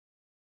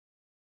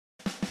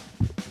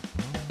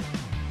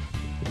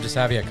just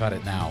have you cut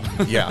it now.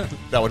 Yeah,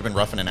 that would have been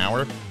rough in an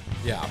hour.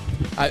 Yeah.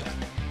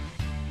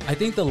 I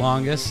think the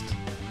longest,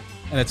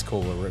 and it's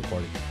cool we're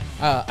recording.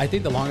 I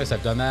think the longest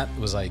I've done that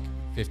was like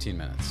 15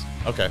 minutes.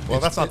 Okay, well,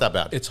 that's not that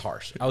bad. It's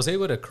harsh. I was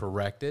able to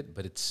correct it,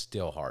 but it's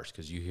still harsh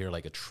because you hear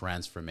like a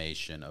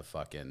transformation of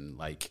fucking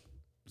like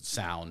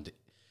sound.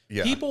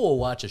 Yeah. People will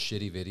watch a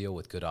shitty video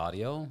with good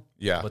audio,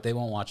 Yeah. but they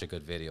won't watch a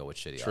good video with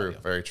shitty True, audio.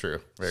 very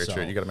true, very So-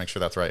 true. You got to make sure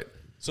that's right.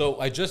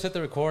 So I just hit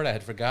the record. I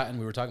had forgotten.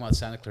 We were talking about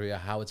Santa Clarita,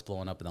 how it's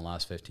blown up in the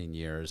last 15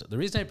 years. The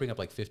reason I bring up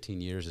like 15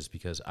 years is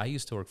because I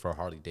used to work for a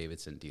Harley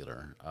Davidson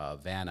dealer,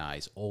 Van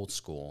Nuys, old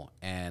school.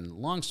 And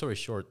long story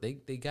short, they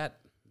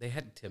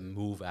had to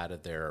move out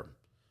of the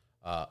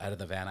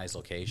Van Nuys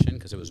location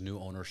because it was new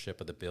ownership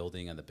of the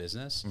building and the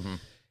business,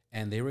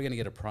 and they were going to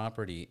get a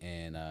property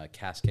in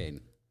Cascade.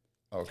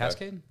 Okay.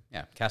 Cascade?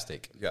 Yeah,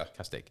 Castaic. Yeah.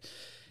 Castaic.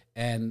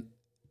 And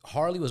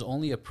Harley was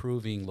only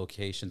approving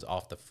locations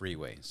off the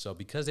freeway. So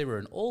because they were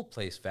an old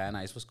place, Van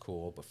Nuys was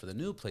cool, but for the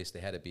new place, they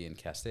had to be in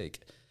Castaic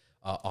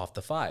off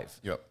the 5.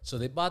 Yep. So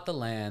they bought the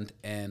land,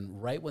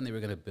 and right when they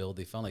were going to build,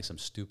 they found like some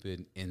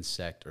stupid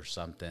insect or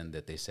something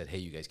that they said, hey,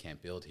 you guys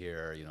can't build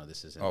here. You know,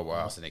 this is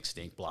almost an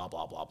extinct, blah,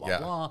 blah, blah, blah,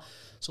 blah.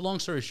 So long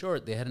story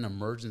short, they had an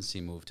emergency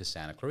move to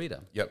Santa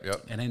Clarita.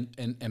 Yep.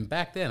 And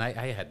back then,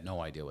 I had no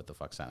idea what the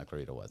fuck Santa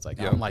Clarita was.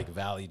 Like, I'm like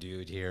Valley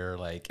dude here.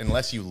 Like,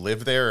 Unless you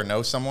live there or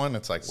know someone,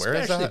 it's like, where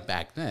is especially that?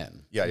 back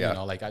then. Yeah. You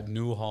know, like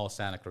Newhall,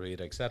 Santa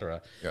Clarita, et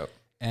cetera. Yep.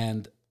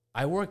 And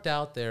I worked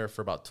out there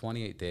for about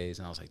 28 days,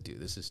 and I was like, dude,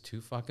 this is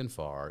too fucking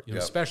far. You know,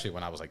 Yep. especially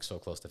when I was like so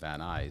close to Van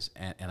Nuys.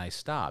 And I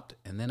stopped.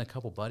 And then a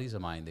couple buddies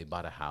of mine, they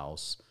bought a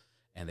house,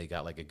 and they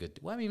got like a good,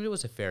 well, I mean, it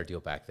was a fair deal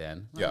back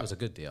then. Well, Yeah. It was a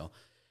good deal.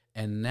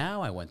 And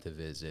now I went to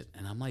visit,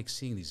 and I'm like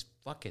seeing these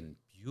fucking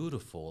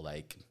beautiful,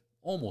 like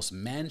almost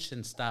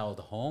mansion-styled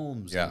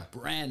homes, Yeah. and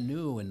brand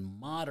new and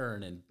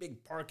modern and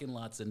big parking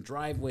lots and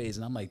driveways.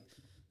 And I'm like,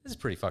 this is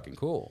pretty fucking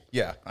cool.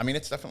 Yeah, I mean,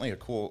 it's definitely a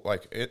cool,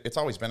 like, it's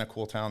always been a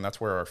cool town. That's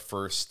where our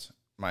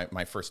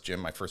my first gym,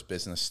 my first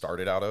business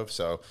started out of.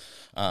 So,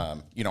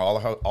 you know,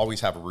 I'll always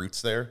have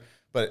roots there.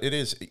 But it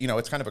is, you know,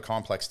 it's kind of a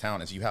complex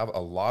town as you have a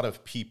lot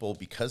of people,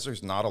 because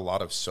there's not a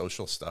lot of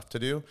social stuff to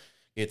do.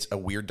 It's a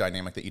weird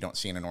dynamic that you don't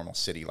see in a normal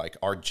city. Like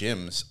our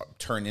gyms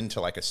turn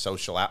into like a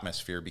social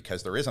atmosphere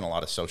because there isn't a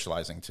lot of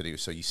socializing to do.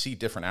 So you see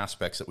different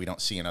aspects that we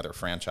don't see in other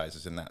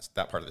franchises in that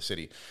part of the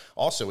city.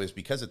 Also is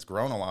because it's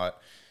grown a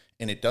lot,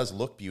 and it does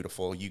look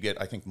beautiful, you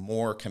get, I think,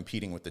 more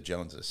competing with the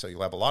Joneses. So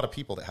you'll have a lot of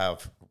people that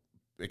have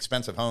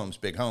expensive homes,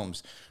 big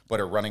homes, but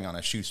are running on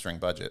a shoestring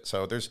budget.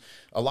 So there's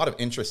a lot of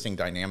interesting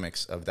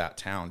dynamics of that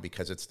town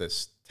because it's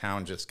this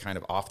town just kind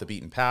of off the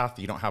beaten path.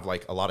 You don't have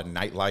like a lot of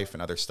nightlife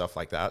and other stuff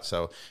like that.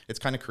 So it's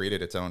kind of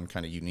created its own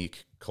kind of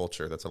unique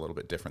culture that's a little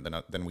bit different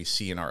than we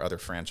see in our other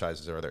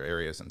franchises or other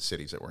areas and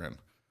cities that we're in.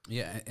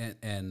 Yeah,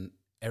 and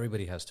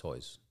everybody has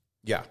toys.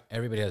 Yeah.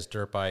 Everybody has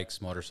dirt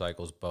bikes,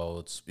 motorcycles,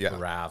 boats, Yeah.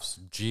 giraffes,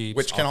 Jeeps.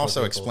 Which can off-road also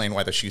vehicles. explain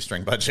why the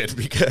shoestring budget,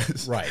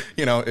 because, Right.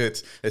 you know,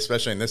 it's,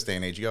 especially in this day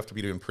and age, you have to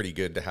be doing pretty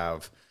good to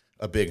have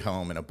a big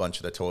home and a bunch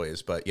of the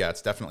toys. But yeah,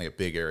 it's definitely a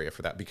big area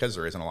for that because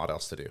there isn't a lot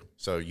else to do.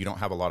 So you don't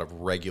have a lot of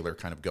regular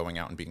kind of going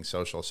out and being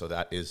social. So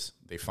that is,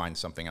 they find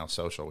something else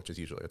social, which is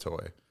usually a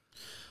toy.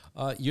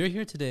 You're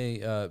here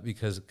today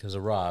because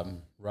of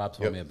Rob. Rob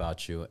told me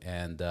about you,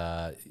 and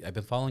I've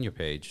been following your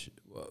page.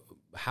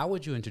 How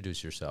would you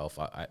introduce yourself?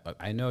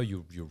 I know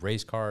you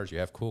race cars, you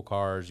have cool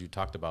cars, you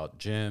talked about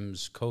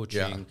gyms, coaching.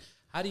 Yeah.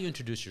 How do you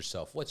introduce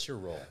yourself? What's your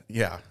role?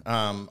 Yeah.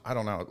 I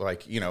don't know.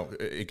 Like, you know,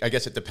 I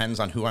guess it depends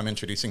on who I'm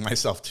introducing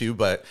myself to,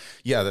 but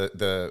yeah,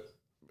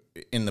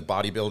 in the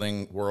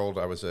bodybuilding world,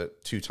 I was a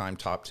 2-time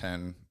top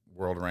 10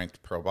 world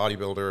ranked pro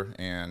bodybuilder.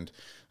 And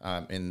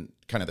in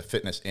kind of the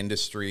fitness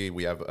industry,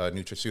 we have a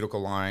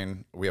nutraceutical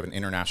line. We have an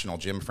international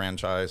gym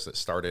franchise that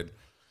started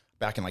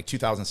back in like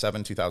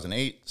 2007,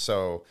 2008.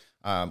 So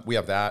we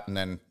have that. And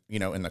then, you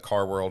know, in the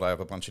car world, I have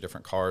a bunch of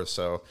different cars.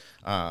 So,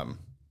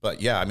 but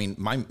yeah, I mean,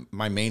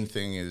 my main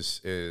thing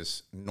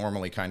is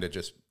normally kind of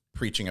just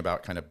preaching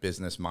about kind of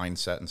business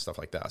mindset and stuff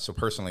like that. So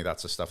personally,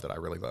 that's the stuff that I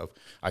really love.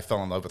 I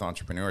fell in love with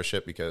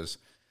entrepreneurship because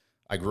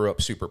I grew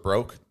up super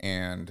broke,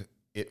 and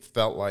it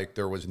felt like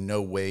there was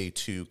no way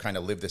to kind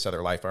of live this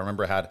other life. I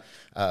remember I had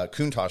a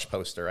Countach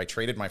poster. I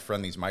traded my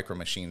friend these micro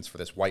machines for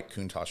this white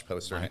Countach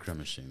poster. Micro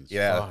machines.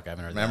 Yeah. Fuck, I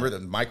haven't heard Remember that.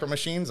 the micro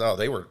machines? Oh,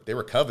 they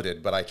were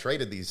coveted, but I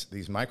traded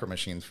these micro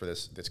machines for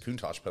this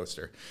Countach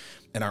poster.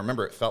 And I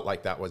remember it felt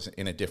like that was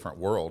in a different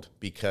world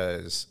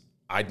because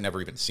I'd never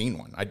even seen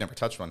one. I'd never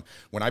touched one.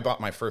 When I bought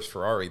my first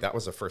Ferrari, that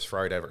was the first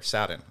Ferrari I ever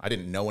sat in. I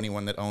didn't know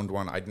anyone that owned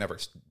one. I'd never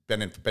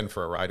been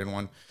for a ride in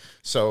one.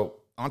 So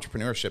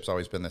entrepreneurship's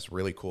always been this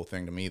really cool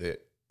thing to me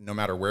that no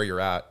matter where you're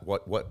at,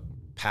 what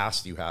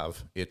past you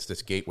have, it's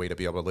this gateway to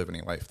be able to live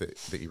any life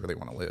that you really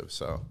want to live.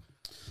 So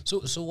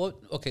what?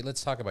 Okay,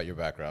 let's talk about your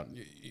background.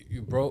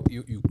 You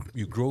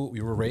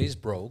were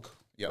raised broke,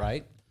 Yeah.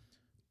 right?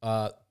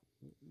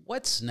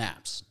 What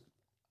snaps?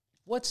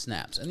 What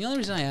snaps? And the only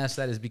reason I ask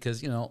that is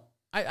because, you know,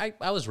 I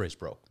was raised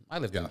broke. I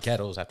lived in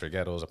ghettos after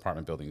ghettos,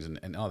 apartment buildings,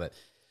 and all that.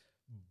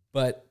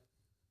 But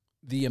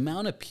the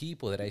amount of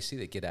people that I see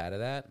that get out of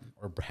that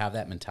or have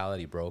that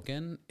mentality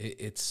broken,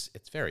 it's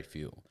very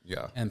few.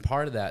 Yeah. And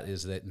part of that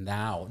is that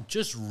now,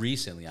 just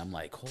recently, I'm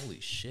like,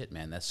 holy shit,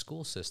 man, that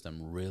school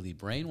system really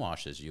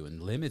brainwashes you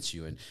and limits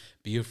you, and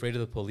be afraid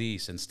of the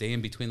police and stay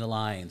in between the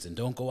lines and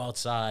don't go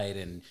outside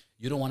and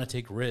you don't want to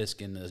take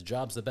risk and the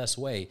job's the best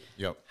way.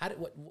 Yep.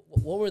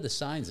 What were the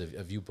signs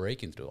of you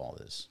breaking through all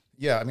this?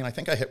 Yeah, I mean, I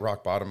think I hit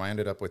rock bottom. I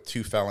ended up with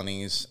 2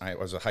 felonies. I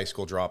was a high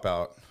school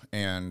dropout,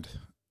 and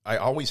I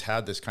always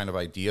had this kind of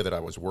idea that I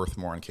was worth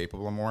more and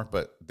capable of more,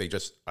 but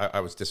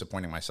I was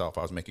disappointing myself.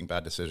 I was making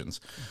bad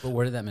decisions. But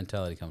where did that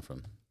mentality come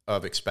from?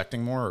 Of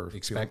expecting more? Or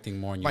expecting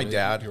more. And my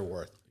dad. Your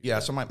worth. Yeah,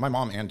 so my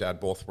mom and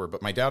dad both were,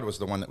 but my dad was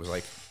the one that was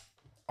like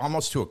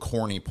almost to a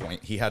corny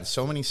point. He had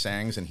so many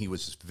sayings, and he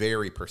was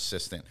very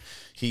persistent.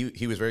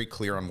 He was very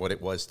clear on what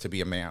it was to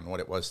be a man, what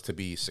it was to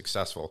be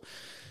successful.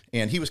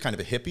 And he was kind of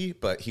a hippie,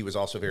 but he was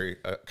also very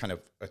kind of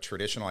a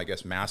traditional, I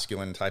guess,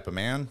 masculine type of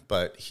man.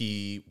 But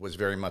he was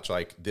very much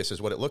like, this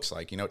is what it looks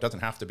like. You know, it doesn't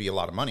have to be a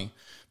lot of money,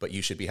 but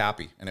you should be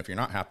happy. And if you're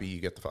not happy,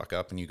 you get the fuck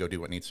up and you go do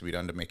what needs to be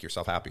done to make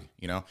yourself happy.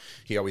 You know,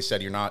 he always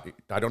said,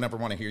 I don't ever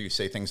want to hear you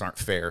say things aren't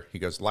fair. He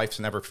goes, life's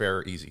never fair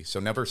or easy. So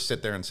never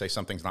sit there and say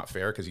something's not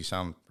fair because you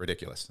sound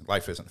ridiculous.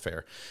 Life isn't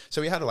fair.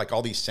 So he had like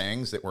all these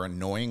sayings that were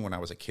annoying when I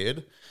was a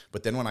kid.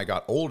 But then when I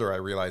got older, I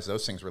realized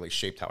those things really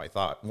shaped how I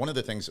thought. One of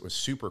the things that was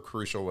super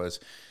crucial was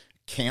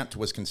can't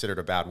was considered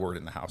a bad word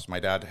in the house. My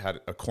dad had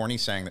a corny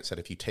saying that said,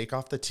 if you take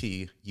off the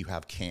T, you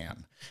have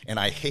can. And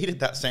I hated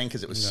that saying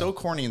because it was so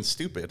corny and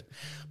stupid.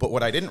 But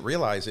what I didn't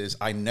realize is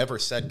I never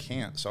said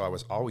can't. So I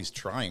was always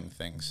trying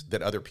things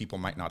that other people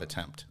might not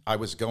attempt. I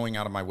was going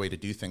out of my way to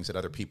do things that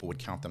other people would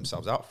count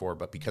themselves out for.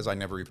 But because I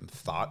never even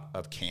thought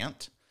of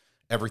can't,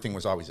 everything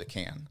was always a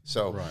can.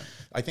 So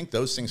I think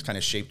those things kind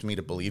of shaped me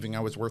to believing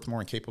I was worth more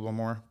and capable of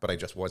more, but I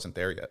just wasn't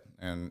there yet.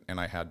 And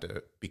I had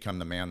to become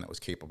the man that was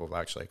capable of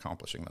actually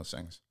accomplishing those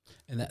things.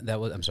 And that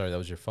was, I'm sorry, that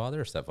was your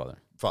father or stepfather?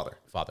 Father.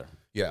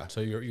 Yeah.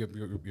 So you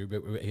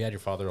had your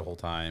father the whole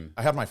time.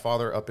 I had my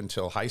father up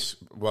until high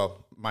school.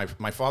 Well, my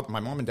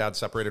mom and dad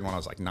separated when I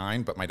was like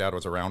 9, but my dad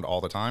was around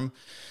all the time.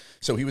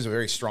 So he was a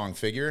very strong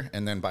figure.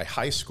 And then by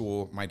high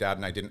school, my dad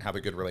and I didn't have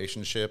a good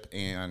relationship.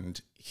 And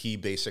he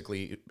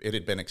basically, it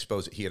had been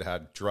exposed that he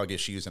had drug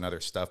issues and other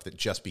stuff that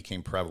just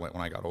became prevalent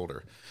when I got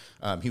older.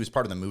 He was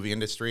part of the movie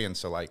industry. And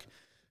so like,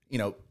 you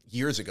know,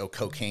 years ago,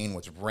 cocaine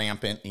was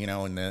rampant, you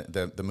know, in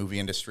the movie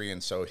industry.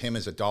 And so him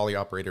as a dolly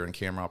operator and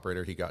camera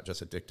operator, he got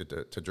just addicted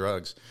to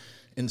drugs.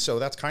 And so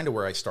that's kind of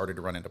where I started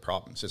to run into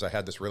problems, is I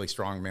had this really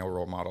strong male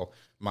role model.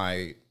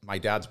 My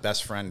dad's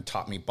best friend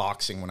taught me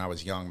boxing when I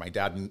was young. My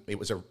dad, it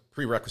was a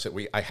prerequisite.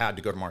 I had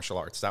to go to martial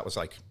arts. That was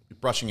like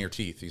brushing your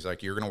teeth. He's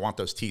like, you're going to want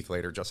those teeth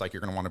later, just like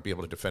you're going to want to be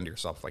able to defend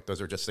yourself. Like those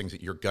are just things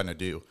that you're going to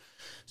do.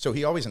 So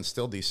he always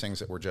instilled these things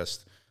that were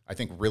just, I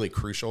think, really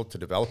crucial to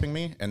developing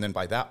me. And then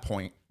by that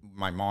point,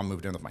 my mom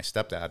moved in with my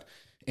stepdad,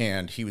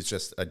 and he was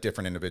just a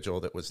different individual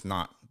that was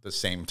not the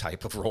same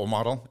type of role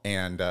model.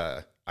 And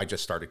I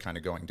just started kind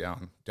of going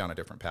down a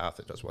different path.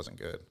 It just wasn't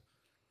good.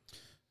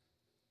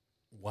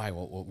 Why?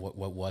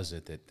 What was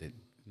it that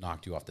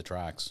knocked you off the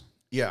tracks?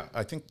 Yeah,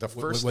 I think the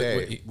first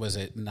day... Was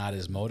it not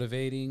as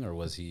motivating, or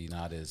was he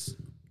not as...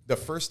 The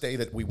first day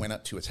that we went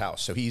up to his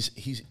house, so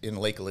he's in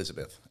Lake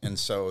Elizabeth, and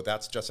so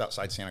that's just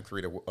outside Santa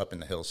Clarita up in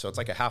the hills. So it's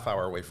like a half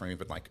hour away from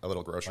even like a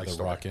little grocery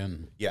store. Rock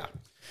Inn. Yeah.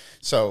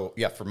 So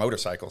yeah, for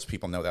motorcycles,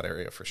 people know that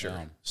area for sure.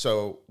 Yeah.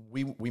 So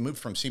we moved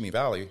from Simi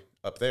Valley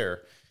up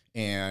there,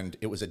 and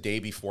it was a day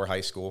before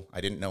high school.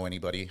 I didn't know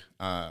anybody.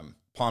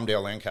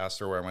 Palmdale,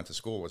 Lancaster, where I went to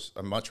school, was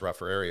a much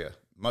rougher area.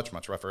 Much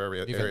rougher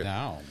area. Even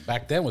now.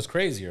 Back then was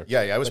crazier.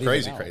 Yeah, it was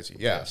crazy.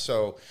 Yeah. Yeah.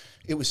 So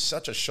it was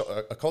such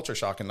a culture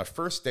shock. And the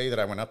first day that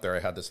I went up there, I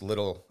had this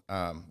little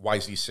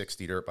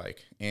YZ60 dirt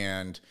bike.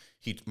 And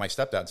my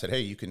stepdad said,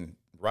 hey, you can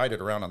ride it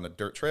around on the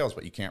dirt trails,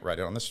 but you can't ride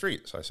it on the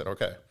street. So I said,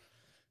 okay.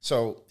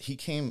 So he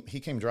came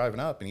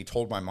driving up, and he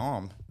told my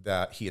mom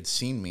that he had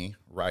seen me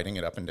riding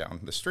it up and down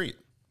the street,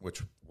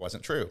 which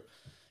wasn't true.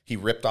 He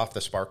ripped off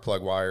the spark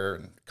plug wire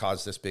and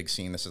caused this big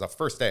scene. This is the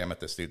first day I'm at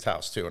this dude's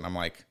house too. And I'm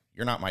like,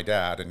 you're not my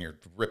dad, and you're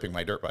ripping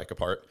my dirt bike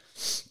apart.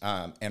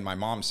 And my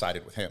mom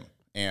sided with him.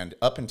 And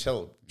up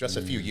until just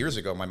a few years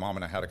ago, my mom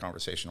and I had a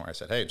conversation where I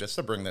said, hey, just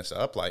to bring this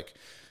up, like,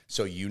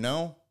 so you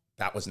know,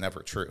 that was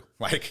never true.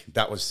 Like,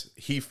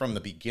 he from the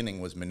beginning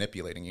was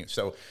manipulating you.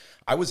 So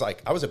I was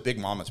a big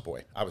mama's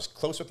boy. I was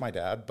close with my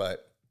dad,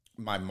 but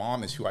my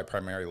mom is who I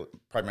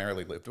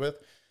primarily lived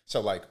with. So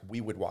like we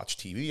would watch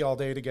TV all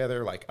day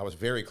together. Like I was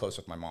very close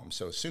with my mom.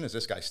 So as soon as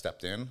this guy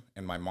stepped in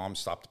and my mom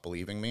stopped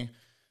believing me,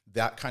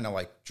 that kind of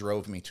like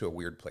drove me to a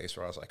weird place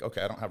where I was like,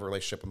 okay, I don't have a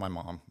relationship with my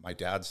mom. My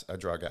dad's a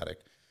drug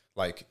addict.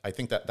 Like, I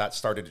think that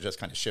started to just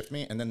kind of shift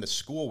me. And then the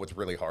school was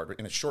really hard.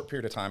 In a short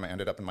period of time, I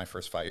ended up in my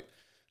first fight.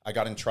 I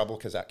got in trouble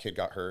because that kid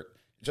got hurt.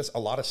 Just a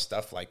lot of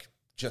stuff like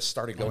just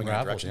started going in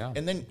a direction. Yeah.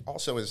 And then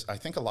also I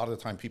think a lot of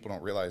the time people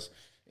don't realize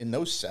in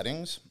those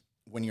settings,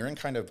 when you're in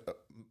kind of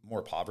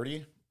more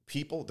poverty,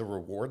 the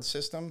reward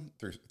system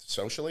through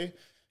socially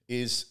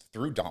is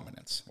through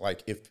dominance.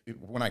 Like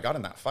when I got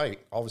in that fight,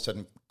 all of a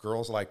sudden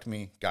girls liked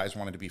me, guys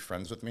wanted to be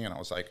friends with me. And I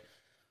was like,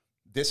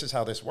 this is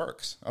how this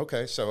works.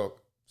 Okay. So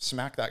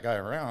smack that guy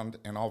around.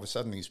 And all of a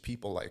sudden these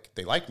people, like,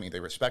 they like me, they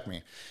respect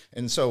me.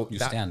 And so you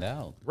stand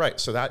out. Right.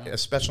 So that,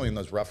 especially in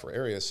those rougher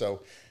areas.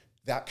 So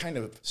that kind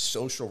of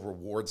social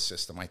reward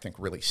system, I think,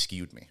 really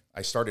skewed me.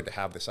 I started to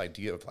have this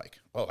idea of like,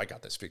 oh, I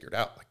got this figured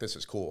out. Like, this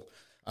is cool.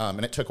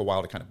 And it took a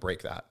while to kind of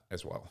break that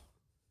as well.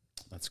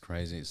 That's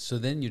crazy. So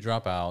then you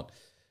drop out.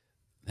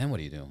 Then what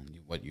do you do?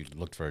 You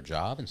looked for a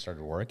job and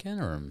started working,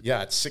 or?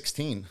 Yeah, at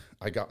 16,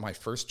 I got my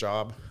first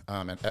job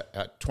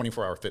at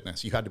 24 Hour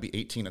Fitness. You had to be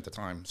 18 at the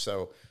time.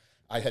 So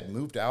I had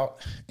moved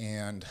out,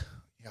 and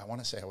I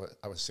want to say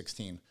I was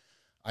 16.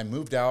 I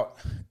moved out,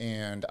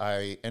 and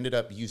I ended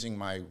up using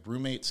my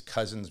roommate's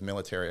cousin's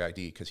military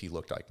ID because he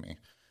looked like me.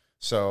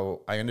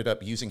 So I ended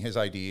up using his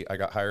ID. I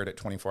got hired at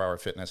 24 Hour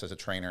Fitness as a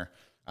trainer.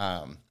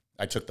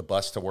 I took the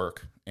bus to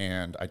work,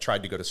 and I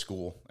tried to go to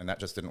school, and that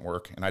just didn't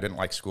work. And I didn't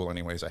like school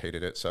anyways. I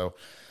hated it. So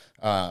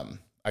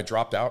I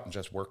dropped out and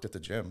just worked at the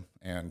gym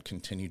and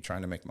continued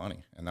trying to make money.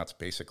 And that's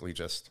basically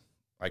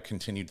I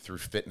continued through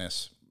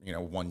fitness,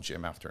 one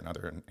gym after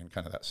another in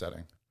kind of that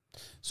setting.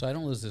 So I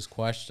don't lose this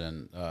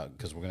question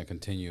because we're going to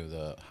continue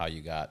how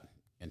you got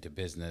into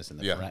business and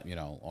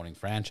owning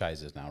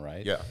franchises now,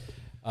 right?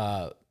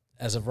 Yeah.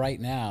 As of right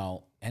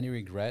now, any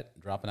regret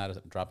dropping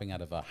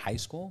out of high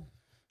school?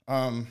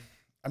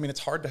 I mean,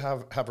 it's hard to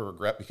have a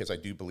regret because I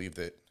do believe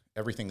that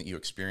everything that you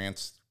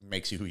experience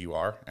makes you who you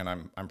are, and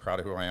I'm proud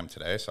of who I am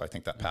today. So I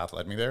think that path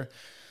led me there.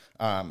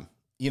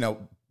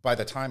 By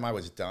the time I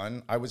was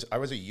done, I was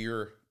a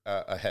year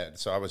ahead,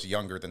 so I was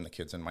younger than the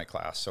kids in my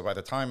class. So by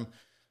the time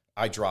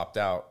I dropped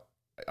out,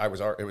 it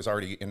was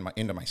already going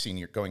into my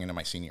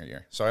senior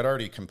year. So I'd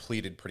already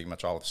completed pretty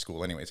much all of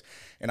school, anyways,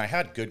 and I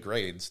had good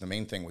grades. The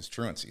main thing was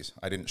truancies.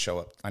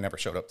 I never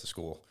showed up to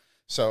school.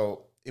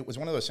 So it was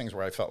one of those things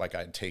where I felt like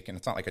I'd taken,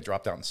 it's not like I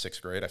dropped out in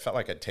 6th grade. I felt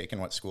like I'd taken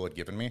what school had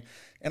given me.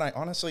 And I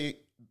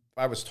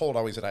was told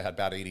always that I had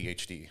bad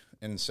ADHD.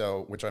 And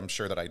so, which I'm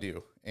sure that I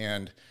do.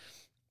 And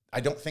I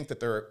don't think that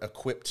they're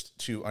equipped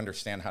to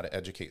understand how to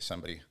educate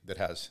somebody that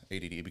has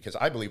ADD, because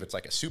I believe it's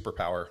like a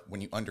superpower when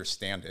you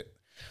understand it.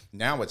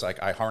 Now it's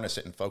like I harness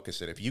it and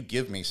focus it. If you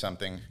give me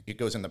something, it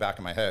goes in the back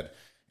of my head,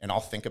 and I'll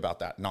think about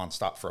that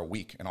nonstop for a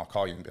week, and I'll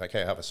call you and be like,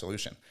 hey, I have a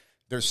solution.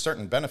 There's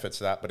certain benefits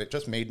to that, but it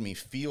just made me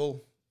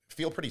feel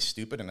pretty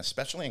stupid, and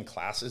especially in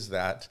classes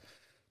that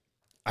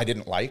I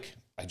didn't like,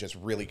 I just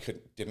really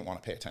didn't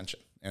want to pay attention.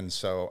 And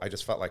so I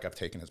just felt like I've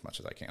taken as much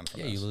as I can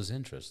from this. You lose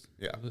interest.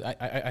 Yeah.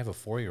 I have a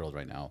 4-year-old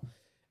right now,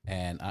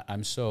 and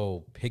I'm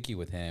so picky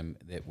with him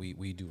that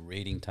we do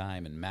reading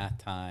time and math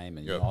time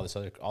and all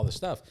this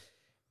stuff.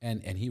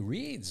 And he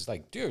reads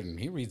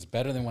he reads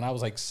better than when I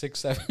was like 6,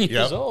 7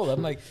 years old.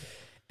 I'm like,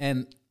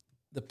 and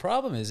the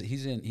problem is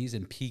he's in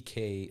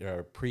PK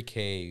or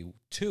pre-K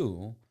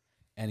 2,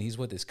 and he's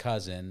with his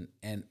cousin,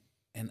 and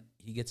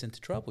he gets into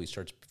trouble. He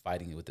starts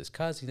fighting with his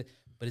cousin,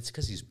 but it's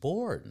because he's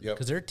bored.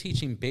 Because they're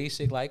teaching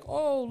basic, like,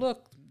 oh,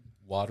 look,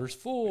 water's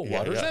full,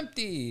 water's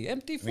empty full.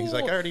 And he's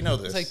like, I already know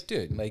this. It's like,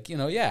 dude,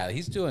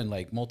 he's doing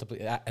like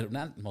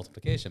not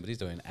multiplication, but he's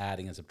doing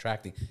adding and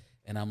subtracting.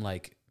 And I'm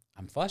like,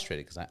 I'm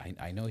frustrated because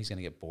I know he's going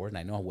to get bored, and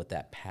I know what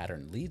that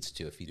pattern leads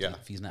to if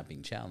he's not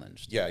being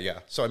challenged. Yeah.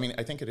 So, I mean,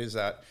 I think it is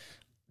that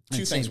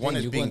two things. One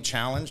is being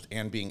challenged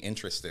and being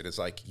interested. Is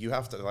like, you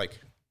have to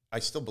I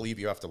still believe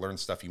you have to learn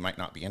stuff you might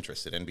not be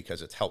interested in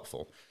because it's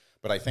helpful.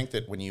 But I think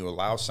that when you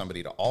allow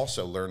somebody to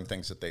also learn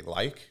things that they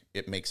like,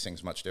 it makes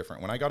things much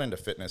different. When I got into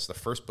fitness, the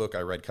first book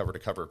I read cover to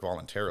cover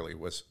voluntarily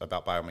was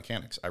about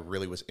biomechanics. I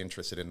really was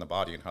interested in the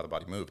body and how the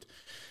body moved.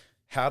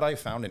 Had I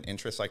found an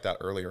interest like that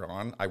earlier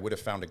on, I would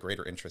have found a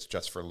greater interest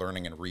just for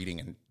learning and reading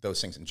and those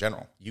things in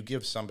general. You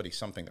give somebody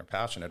something they're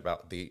passionate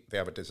about, they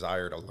have a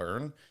desire to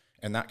learn,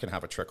 and that can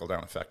have a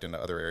trickle-down effect into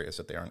other areas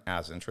that they aren't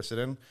as interested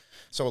in.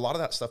 So a lot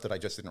of that stuff that I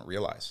just didn't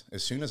realize,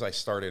 as soon as I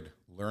started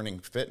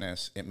learning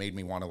fitness, it made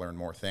me want to learn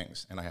more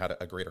things, and I had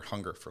a greater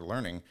hunger for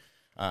learning.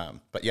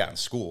 But yeah, in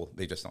school,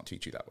 they just don't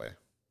teach you that way.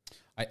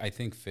 I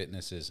think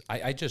fitness is,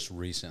 I just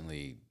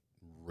recently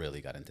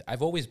really got into,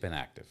 I've always been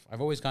active.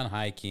 I've always gone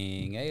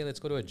hiking. Hey, let's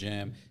go to a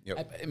gym.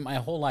 In my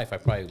whole life, I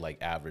probably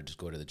average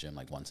go to the gym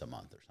once a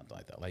month or something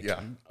like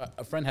that.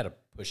 A friend had to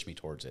push me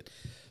towards it.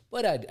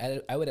 But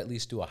I would at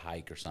least do a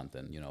hike or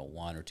something,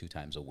 1 or 2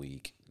 times a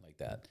week like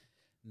that.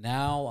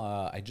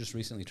 Now, I just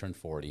recently turned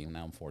 40.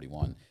 Now I'm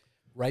 41.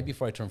 Right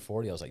before I turned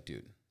 40, I was like,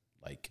 dude,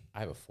 I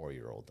have a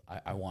 4-year-old.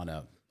 I want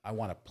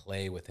to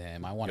play with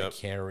him. I want to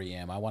carry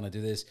him. I want to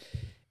do this.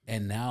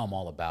 And now I'm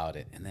all about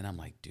it. And then I'm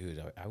like,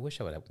 dude, I wish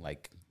I would have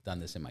done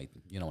this in my,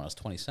 when I was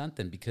 20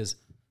 something, because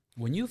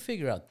when you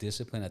figure out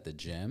discipline at the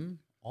gym,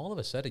 all of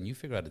a sudden you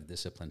figure out a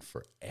discipline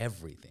for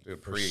everything.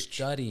 Dude, for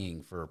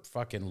studying, for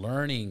fucking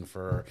learning,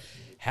 for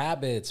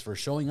habits, for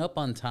showing up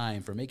on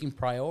time, for making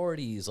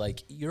priorities.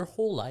 Like, your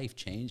whole life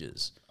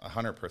changes.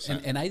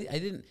 100%. And I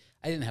didn't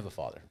have a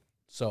father.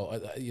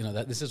 So,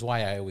 this is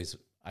why I always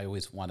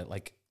wanted,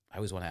 I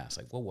always want to ask,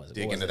 what was it?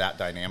 Dig into that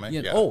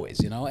dynamic. Always,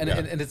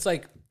 and it's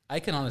like, I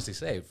can honestly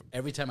say,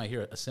 every time I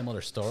hear a similar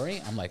story,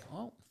 I'm like,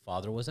 oh,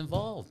 father was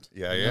involved.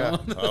 Yeah, You yeah.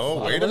 know?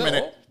 Oh, wait a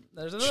minute.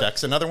 There's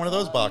Checks another one of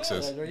those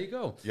boxes. Yeah, there you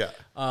go. Yeah.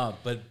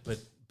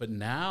 But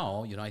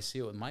now, I see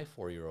it with my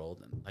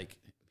 4-year-old, and like,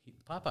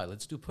 Papa,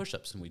 let's do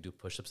push-ups, and we do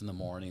push-ups in the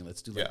morning.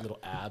 Let's do like little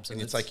abs, and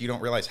it's like you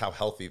don't realize how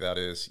healthy that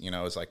is.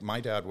 It's like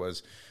my dad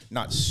was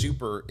not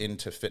super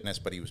into fitness,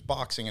 but he was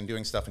boxing and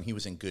doing stuff, and he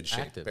was in good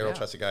shape.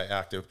 Barrel-chested guy,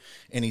 active,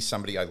 and he's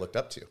somebody I looked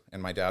up to.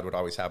 And my dad would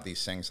always have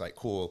these things like,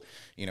 cool,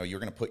 you're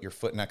going to put your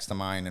foot next to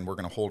mine, and we're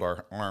going to hold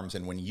our arms,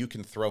 and when you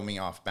can throw me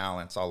off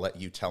balance, I'll let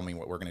you tell me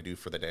what we're going to do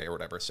for the day or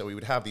whatever. So we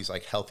would have these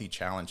like healthy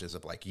challenges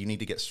of like, you need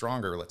to get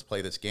stronger, let's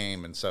play this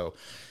game. And so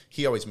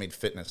he always made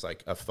fitness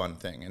like a fun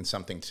thing and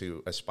something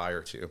to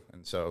aspire to.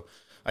 And so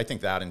I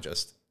think that, and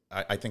just,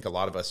 I think a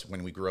lot of us,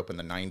 when we grew up in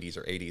the 90s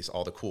or 80s,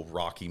 all the cool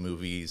Rocky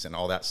movies and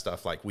all that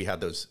stuff, like we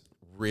had those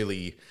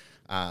really,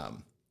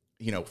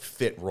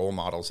 fit role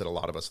models that a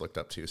lot of us looked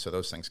up to. So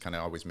those things kind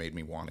of always made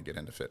me want to get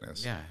into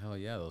fitness. Yeah, hell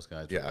yeah, those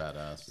guys were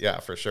badass. Yeah,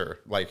 for sure.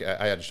 Like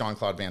I had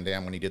Jean-Claude Van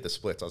Damme when he did the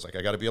splits. I was like,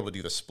 I got to be able to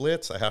do the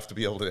splits. I have to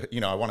be able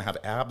to, I want to have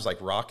abs like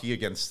Rocky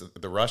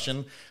against the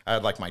Russian. I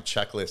had like my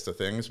checklist of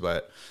things.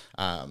 But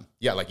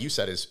like you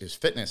said, is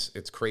fitness.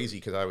 It's crazy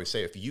because I always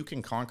say if you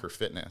can conquer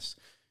fitness,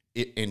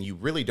 and you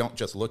really don't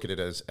just look at it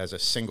as a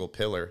single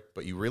pillar,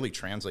 but you really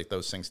translate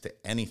those things to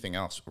anything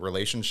else,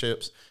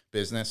 relationships,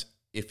 business.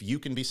 If you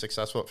can be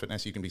successful at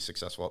fitness, you can be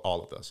successful at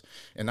all of those.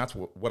 And that's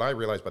what I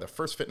realized by the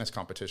first fitness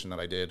competition that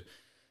I did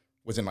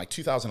was in like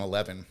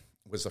 2011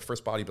 was the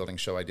first bodybuilding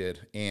show I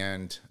did.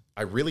 And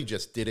I really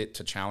just did it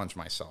to challenge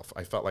myself.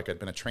 I felt like I'd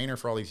been a trainer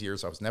for all these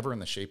years. I was never in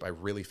the shape I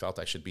really felt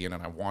I should be in,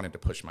 and I wanted to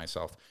push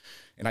myself.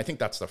 And I think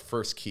that's the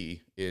first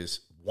key,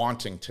 is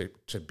wanting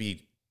to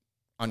be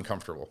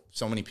uncomfortable.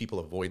 So many people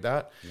avoid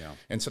that. Yeah.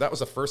 And so that was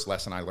the first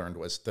lesson I learned,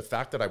 was the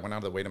fact that I went out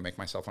of the way to make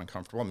myself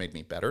uncomfortable made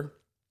me better.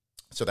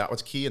 So that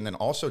was key. And then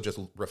also just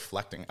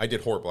reflecting. I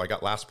did horrible. I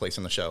got last place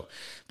in the show.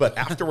 But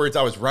afterwards,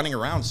 I was running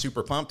around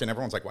super pumped, and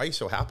everyone's like, why are you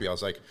so happy? I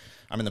was like,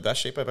 I'm in the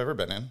best shape I've ever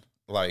been in.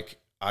 Like,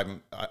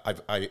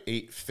 I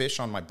ate fish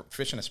and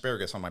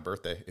asparagus on my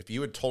birthday. If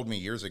you had told me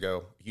years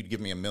ago you'd give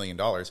me $1 million,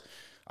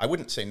 I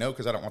wouldn't say no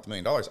because I don't want the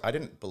 $1 million. I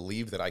didn't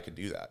believe that I could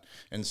do that.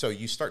 And so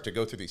you start to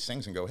go through these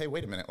things and go, hey,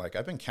 wait a minute. Like,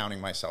 I've been counting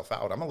myself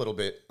out. I'm a little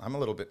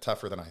bit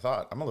tougher than I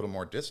thought. I'm a little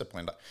more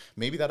disciplined.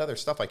 Maybe that other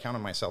stuff I counted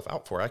myself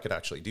out for, I could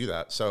actually do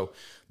that. So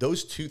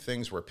those two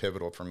things were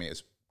pivotal for me,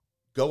 is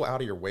go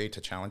out of your way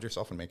to challenge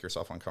yourself and make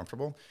yourself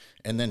uncomfortable,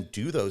 and then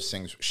do those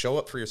things, show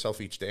up for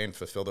yourself each day and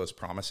fulfill those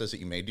promises that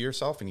you made to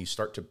yourself. And you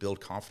start to build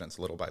confidence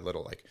little by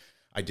little. Like,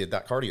 I did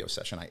that cardio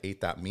session, I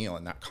ate that meal,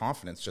 and that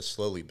confidence just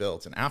slowly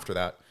builds. And after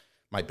that,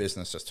 my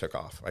business just took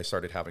off. I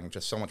started having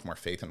just so much more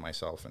faith in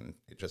myself, and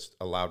it just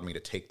allowed me to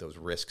take those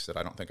risks that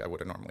I don't think I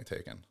would have normally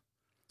taken.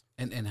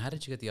 And how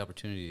did you get the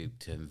opportunity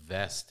to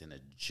invest in a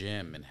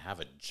gym and have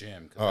a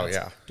gym? Oh,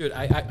 yeah. Dude,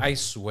 I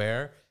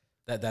swear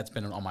that's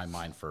been on my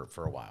mind for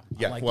a while.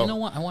 Yeah, I'm like, you know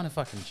what? I want a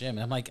fucking gym.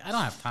 And I'm like, I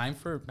don't have time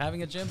for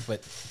having a gym,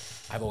 but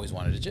I've always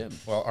wanted a gym.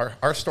 Well,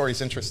 our story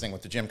is interesting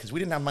with the gym because we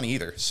didn't have money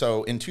either.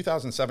 So in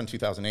 2007,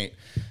 2008,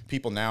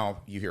 people now,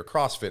 you hear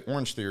CrossFit,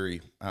 Orange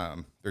Theory,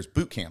 there's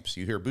boot camps.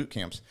 You hear boot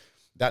camps.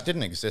 That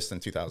didn't exist in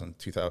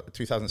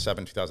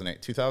 2007,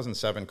 2008.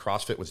 2007,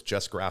 CrossFit was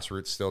just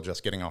grassroots, still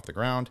just getting off the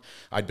ground.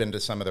 I'd been to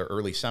some of their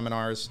early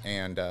seminars,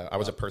 and I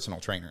was a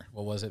personal trainer.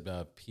 What was it?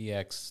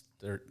 PX?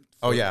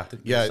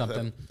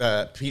 Something.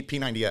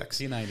 P90X.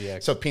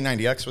 P90X. So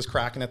P90X was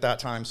cracking at that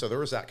time. So there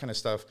was that kind of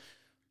stuff.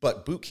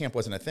 But boot camp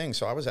wasn't a thing.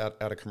 So I was at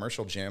a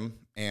commercial gym,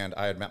 and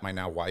I had met my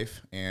now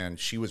wife, and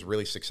she was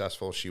really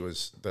successful. She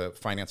was the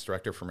finance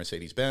director for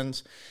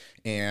Mercedes-Benz.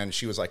 And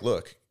she was like,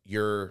 look,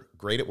 you're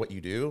great at what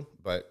you do,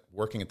 but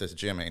working at this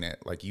gym ain't it.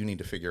 Like, you need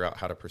to figure out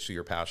how to pursue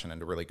your passion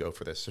and to really go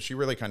for this. So she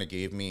really kind of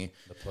gave me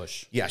the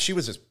push. Yeah, she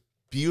was this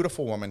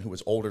beautiful woman who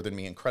was older than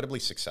me, incredibly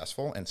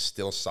successful, and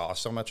still saw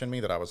so much in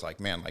me that I was like,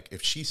 man, like,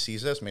 if she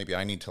sees this, maybe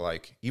I need to,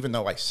 like, even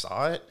though I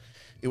saw it,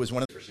 it was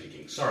one of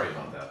the... Sorry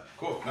about that.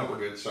 Cool. No, we're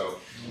good. So,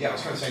 yeah, I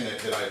was kind of saying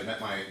that I had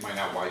met my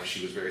now wife.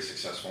 She was very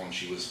successful, and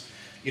she was,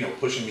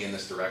 pushing me in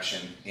this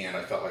direction. And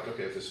I felt like,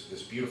 okay, if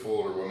this beautiful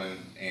older woman,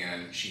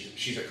 and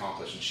she's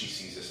accomplished, and she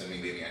sees this in me,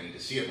 maybe I need to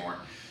see it more.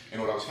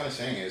 And what I was kind of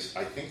saying is,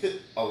 I think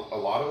that a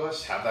lot of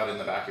us have that in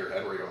the back of your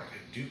head where you're like,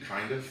 I do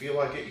kind of feel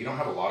like it. You don't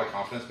have a lot of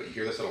confidence, but you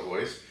hear this little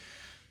voice.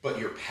 But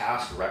your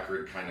past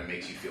record kind of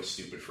makes you feel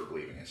stupid for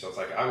believing it. So it's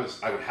like, I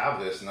would have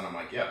this, and then I'm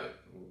like, yeah, but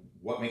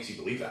what makes you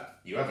believe that?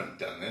 You haven't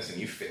done this,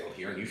 and you failed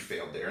here, and you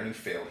failed there, and you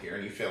failed here,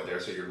 and you failed there.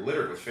 So you're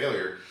littered with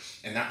failure,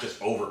 and that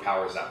just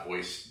overpowers that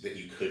voice that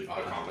you could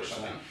accomplish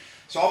something.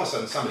 So all of a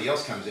sudden, somebody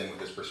else comes in with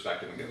this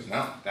perspective and goes,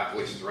 no, that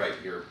voice is right.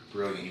 You're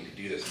brilliant. You could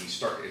do this.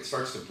 And it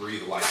starts to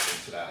breathe life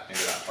into that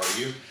part of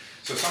you.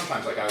 So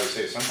sometimes, like I always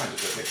say, sometimes it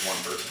just takes one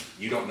person.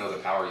 You don't know the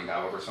power you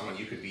have over someone.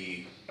 You could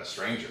be a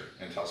stranger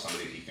and tell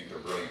somebody that you think they're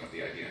brilliant with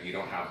the idea, and you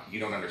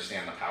don't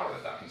understand the power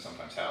that can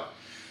sometimes have.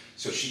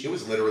 So it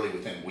was literally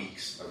within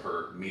weeks of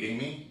her meeting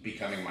me,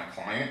 becoming my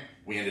client.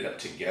 We ended up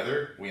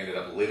together. We ended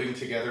up living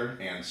together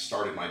and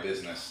started my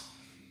business.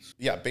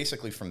 Yeah,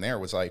 basically from there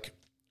was like,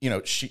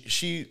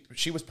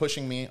 she was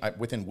pushing me.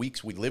 Within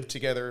weeks, we lived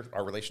together.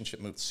 Our relationship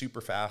moved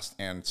super fast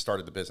and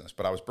started the business.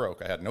 But I was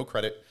broke. I had no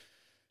credit.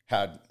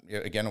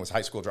 It was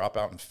high school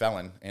dropout and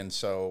felon, and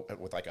so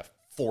with like a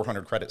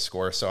 400 credit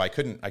score, so I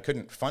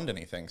couldn't fund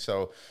anything.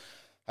 So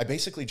I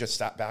basically just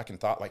sat back and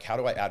thought, like, how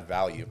do I add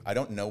value? I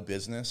don't know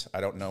business.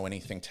 I don't know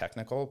anything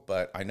technical,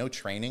 but I know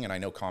training and I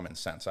know common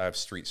sense. I have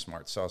street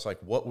smarts. So I was like,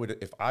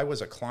 if I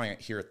was a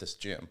client here at this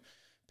gym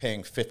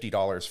paying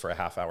 $50 for a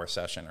half-hour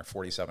session or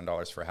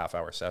 $47 for a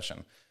half-hour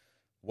session,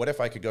 what if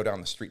I could go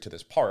down the street to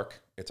this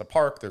park? It's a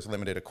park. There's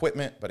limited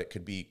equipment, but it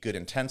could be good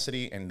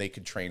intensity, and they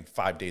could train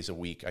 5 days a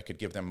week. I could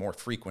give them more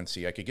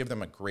frequency. I could give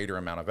them a greater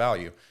amount of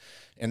value.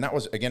 And that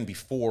was, again,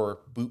 before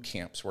boot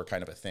camps were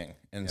kind of a thing.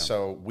 And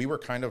so we were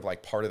kind of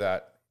like part of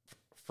that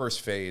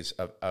first phase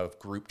of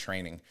group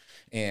training.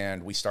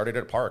 And we started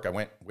at a park. I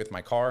went with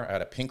my car. I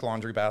had a pink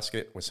laundry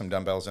basket with some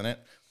dumbbells in it.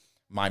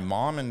 My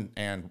mom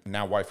and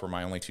now wife were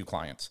my only 2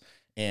 clients.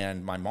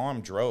 And my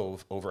mom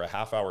drove over a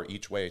half hour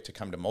each way to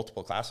come to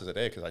multiple classes a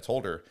day because I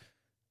told her,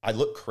 I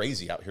look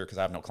crazy out here because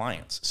I have no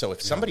clients. So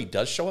if somebody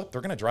does show up,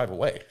 they're going to drive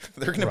away.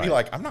 They're going to be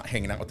like, I'm not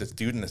hanging out with this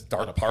dude in this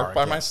dark park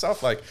by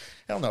myself. Like,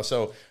 hell no.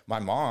 So my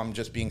mom,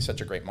 just being such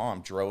a great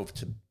mom, drove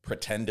to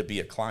pretend to be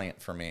a client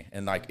for me.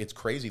 And like, it's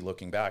crazy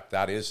looking back.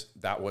 That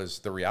was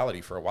the reality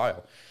for a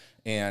while.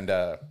 And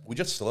we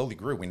just slowly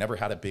grew. We never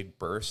had a big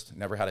burst,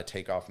 never had a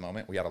takeoff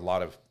moment. We had a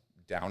lot of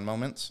down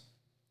moments.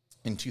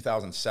 In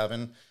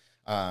 2007,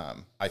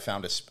 I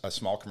found a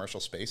small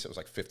commercial space. It was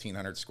like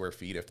 1,500 square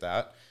feet, if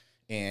that.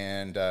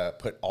 And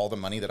put all the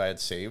money that I had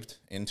saved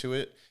into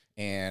it.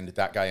 And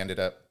that guy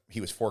he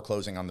was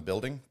foreclosing on the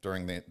building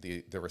during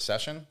the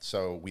recession.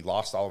 So we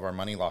lost all of our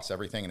money, lost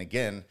everything. And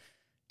again,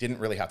 didn't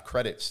really have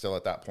credit still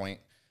at that point.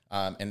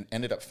 And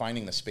ended up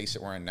finding the space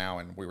that we're in now.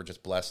 And we were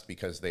just blessed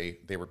because they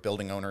were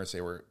building owners.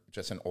 They were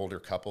just an older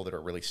couple that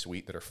are really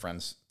sweet, that are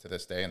friends to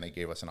this day. And they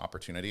gave us an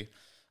opportunity.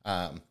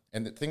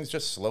 And things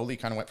just slowly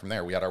kind of went from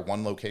there. We had our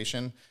one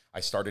location.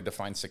 I started to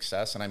find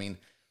success. And I mean,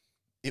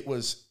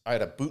 I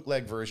had a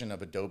bootleg version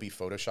of Adobe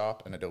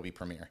Photoshop and Adobe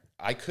Premiere.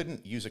 I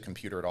couldn't use a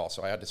computer at all,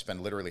 so I had to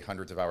spend literally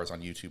hundreds of hours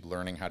on YouTube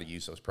learning how to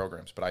use those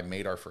programs. But I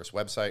made our first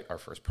website, our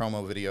first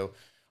promo video,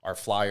 our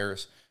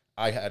flyers.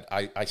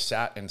 I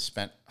sat and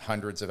spent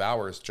hundreds of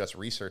hours just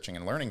researching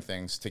and learning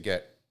things to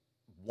get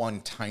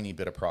one tiny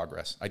bit of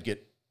progress. I'd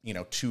get,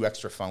 2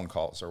 extra phone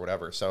calls or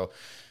whatever. So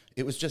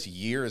it was just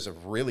years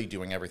of really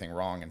doing everything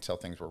wrong until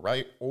things were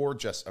right, or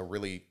just a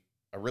really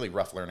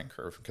rough learning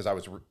curve, because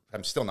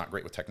I'm still not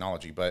great with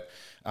technology, but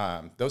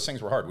those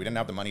things were hard. We didn't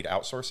have the money to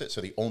outsource it. So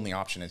the only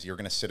option is you're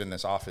going to sit in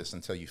this office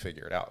until you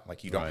figure it out.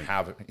 Like, you don't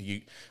have,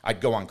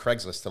 I'd go on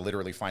Craigslist to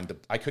literally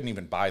I couldn't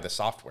even buy the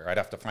software. I'd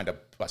have to find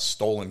a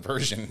stolen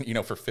version,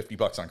 for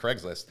 $50 on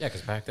Craigslist. Yeah.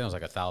 Cause back then it was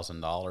like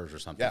 $1,000 or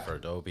something for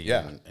Adobe.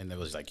 Yeah. And it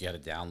was like, you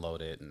had to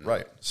download it.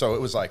 Right. So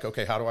it was like,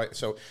 okay,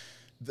 so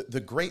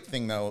the great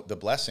thing though, the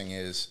blessing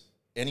is,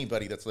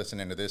 anybody that's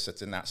listening to this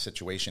that's in that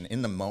situation,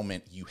 in the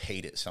moment, you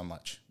hate it so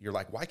much. You're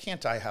like, why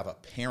can't I have a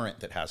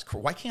parent that has,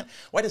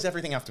 why does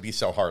everything have to be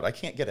so hard? I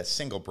can't get a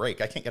single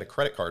break. I can't get a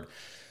credit card.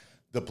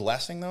 The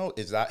blessing though,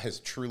 is that has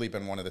truly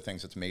been one of the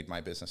things that's made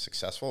my business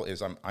successful.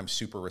 Is I'm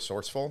super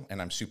resourceful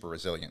and I'm super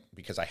resilient,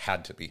 because I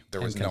had to be.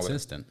 There was no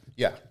consistent.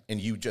 Yeah.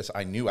 And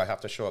I knew I have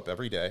to show up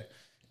every day,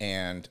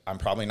 and I'm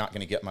probably not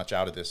going to get much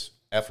out of this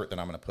effort that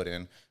I'm going to put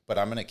in, but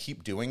I'm going to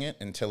keep doing it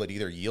until it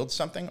either yields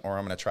something or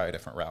I'm going to try a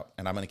different route,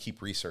 and I'm going to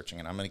keep researching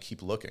and I'm going to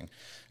keep looking.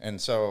 And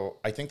so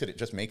I think that it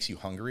just makes you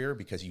hungrier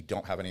because you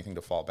don't have anything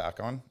to fall back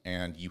on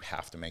and you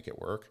have to make it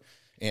work.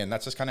 And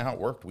that's just kind of how it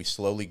worked. We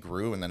slowly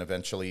grew, and then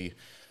eventually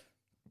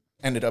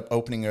ended up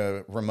opening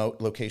a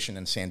remote location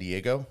in San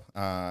Diego.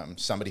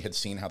 Somebody had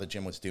seen how the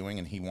gym was doing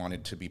and he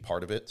wanted to be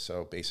part of it.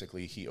 So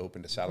basically he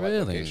opened a satellite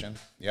location.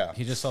 Yeah.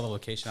 He just saw the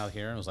location out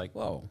here and was like,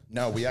 whoa.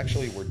 No, we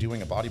actually were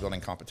doing a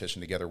bodybuilding competition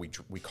together. We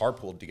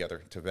carpooled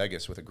together to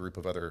Vegas with a group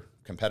of other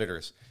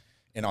competitors.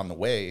 And on the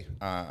way,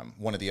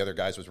 one of the other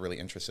guys was really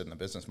interested in the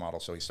business model.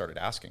 So he started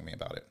asking me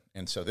about it.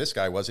 And so this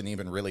guy wasn't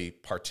even really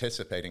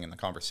participating in the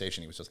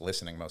conversation. He was just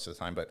listening most of the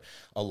time. But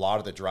a lot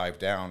of the drive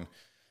down,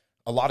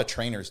 a lot of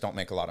trainers don't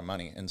make a lot of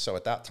money. And so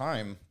at that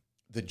time,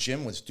 the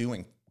gym was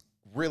doing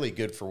really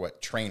good for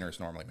what trainers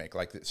normally make.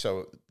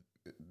 So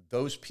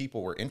those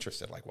people were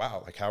interested, like,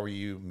 wow, like, how are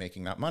you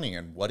making that money?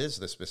 And what is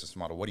this business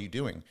model? What are you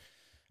doing?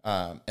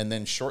 And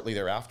then shortly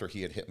thereafter,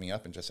 he had hit me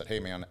up and just said, hey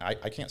man, I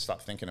can't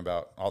stop thinking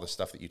about all the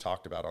stuff that you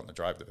talked about on the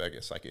drive to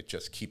Vegas. Like, it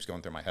just keeps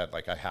going through my head.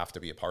 Like, I have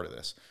to be a part of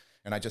this.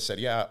 And I just said,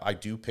 yeah, I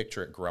do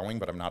picture it growing,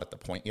 but I'm not at the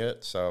point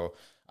yet. So,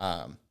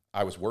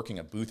 I was working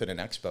a booth at an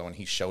expo, and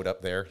he showed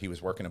up there. He was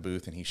working a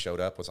booth and he showed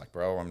up, was like,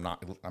 bro, I'm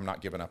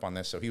not giving up on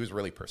this. So he was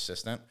really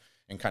persistent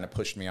and kind of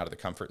pushed me out of the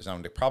comfort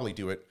zone to probably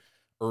do it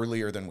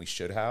earlier than we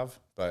should have,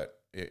 but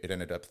it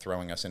ended up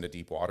throwing us into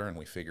deep water, and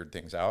we figured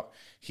things out.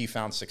 He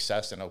found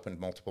success and opened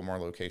multiple more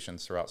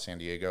locations throughout San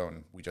Diego,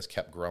 and we just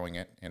kept growing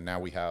it. And now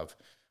we have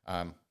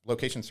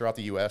locations throughout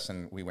the U.S.,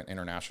 and we went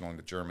international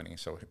into Germany.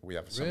 So we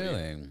have somebody.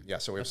 Really? Yeah.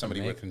 So we have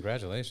somebody with.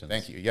 Congratulations.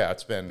 Thank you. Yeah,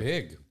 it's been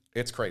big.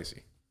 It's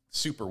crazy.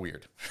 super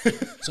weird.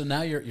 So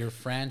now you're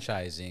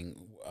franchising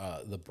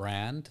the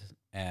brand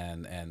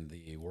and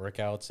the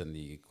workouts and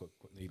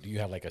do you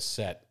have like a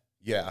set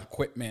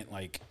equipment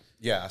like?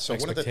 Yeah, so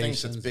one of the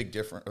things that's a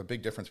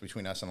big difference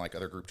between us and like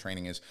other group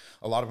training is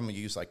a lot of them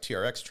use like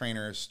TRX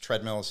trainers,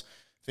 treadmills,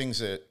 things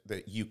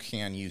that you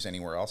can use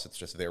anywhere else. It's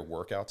just their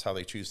workouts, how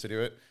they choose to do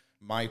it.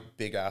 My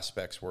big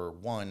aspects were,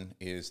 one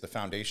is the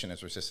foundation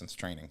is resistance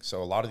training.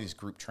 So a lot of these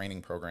group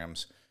training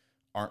programs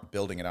aren't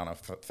building it on a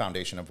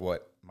foundation of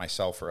what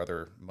myself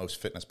or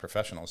most fitness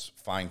professionals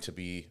find to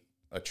be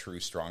a true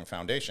strong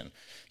foundation.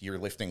 You're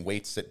lifting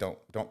weights that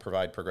don't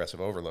provide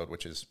progressive overload,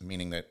 which is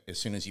meaning that as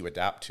soon as you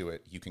adapt to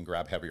it, you can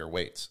grab heavier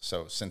weights.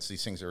 So since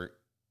these things are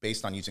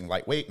based on using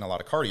light weight and a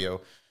lot of cardio,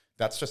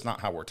 that's just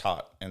not how we're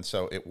taught. And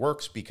so it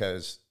works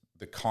because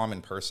the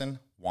common person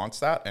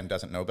wants that and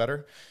doesn't know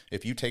better.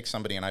 If you take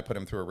somebody and I put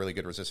them through a really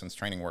good resistance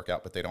training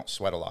workout, but they don't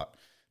sweat a lot,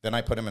 then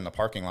I put them in the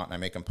parking lot and I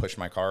make them push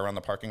my car around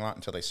the parking lot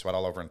until they sweat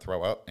all over and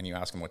throw up. And you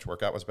ask them which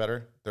workout was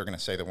better, they're going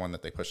to say the one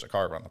that they pushed the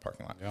car around the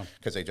parking lot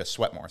because they just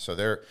sweat more.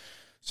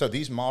 So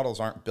these models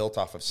aren't built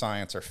off of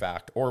science or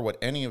fact or what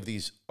any of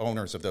these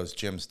owners of those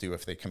gyms do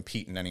if they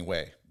compete in any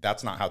way.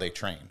 That's not how they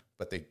train,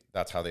 but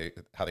that's how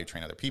they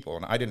train other people.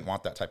 And I didn't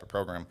want that type of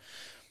program.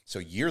 So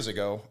years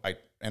ago, I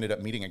ended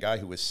up meeting a guy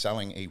who was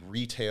selling a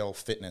retail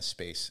fitness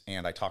space.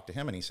 And I talked to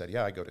him and he said,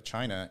 yeah, I go to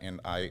China and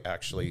I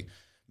actually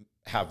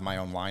have my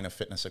own line of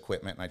fitness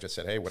equipment. And I just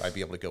said, hey, would I be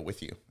able to go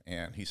with you?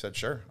 And he said,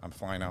 sure. I'm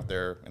flying out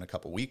there in a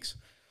couple weeks.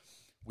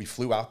 We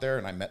flew out there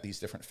and I met these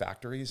different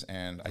factories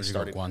and I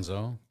started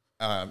Guangzhou.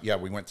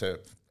 We went to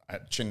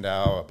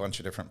Qingdao, a bunch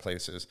of different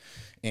places.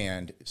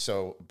 And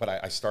so, but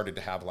I started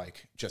to have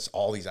like just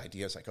all these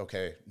ideas like,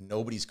 okay,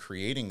 nobody's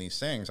creating these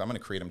things. I'm going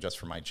to create them just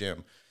for my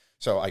gym.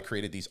 So I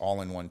created these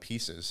all-in-one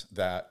pieces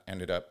that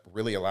ended up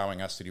really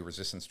allowing us to do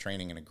resistance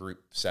training in a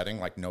group setting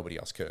like nobody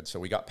else could. So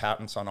we got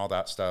patents on all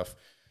that stuff.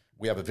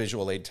 We have a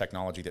visual aid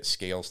technology that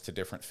scales to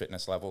different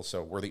fitness levels.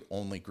 So we're the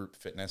only group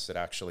fitness that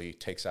actually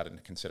takes that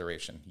into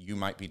consideration. You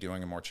might be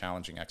doing a more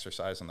challenging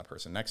exercise than the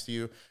person next to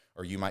you,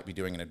 or you might be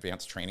doing an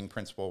advanced training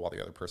principle while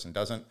the other person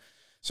doesn't.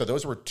 So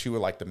those were two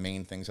of like the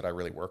main things that I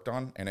really worked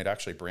on. And it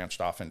actually branched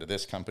off into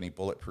this company,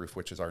 Bulletproof,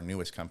 which is our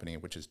newest company,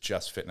 which is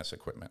just fitness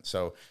equipment.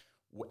 So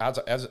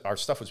as our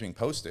stuff was being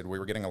posted, we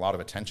were getting a lot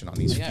of attention on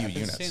these few I've been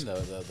units. seeing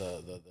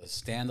the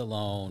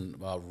standalone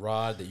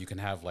rod that you can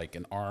have like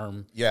an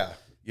arm. Yeah.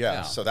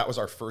 So that was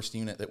our first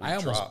unit that we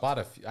dropped.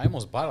 I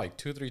almost bought it like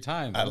 2 or 3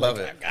 times. I love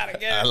it. I gotta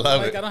get it. I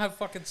love it. I don't have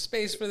fucking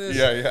space for this.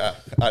 Yeah.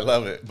 I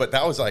love it. But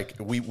that was like,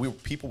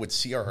 people would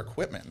see our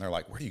equipment and they're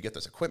like, where do you get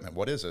this equipment?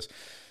 What is this?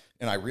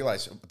 And I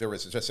realized there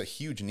was just a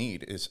huge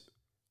need is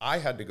I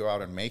had to go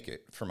out and make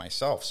it for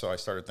myself. So I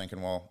started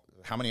thinking, well,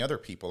 how many other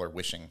people are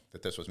wishing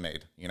that this was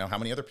made? You know, how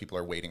many other people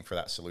are waiting for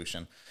that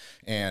solution?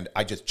 And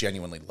I just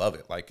genuinely love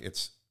it. Like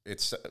it's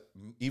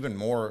even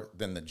more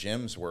than the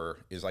gyms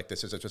is like,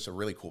 this is just a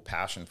really cool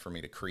passion for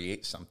me to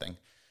create something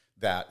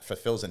that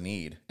fulfills a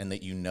need and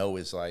that,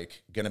 is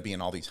like going to be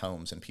in all these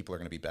homes and people are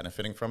going to be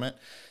benefiting from it.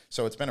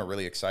 So it's been a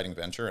really exciting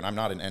venture, and I'm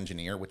not an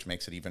engineer, which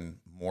makes it even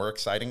more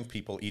exciting.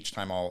 People, each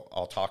time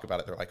I'll talk about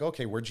it, they're like,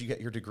 okay, where'd you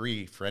get your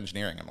degree for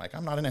engineering? I'm like,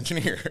 I'm not an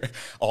engineer.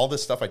 All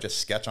this stuff I just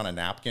sketch on a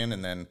napkin.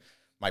 And then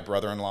my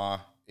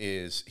brother-in-law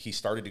he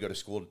started to go to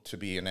school to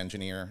be an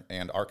engineer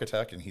and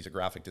architect, and he's a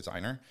graphic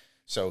designer.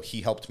 So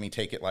he helped me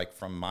take it like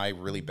from my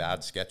really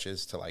bad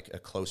sketches to like a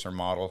closer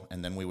model.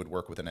 And then we would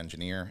work with an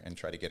engineer and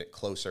try to get it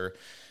closer.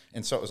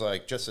 And so it was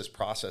like just this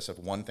process of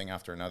one thing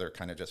after another,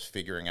 kind of just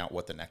figuring out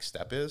what the next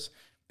step is.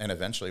 And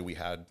eventually we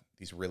had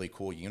these really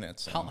cool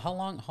units. How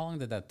long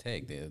did that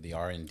take? The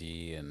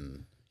R&D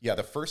and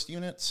the first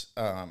units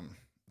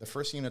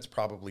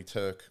probably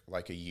took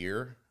like a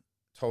year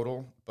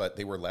total, but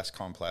they were less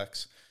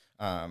complex.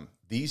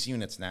 These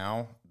units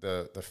now,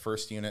 the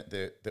first unit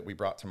that we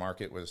brought to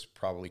market was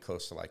probably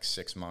close to like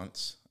 6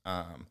 months.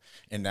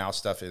 And now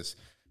stuff is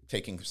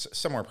taking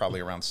somewhere probably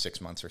around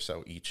 6 months or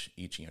so each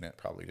unit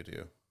probably to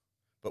do.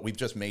 But we've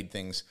just made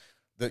things,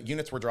 the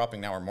units we're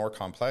dropping now are more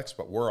complex,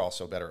 but we're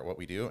also better at what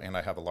we do. And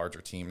I have a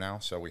larger team now,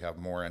 so we have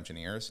more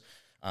engineers.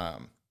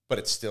 But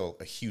it's still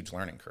a huge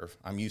learning curve.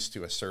 I'm used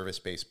to a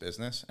service-based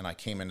business, and I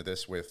came into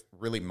this with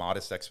really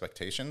modest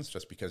expectations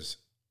just because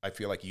I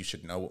feel like you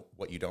should know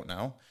what you don't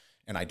know.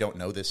 And I don't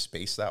know this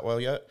space that well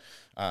yet.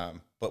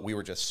 But we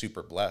were just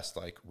super blessed.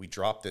 Like we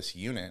dropped this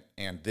unit,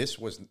 and this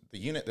was the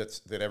unit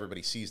that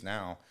everybody sees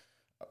now.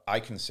 I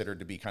considered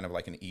to be kind of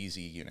like an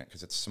easy unit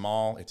because it's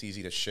small, it's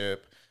easy to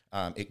ship.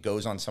 It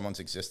goes on someone's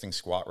existing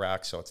squat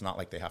rack, so it's not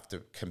like they have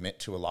to commit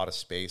to a lot of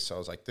space. So I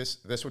was like,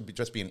 this would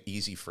just be an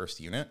easy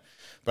first unit.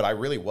 But I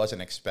really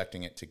wasn't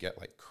expecting it to get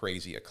like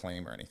crazy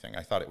acclaim or anything.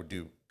 I thought it would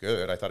do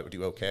good. I thought it would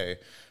do okay.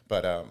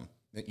 But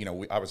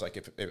I was like,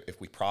 if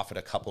we profit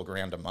a couple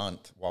grand a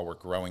month while we're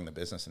growing the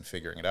business and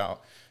figuring it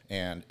out.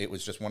 And it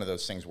was just one of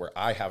those things where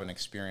I have an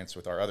experience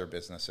with our other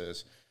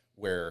businesses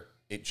where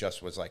it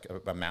just was like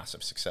a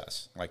massive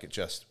success. Like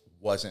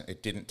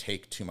it didn't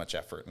take too much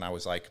effort. And I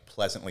was like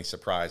pleasantly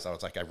surprised. I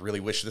was like, I really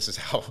wish this is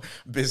how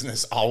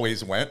business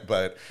always went.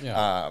 But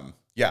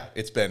Yeah,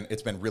 it's been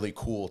really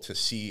cool to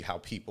see how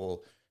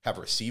people have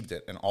received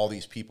it, and all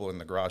these people in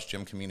the garage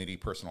gym community,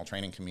 personal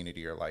training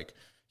community are like,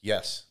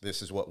 yes,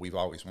 this is what we've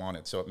always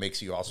wanted. So it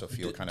makes you also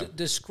feel kind of...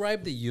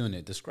 Describe the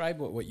unit. Describe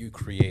what you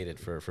created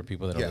for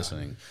people that are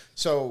listening.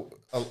 So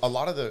a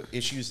lot of the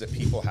issues that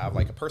people have,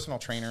 like a personal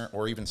trainer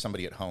or even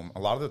somebody at home, a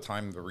lot of the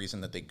time the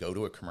reason that they go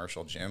to a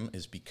commercial gym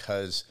is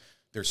because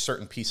there's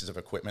certain pieces of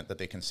equipment that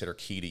they consider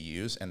key to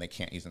use and they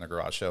can't use in their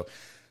garage. So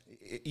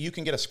you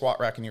can get a squat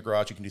rack in your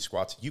garage. You can do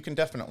squats. You can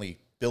definitely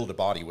build a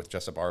body with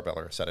just a barbell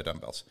or a set of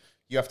dumbbells.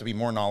 You have to be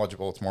more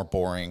knowledgeable. It's more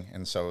boring.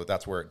 And so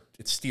that's where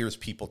it steers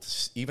people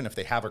to, even if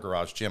they have a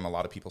garage gym, a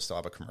lot of people still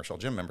have a commercial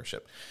gym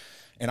membership.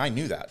 And I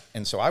knew that.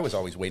 And so I was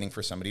always waiting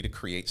for somebody to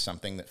create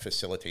something that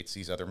facilitates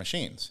these other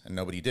machines. And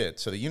nobody did.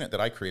 So the unit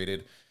that I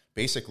created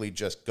basically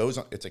just goes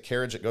on, it's a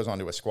carriage that goes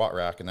onto a squat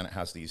rack, and then it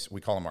has these,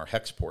 we call them our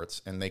hex ports,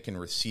 and they can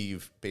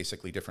receive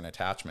basically different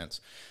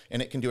attachments.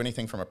 And it can do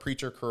anything from a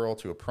preacher curl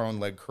to a prone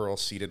leg curl,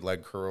 seated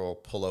leg curl,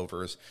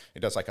 pullovers. It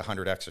does like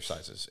 100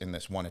 exercises in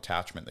this one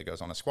attachment that goes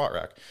on a squat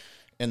rack.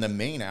 And the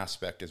main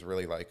aspect is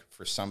really like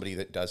for somebody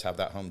that does have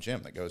that home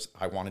gym that goes,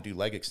 I want to do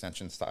leg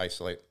extensions to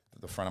isolate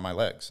the front of my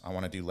legs. I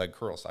want to do leg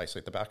curls to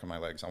isolate the back of my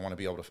legs. I want to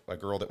be able to, a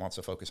girl that wants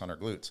to focus on her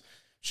glutes,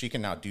 she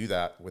can now do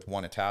that with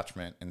one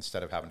attachment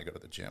instead of having to go to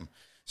the gym.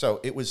 So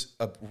it was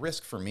a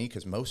risk for me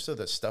because most of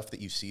the stuff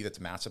that you see that's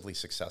massively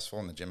successful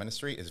in the gym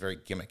industry is very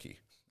gimmicky.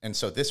 And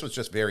so this was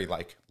just very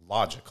like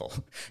logical.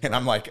 And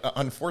I'm like,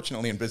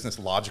 unfortunately in business,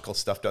 logical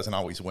stuff doesn't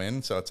always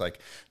win. So it's like,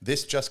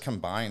 this just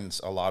combines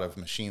a lot of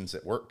machines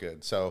that work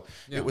good. So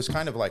it was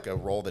kind of like a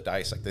roll the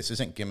dice. Like, this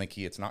isn't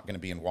gimmicky. It's not going to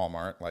be in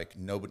Walmart. Like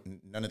none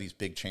of these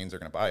big chains are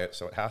going to buy it.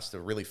 So it has to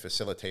really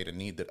facilitate a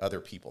need that other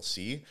people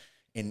see.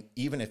 And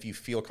even if you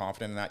feel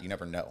confident in that, you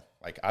never know.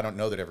 Like, I don't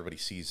know that everybody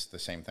sees the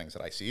same things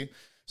that I see.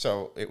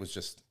 So it was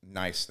just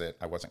nice that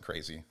I wasn't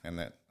crazy and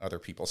that other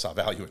people saw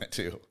value in it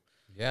too.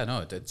 Yeah,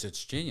 no,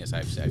 it's genius.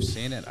 I've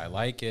seen it. I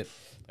like it.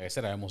 Like I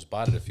said, I almost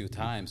bought it a few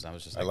times. And I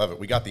was just like, I love it.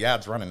 We got the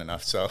ads running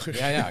enough. So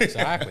yeah,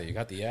 exactly. You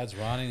got the ads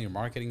running. Your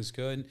marketing's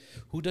good.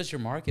 Who does your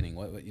marketing?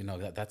 What you know,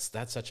 that's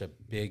such a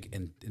big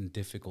and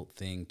difficult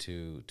thing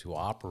to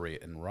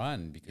operate and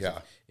run, because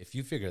if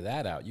you figure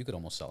that out, you could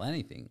almost sell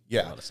anything.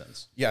 Yeah, in a lot of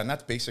sense. Yeah, and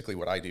that's basically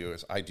what I do.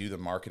 Is I do the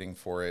marketing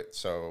for it.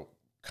 So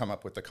come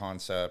up with the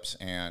concepts,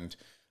 and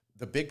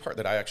the big part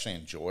that I actually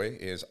enjoy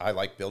is I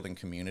like building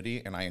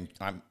community, and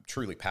I'm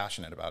truly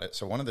passionate about it.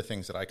 So one of the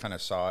things that I kind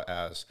of saw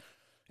as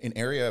an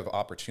area of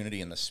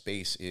opportunity in the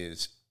space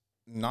is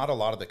not a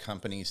lot of the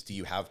companies do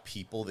you have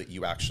people that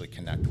you actually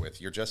connect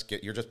with. You're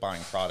just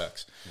buying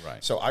products.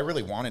 Right. So I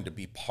really wanted to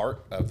be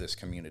part of this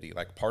community,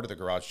 like part of the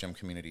garage gym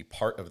community,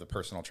 part of the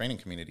personal training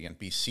community, and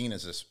be seen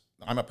as this.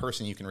 I'm a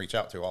person you can reach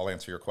out to. I'll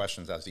answer your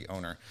questions as the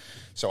owner.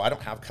 So I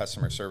don't have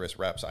customer service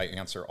reps. I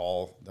answer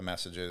all the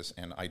messages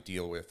and I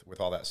deal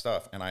with all that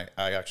stuff. And I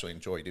actually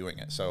enjoy doing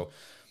it. So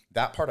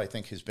that part I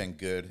think has been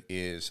good.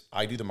 Is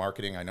I do the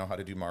marketing. I know how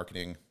to do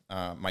marketing.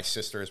 My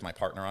sister is my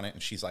partner on it,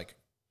 and she's like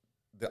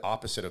the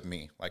opposite of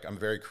me. Like, I'm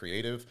very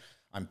creative.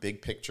 I'm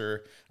big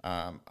picture.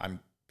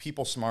 I'm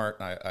people smart.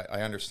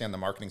 I understand the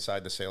marketing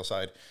side, the sales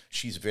side.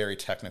 She's very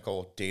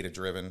technical, data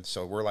driven.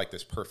 So we're like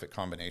this perfect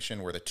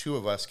combination where the two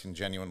of us can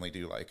genuinely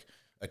do like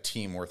a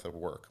team worth of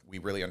work. We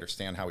really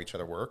understand how each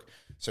other work.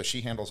 So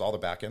she handles all the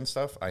back end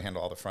stuff. I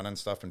handle all the front end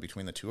stuff. And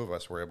between the two of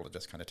us, we're able to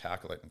just kind of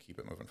tackle it and keep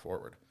it moving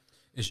forward.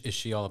 Is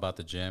she all about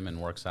the gym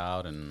and works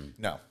out? And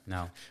No.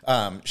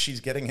 She's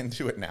getting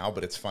into it now,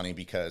 but it's funny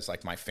because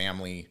like my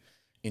family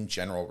in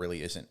general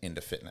really isn't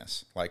into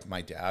fitness. Like,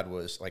 my dad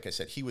was, like I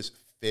said, he was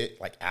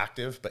fit, like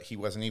active, but he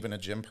wasn't even a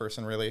gym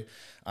person really.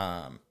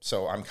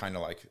 So I'm kind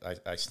of like,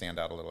 I stand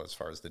out a little as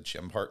far as the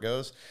gym part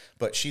goes,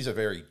 but she's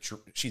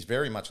she's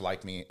very much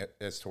like me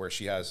as to where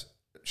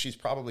she's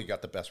probably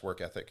got the best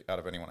work ethic out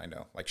of anyone I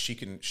know. Like,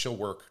 she'll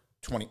work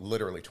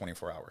literally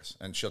 24 hours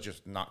and she'll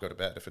just not go to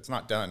bed if it's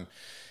not done.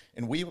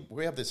 And we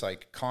have this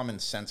like common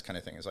sense kind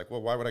of thing. It's like,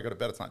 well, why would I go to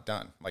bed? It's not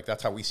done. Like,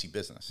 that's how we see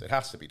business. It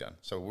has to be done.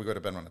 So we go to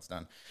bed when it's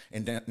done.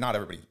 And then not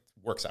everybody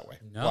works that way.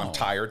 No. Well, I'm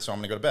tired, so I'm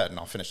going to go to bed and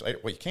I'll finish later.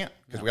 Well, you can't,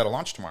 because we got to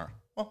launch tomorrow.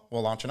 Well,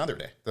 we'll launch another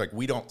day. Like,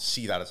 we don't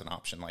see that as an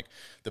option. Like,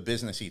 the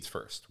business eats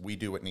first. We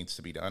do what needs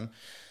to be done.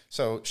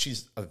 So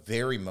she's a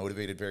very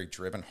motivated, very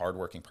driven,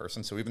 hardworking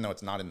person. So even though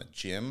it's not in the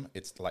gym,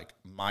 it's like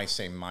my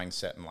same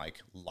mindset in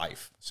like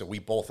life. So we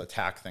both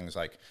attack things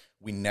like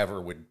we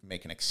never would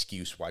make an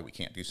excuse why we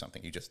can't do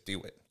something. You just do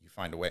it. You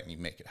find a way and you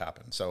make it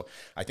happen. So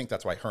I think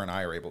that's why her and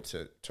I are able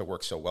to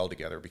work so well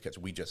together, because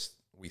we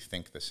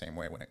think the same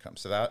way when it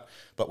comes to that,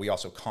 but we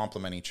also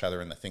complement each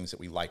other in the things that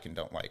we like and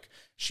don't like.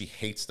 She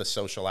hates the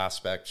social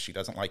aspect. She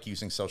doesn't like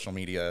using social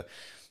media.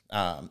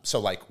 So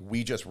like,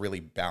 we just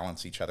really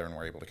balance each other, and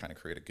we're able to kind of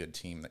create a good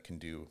team that can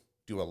do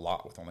a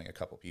lot with only a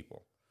couple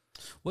people.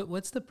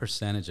 What's the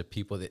percentage of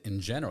people that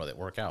in general that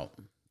work out?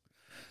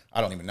 I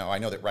don't even know. I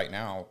know that right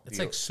now it's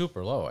like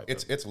super low.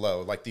 It's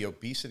low. Like, the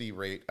obesity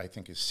rate, I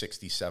think, is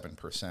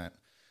 67%.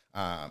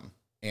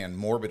 And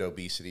morbid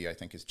obesity, I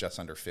think, is just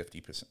under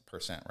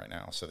 50% right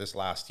now. So this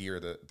last year,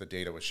 the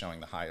data was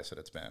showing the highest that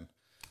it's been.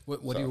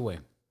 What do you weigh?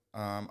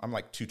 I'm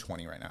like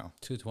 220 right now.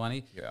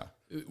 220? Yeah.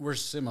 We're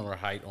similar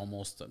height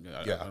almost.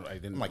 Yeah. I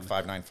didn't, I'm like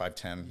 5'9",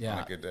 5'10" on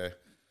a good day.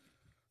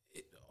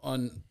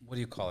 On, what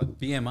do you call it?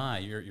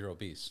 BMI, you're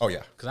obese. Oh,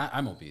 yeah. Because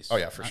I'm obese. Oh,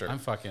 yeah, for sure. I'm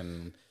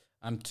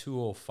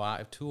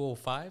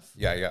 205.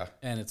 Yeah.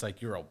 And it's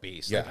like, you're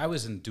obese. Yeah. Like, I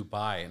was in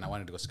Dubai and I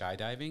wanted to go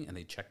skydiving and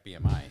they checked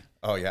BMI.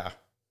 Oh, yeah.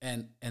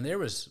 And there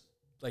was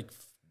like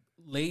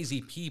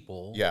lazy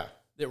people Yeah.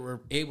 that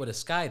were able to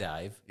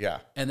skydive. Yeah.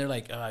 And they're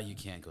like, you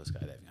can't go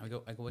skydiving. I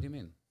go, what do you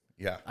mean?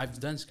 Yeah. I've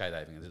done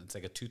skydiving. It's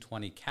like a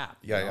 220 cap.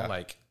 Yeah, you know? yeah.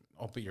 Like,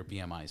 but your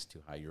BMI is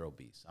too high. You're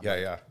obese.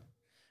 Yeah.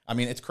 I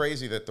mean, it's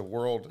crazy that the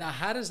world... Now,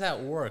 how does that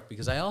work?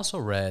 Because I also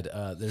read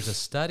there's a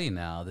study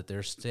now that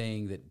they're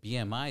saying that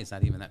BMI is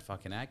not even that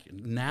fucking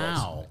accurate.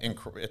 Now.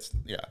 It's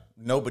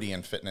nobody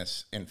in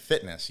fitness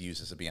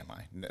uses a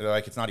BMI.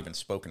 Like, it's not even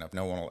spoken of.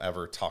 No one will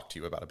ever talk to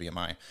you about a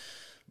BMI.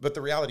 But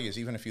the reality is,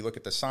 even if you look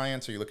at the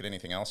science or you look at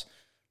anything else,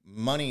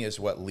 money is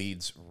what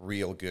leads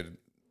real good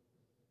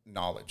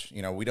knowledge.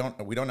 You know, we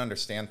don't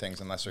understand things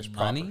unless there's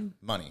money.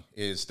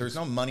 There's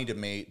no money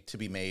to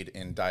be made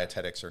in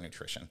dietetics or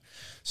nutrition.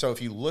 So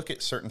if you look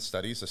at certain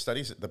studies,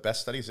 the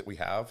best studies that we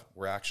have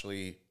were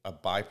actually a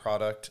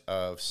byproduct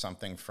of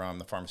something from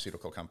the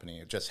pharmaceutical company.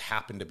 It just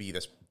happened to be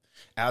this.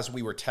 As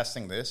we were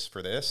testing this,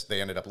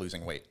 they ended up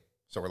losing weight.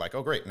 So we're like,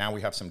 oh great, now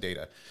we have some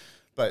data.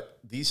 But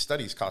these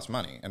studies cost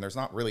money, and there's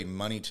not really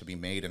money to be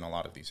made in a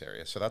lot of these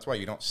areas. So that's why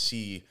you don't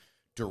see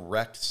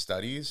direct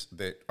studies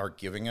that are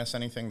giving us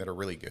anything that are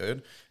really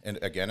good. And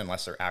again,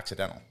 unless they're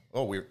accidental.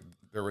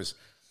 There's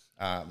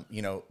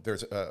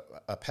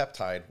a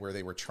peptide where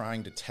they were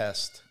trying to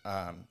test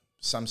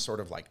some sort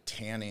of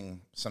tanning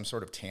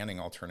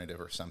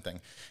alternative or something,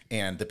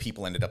 and the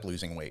people ended up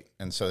losing weight.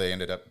 And so they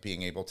ended up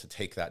being able to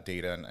take that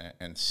data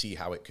and see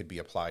how it could be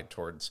applied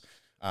towards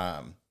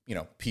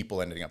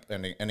people ending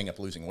up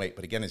losing weight.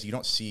 But again, you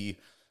don't see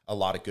a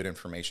lot of good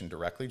information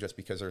directly just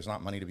because there's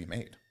not money to be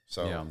made.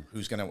 So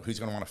who's gonna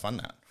want to fund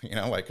that?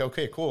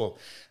 Okay, cool.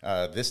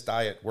 This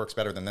diet works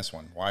better than this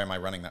one. Why am I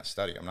running that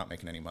study? I'm not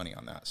making any money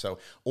on that. So,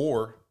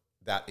 or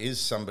that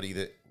is somebody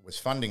that was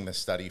funding this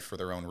study for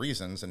their own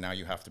reasons, and now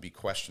you have to be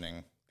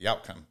questioning the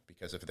outcome,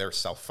 because if they're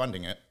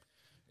self-funding it,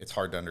 it's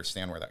hard to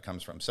understand where that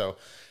comes from. So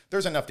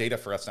there's enough data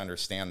for us to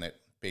understand that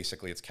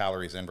basically it's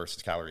calories in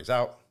versus calories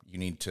out. You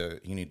need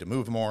to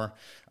move more.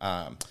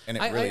 And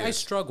I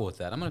struggle with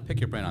that. I'm going to pick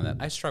your brain on that.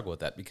 I struggle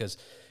with that because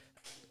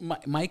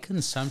my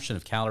consumption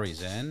of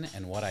calories in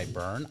and what I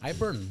burn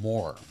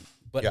more.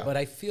 But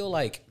I feel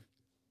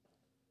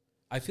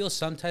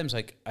sometimes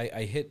like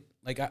I hit,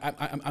 like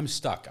I'm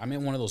stuck. I'm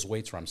in one of those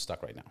weights where I'm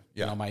stuck right now.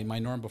 Yeah. My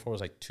norm before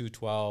was like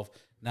 212.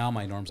 Now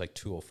my norm's like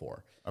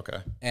 204. Okay.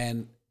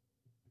 And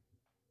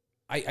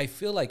I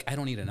feel like I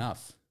don't eat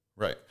enough.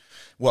 Right.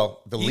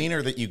 Well, the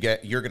leaner that you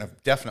get, you're going to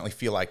definitely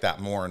feel like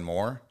that more and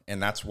more.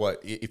 And that's what,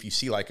 if you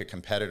see like a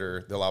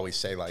competitor, they'll always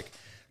say like,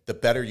 the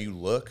better you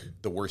look,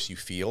 the worse you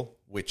feel,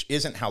 which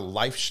isn't how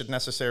life should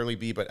necessarily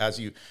be. But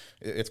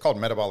it's called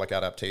metabolic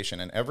adaptation.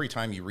 And every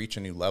time you reach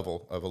a new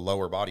level of a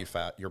lower body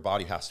fat, your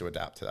body has to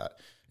adapt to that.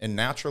 And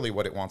naturally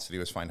what it wants to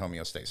do is find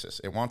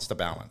homeostasis. It wants to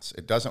balance.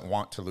 It doesn't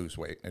want to lose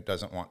weight. It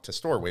doesn't want to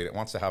store weight. It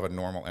wants to have a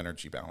normal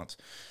energy balance.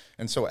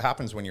 And so what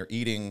happens when you're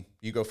eating,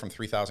 you go from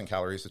 3,000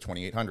 calories to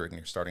 2,800 and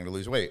you're starting to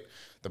lose weight.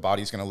 The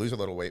body's going to lose a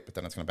little weight, but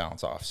then it's going to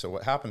balance off. So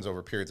what happens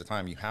over periods of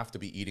time, you have to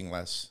be eating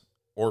less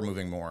or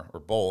moving more or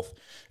both.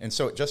 And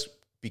so it just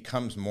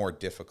becomes more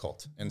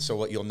difficult. And so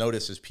what you'll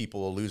notice is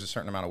people will lose a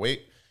certain amount of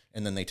weight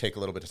and then they take a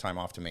little bit of time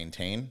off to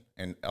maintain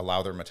and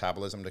allow their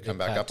metabolism to come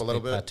back up a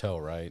little bit. Plateau,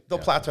 right? They'll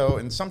plateau.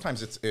 And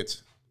sometimes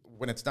it's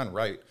when it's done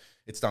right,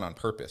 it's done on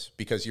purpose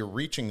because you're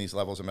reaching these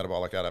levels of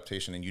metabolic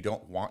adaptation and you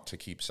don't want to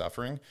keep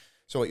suffering.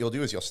 So what you'll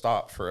do is you'll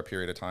stop for a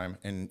period of time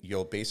and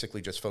you'll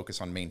basically just focus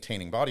on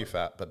maintaining body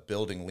fat, but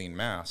building lean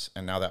mass.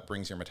 And now that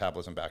brings your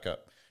metabolism back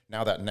up.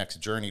 Now that next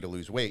journey to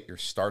lose weight, you're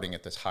starting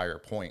at this higher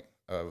point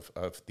of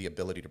the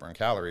ability to burn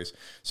calories.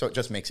 So it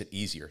just makes it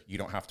easier. You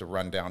don't have to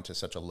run down to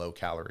such a low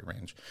calorie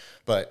range.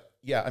 But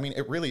yeah, I mean,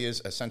 it really is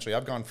essentially,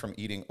 I've gone from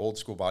eating old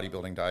school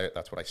bodybuilding diet.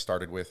 That's what I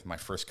started with. My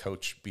first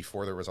coach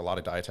before there was a lot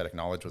of dietetic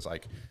knowledge was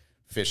like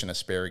fish and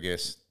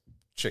asparagus,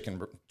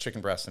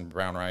 chicken breast and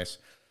brown rice.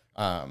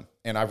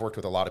 And I've worked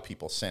with a lot of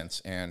people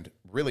since, and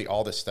really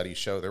all the studies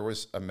show, there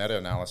was a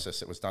meta-analysis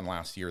that was done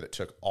last year that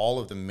took all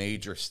of the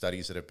major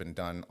studies that have been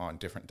done on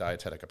different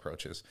dietetic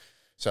approaches.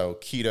 So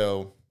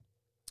keto,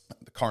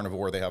 the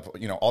carnivore, they have,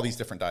 all these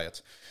different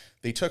diets.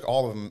 They took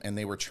all of them and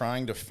they were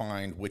trying to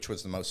find which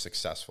was the most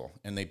successful.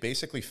 And they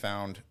basically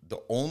found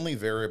the only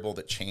variable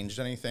that changed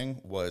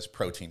anything was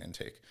protein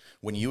intake.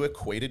 When you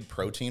equated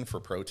protein for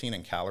protein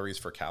and calories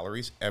for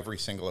calories, every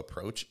single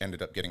approach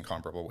ended up getting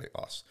comparable weight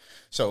loss.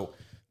 So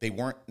they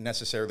weren't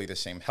necessarily the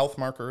same health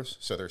markers.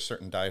 So there's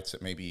certain diets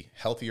that may be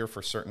healthier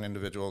for certain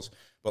individuals.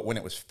 But when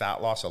it was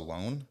fat loss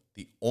alone,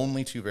 the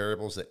only two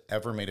variables that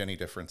ever made any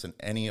difference in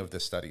any of the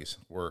studies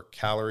were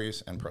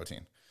calories and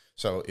protein.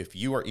 So if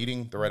you are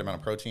eating the right amount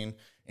of protein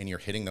and you're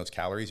hitting those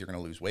calories, you're going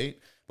to lose weight.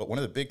 But one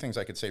of the big things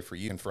I could say for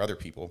you and for other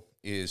people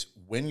is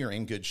when you're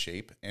in good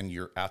shape and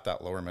you're at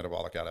that lower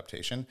metabolic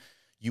adaptation,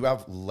 you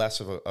have less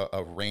of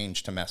a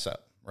range to mess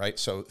up, right?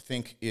 So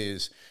think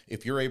is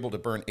if you're able to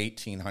burn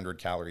 1,800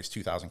 calories,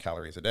 2,000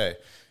 calories a day,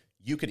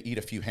 you could eat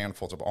a few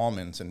handfuls of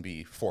almonds and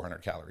be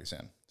 400 calories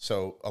in.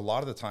 So a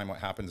lot of the time what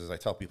happens is I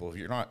tell people, if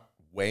you're not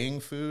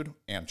weighing food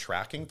and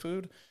tracking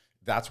food,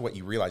 that's what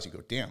you realize. You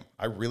go, damn,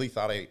 I really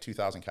thought I ate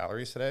 2,000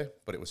 calories today,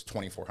 but it was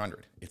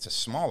 2,400. It's a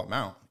small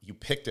amount. You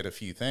picked at a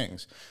few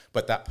things,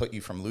 but that put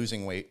you from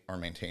losing weight or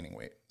maintaining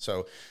weight.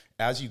 So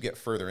as you get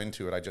further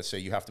into it, I just say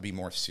you have to be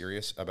more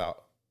serious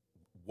about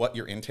what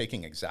you're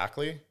intaking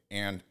exactly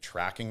and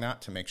tracking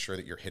that to make sure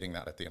that you're hitting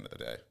that at the end of the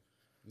day.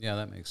 Yeah,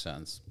 that makes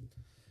sense.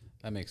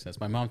 That makes sense.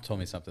 My mom told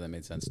me something that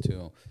made sense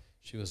too.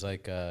 She was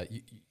like,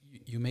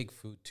 you make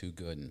food too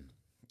good. And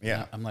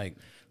yeah. I'm like,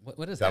 what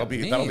does that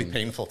mean? That'll be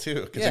painful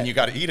too, because then you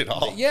got to eat it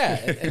all. Yeah,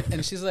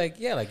 and she's like,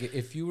 yeah, like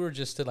if you were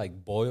just to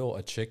like boil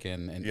a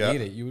chicken and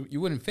eat it, you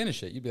wouldn't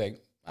finish it. You'd be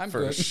like, I'm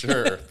good.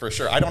 For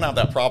sure. I don't have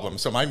that problem,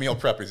 so my meal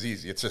prep is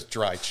easy. It's just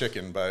dry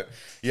chicken, but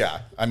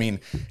yeah, I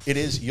mean, it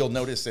is. You'll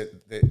notice that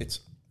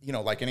it's, you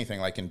know, like anything,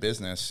 like in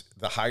business,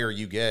 the higher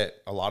you get,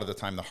 a lot of the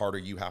time, the harder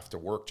you have to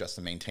work just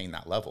to maintain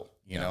that level.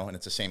 You know, and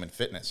it's the same in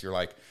fitness. You're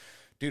like,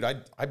 dude,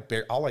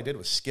 all I did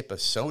was skip a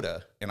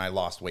soda and I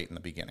lost weight in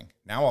the beginning.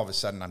 Now all of a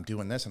sudden I'm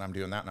doing this and I'm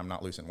doing that and I'm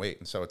not losing weight.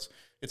 And so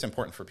it's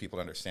important for people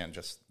to understand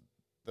just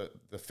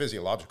the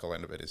physiological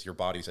end of it is your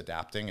body's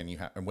adapting,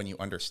 and and when you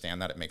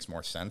understand that, it makes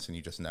more sense, and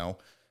you just know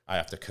I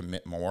have to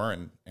commit more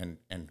and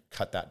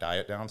cut that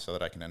diet down so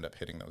that I can end up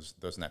hitting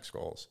those next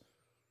goals.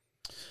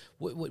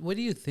 What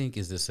do you think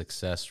is the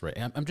success rate?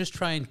 I'm just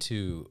trying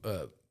to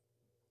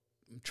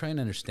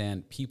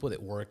understand people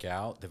that work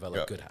out,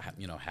 develop good,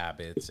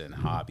 habits and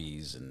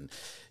hobbies, and,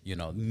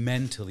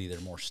 mentally they're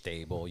more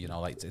stable.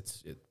 Like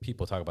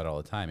people talk about it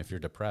all the time. If you're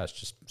depressed,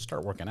 just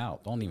start working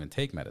out. Don't even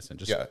take medicine.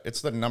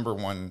 It's the number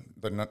one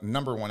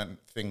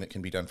thing that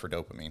can be done for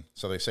dopamine.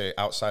 So they say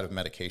outside of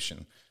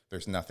medication,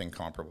 there's nothing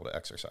comparable to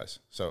exercise.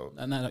 So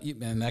and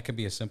that could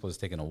be as simple as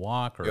taking a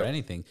walk or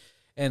anything.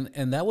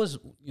 And that was,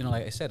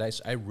 like I said,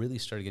 I really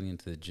started getting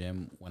into the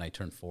gym when I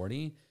turned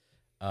 40.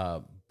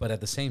 But at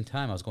the same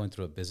time, I was going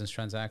through a business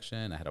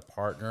transaction. I had a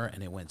partner,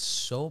 and it went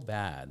so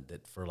bad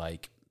that for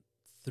like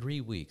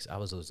 3 weeks, I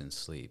was losing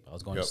sleep. I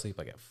was going to sleep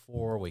like at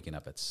 4, waking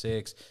up at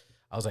 6.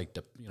 I was like,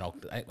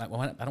 I don't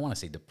want to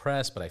say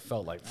depressed, but I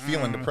felt like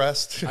feeling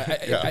depressed.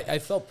 I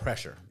felt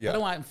pressure. Yeah. I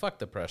don't want fuck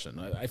depression.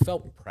 I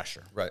felt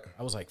pressure. Right.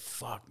 I was like,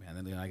 fuck, man.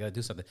 And I got to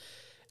do something.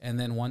 And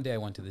then one day I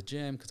went to the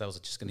gym because I was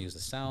just going to use the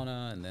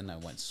sauna, and then I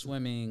went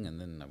swimming,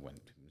 and then I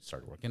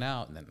started working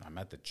out, and then I'm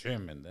at the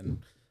gym, and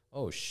then.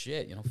 Oh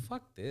shit!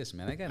 Fuck this,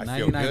 man. I got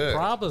 99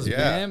 problems,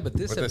 man. But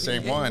the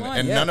same one,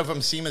 and none of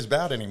them seem as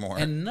bad anymore.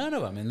 And none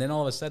of them. And then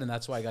all of a sudden,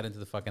 that's why I got into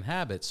the fucking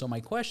habit. So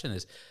my question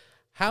is,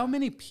 how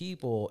many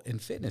people in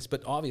fitness?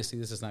 But obviously,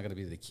 this is not going to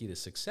be the key to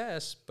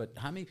success. But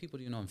how many people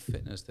do you know in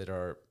fitness that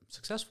are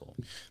successful?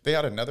 They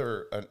had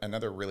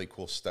another really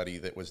cool study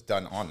that was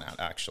done on that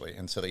actually,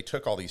 and so they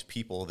took all these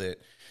people that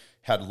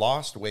had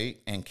lost weight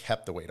and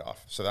kept the weight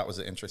off. So that was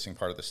the interesting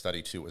part of the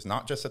study too. It was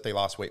not just that they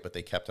lost weight, but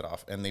they kept it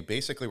off. And they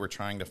basically were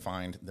trying to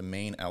find the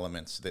main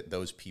elements that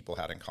those people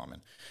had in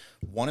common.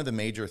 One of the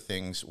major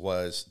things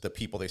was the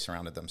people they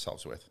surrounded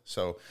themselves with.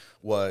 So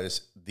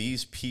was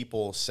these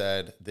people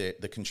said that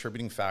the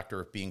contributing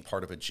factor of being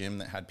part of a gym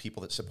that had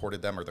people that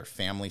supported them or their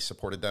family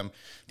supported them.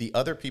 The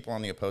other people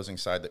on the opposing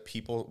side, that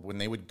people, when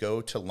they would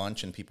go to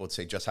lunch and people would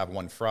say, just have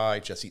one fry,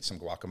 just eat some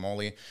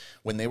guacamole.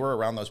 When they were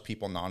around those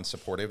people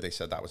non-supportive, they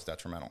said that was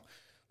detrimental.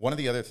 One of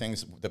the other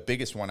things, the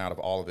biggest one out of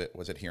all of it,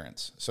 was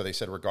adherence. So they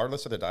said,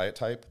 regardless of the diet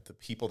type, the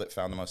people that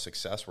found the most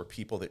success were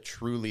people that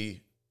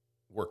truly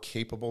were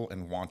capable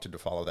and wanted to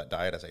follow that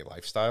diet as a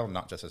lifestyle,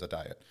 not just as a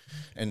diet.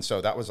 And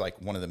so that was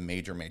like one of the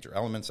major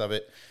elements of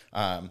it.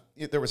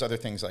 There was other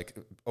things like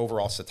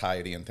overall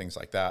satiety and things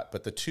like that.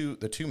 But the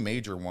two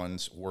major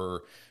ones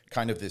were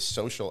kind of this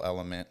social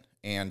element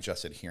and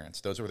just adherence.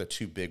 Those were the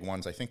two big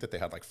ones. I think that they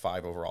had like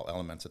 5 overall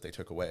elements that they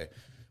took away.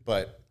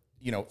 But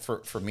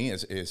for me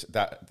is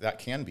that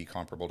can be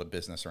comparable to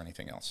business or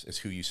anything else, is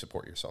who you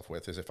support yourself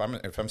with. Is if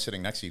I'm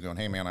sitting next to you going,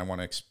 hey man, I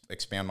want to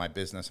expand my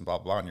business and blah,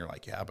 blah, and you're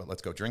like, yeah, but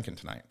let's go drinking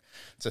tonight.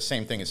 It's the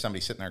same thing as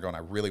somebody sitting there going, I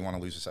really want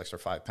to lose this extra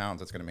 5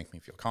 pounds. That's going to make me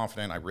feel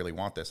confident. I really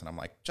want this. And I'm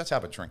like, just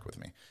have a drink with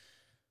me.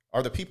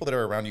 Are the people that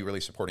are around you really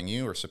supporting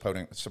you, or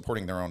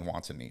supporting their own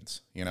wants and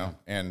needs,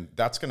 And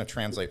that's going to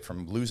translate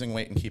from losing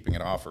weight and keeping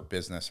it off, or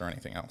business or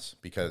anything else,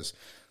 because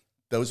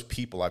those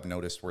people I've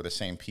noticed were the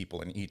same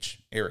people in each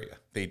area.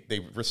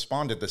 They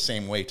responded the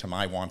same way to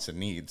my wants and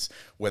needs,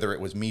 whether it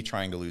was me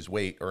trying to lose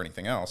weight or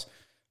anything else.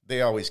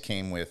 They always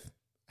came with,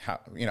 how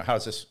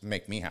does this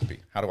make me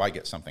happy? How do I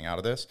get something out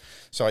of this?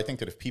 So I think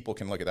that if people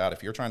can look at that,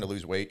 if you're trying to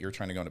lose weight, you're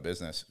trying to go into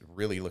business,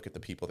 really look at the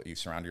people that you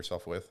surround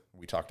yourself with.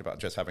 We talked about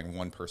just having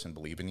one person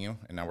believe in you,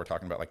 and now we're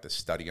talking about like the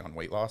study on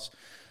weight loss.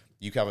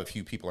 You have a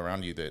few people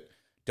around you that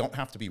don't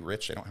have to be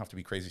rich. They don't have to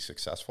be crazy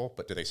successful,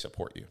 but do they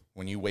support you?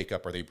 When you wake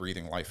up, are they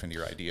breathing life into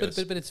your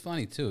ideas? But it's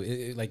funny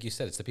too. Like you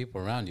said, it's the people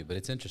around you, but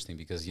it's interesting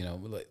because, you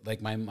know,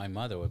 like my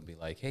mother would be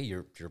like, hey,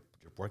 you're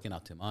working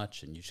out too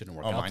much and you shouldn't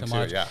work out too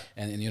much. Yeah.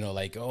 And you know,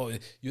 like, oh,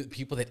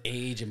 people that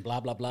age and blah,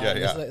 blah, blah.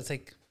 Yeah, It's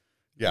like,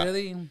 yeah.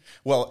 really?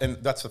 Well, and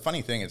that's the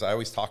funny thing is I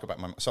always talk about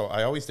so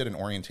I always did an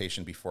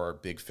orientation before our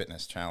big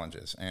fitness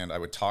challenges, and I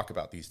would talk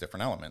about these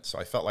different elements. So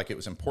I felt like it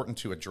was important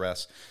to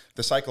address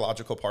the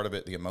psychological part of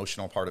it, the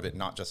emotional part of it,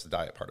 not just the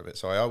diet part of it.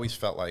 So I always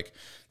felt like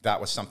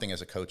that was something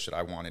as a coach that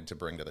I wanted to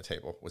bring to the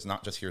table, was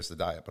not just here's the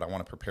diet, but I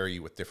want to prepare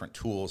you with different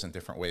tools and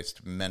different ways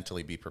to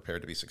mentally be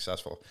prepared to be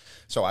successful.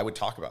 So I would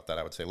talk about that.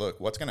 I would say, look,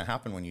 what's going to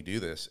happen when you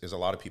do this is a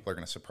lot of people are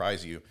going to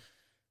surprise you.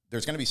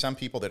 There's going to be some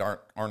people that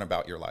aren't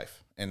about your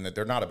life and that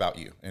they're not about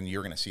you, and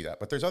you're going to see that.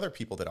 But there's other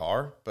people that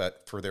are,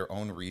 but for their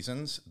own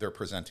reasons, they're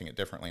presenting it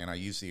differently. And I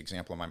use the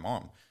example of my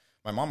mom.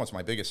 My mom was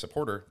my biggest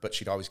supporter, but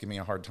she'd always give me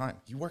a hard time.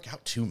 You work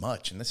out too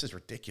much, and this is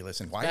ridiculous.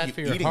 And why are you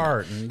eating your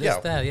heart and this,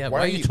 that? Yeah. Why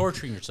are you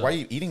torturing yourself? Why are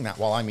you eating that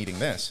while I'm eating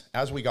this?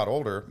 As we got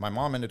older, my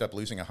mom ended up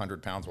losing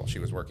 100 pounds while she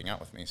was working out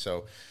with me.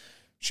 So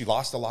she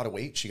lost a lot of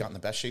weight. She got in the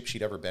best shape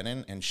she'd ever been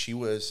in, and she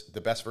was the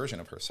best version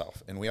of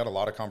herself. And we had a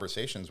lot of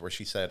conversations where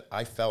she said,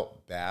 I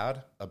felt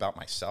bad about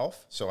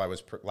myself. So I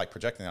was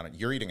projecting on it.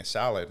 You're eating a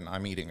salad and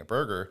I'm eating a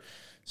burger.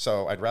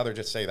 So I'd rather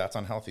just say that's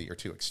unhealthy. You're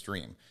too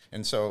extreme.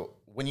 And so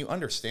when you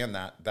understand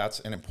that, that's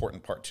an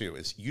important part too,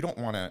 is you don't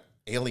want to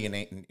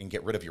alienate and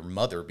get rid of your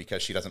mother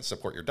because she doesn't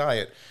support your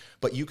diet.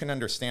 But you can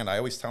understand, I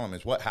always tell them,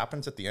 is what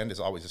happens at the end is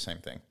always the same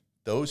thing.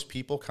 Those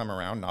people come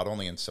around not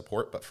only in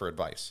support, but for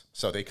advice.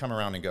 So they come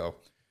around and go,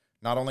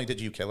 not only did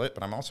you kill it,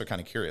 but I'm also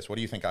kind of curious. What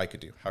do you think I could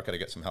do? How could I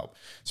get some help?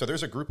 So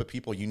there's a group of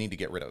people you need to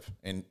get rid of,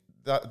 and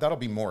that'll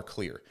be more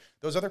clear.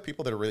 Those other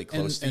people that are really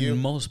close to you.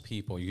 And most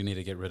people you need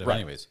to get rid of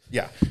anyways.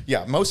 Yeah.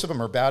 Yeah. Most of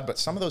them are bad, but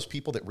some of those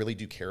people that really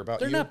do care about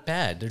they're not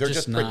bad. They're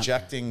just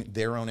projecting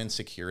their own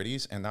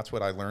insecurities. And that's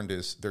what I learned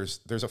is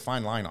there's a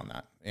fine line on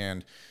that.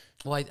 And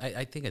well,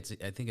 I think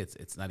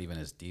it's not even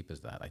as deep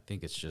as that. I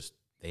think it's just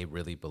they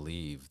really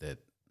believe that,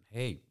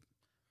 hey,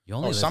 you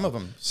only some of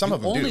them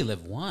only do.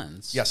 Live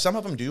once. Yeah, some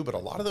of them do, but a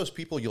lot of those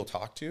people you'll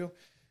talk to,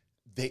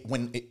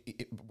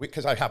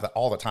 because I have that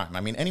all the time.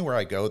 I mean, anywhere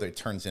I go, it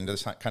turns into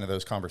kind of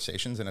those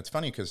conversations, and it's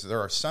funny because there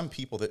are some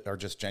people that are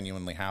just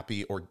genuinely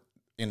happy or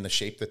in the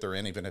shape that they're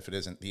in, even if it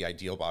isn't the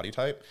ideal body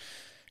type.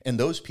 And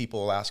those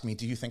people will ask me,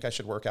 do you think I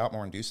should work out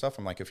more and do stuff?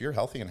 I'm like, if you're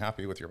healthy and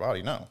happy with your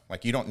body, no.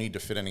 Like, you don't need to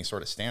fit any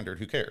sort of standard.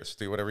 Who cares?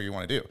 Do whatever you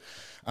want to do.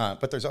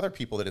 But there's other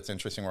people that it's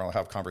interesting where I'll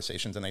have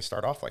conversations and they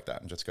start off like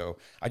that and just go,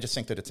 I just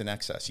think that it's an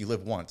excess. You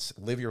live once,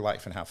 live your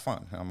life and have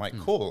fun. And I'm like,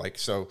 cool. Like,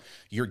 so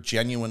you're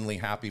genuinely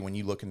happy when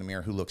you look in the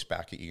mirror, who looks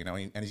back at you, you know?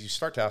 And as you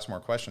start to ask more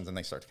questions and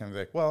they start to kind of be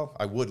like, well,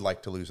 I would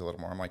like to lose a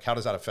little more. I'm like, how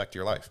does that affect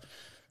your life?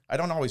 I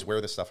don't always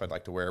wear the stuff I'd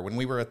like to wear. When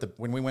we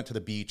went to the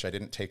beach, I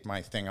didn't take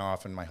my thing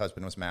off and my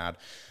husband was mad.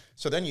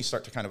 So then you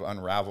start to kind of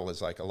unravel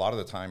is like a lot of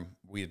the time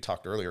we had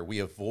talked earlier, we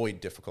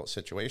avoid difficult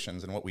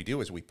situations. And what we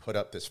do is we put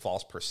up this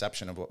false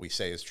perception of what we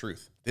say is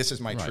truth. This is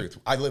my truth.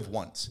 I live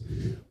once.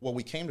 Well,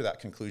 we came to that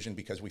conclusion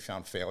because we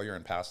found failure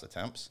in past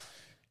attempts.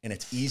 And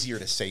it's easier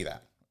to say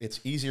that.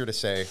 It's easier to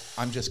say,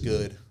 I'm just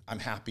good. I'm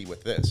happy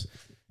with this.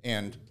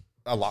 And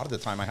a lot of the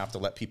time I have to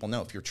let people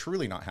know if you're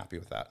truly not happy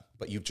with that,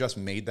 but you've just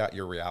made that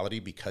your reality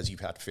because you've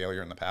had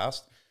failure in the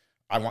past,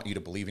 I want you to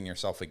believe in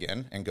yourself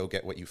again and go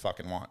get what you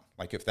fucking want.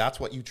 Like, if that's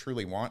what you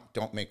truly want,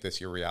 don't make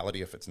this your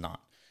reality if it's not.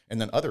 And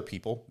then other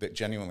people that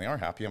genuinely are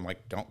happy, I'm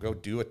like, don't go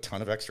do a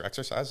ton of extra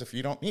exercise if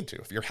you don't need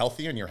to. If you're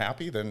healthy and you're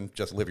happy, then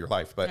just live your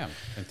life. But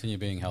continue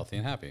being healthy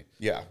and happy.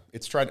 Yeah.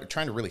 It's trying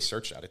to really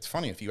search that. It's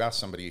funny if you ask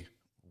somebody,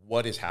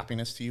 what is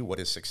happiness to you?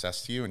 What is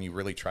success to you? And you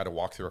really try to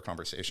walk through a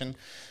conversation.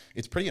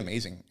 It's pretty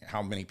amazing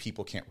how many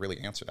people can't really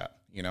answer that,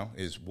 you know,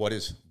 is what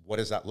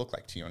does that look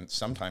like to you? And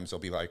sometimes they'll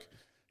be like,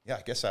 yeah,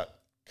 I guess that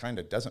kind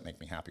of doesn't make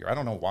me happy. Or I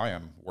don't know why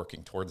I'm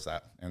working towards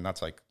that. And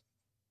that's like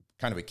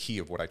kind of a key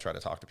of what I try to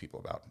talk to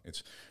people about.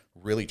 It's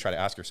really try to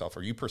ask yourself,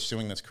 are you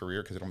pursuing this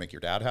career because it'll make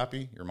your dad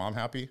happy, your mom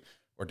happy,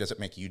 or does it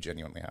make you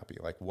genuinely happy?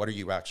 Like, what are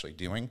you actually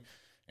doing?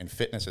 And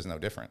fitness is no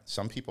different.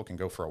 Some people can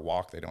go for a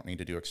walk. They don't need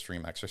to do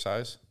extreme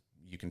exercise.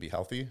 You can be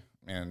healthy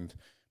and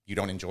you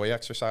don't enjoy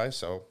exercise.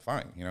 So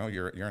fine, you know,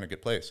 you're in a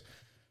good place.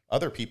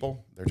 Other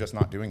people, they're just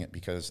not doing it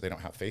because they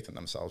don't have faith in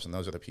themselves. And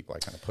those are the people I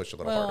kind of push a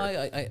little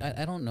harder.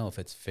 I don't know if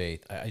it's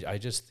faith. I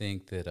just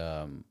think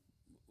that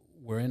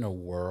we're in a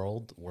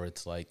world where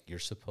it's like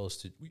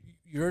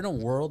you're in a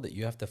world that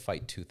you have to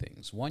fight two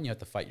things. One, you have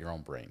to fight your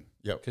own brain.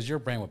 Yep. Because your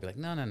brain will be like,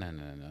 no,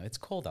 it's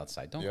cold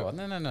outside. Don't go out.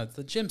 No,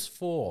 the gym's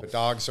full. The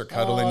dogs are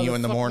cuddling you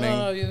in the morning.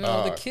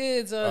 The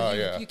kids,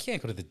 you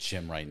can't go to the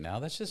gym right now.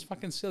 That's just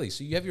fucking silly.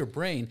 So you have your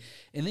brain,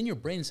 and then your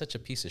brain's such a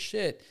piece of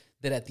shit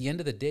that at the end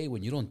of the day,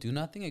 when you don't do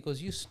nothing, it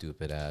goes, you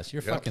stupid ass.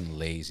 You're fucking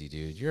lazy,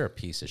 dude. You're a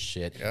piece of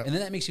shit. Yep. And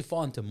then that makes you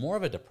fall into more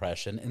of a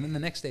depression. And then the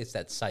next day, it's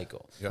that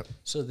cycle. Yep.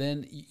 So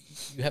then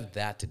you have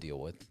that to deal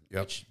with,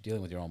 which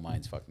dealing with your own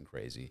mind's fucking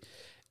crazy.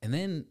 And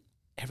then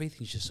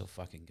everything's just so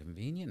fucking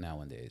convenient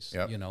nowadays.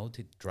 Yep. You know,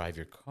 to drive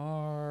your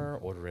car,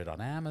 order it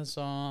on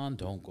Amazon.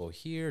 Don't go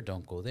here,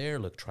 don't go there.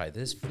 Look, try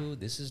this food.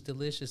 This is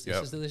delicious. This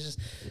Yep. is delicious.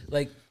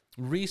 Like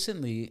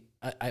recently,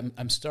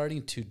 I'm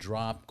starting to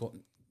drop.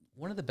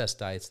 One of the best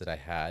diets that I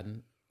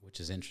had, which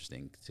is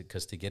interesting,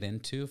 because to get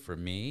into for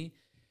me,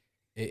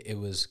 it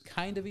was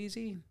kind of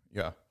easy.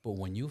 Yeah. But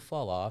when you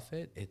fall off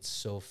it, it's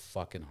so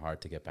fucking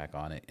hard to get back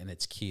on it. And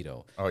it's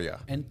keto. Oh, yeah.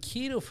 And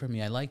keto for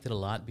me, I liked it a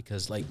lot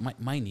because like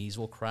my knees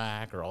will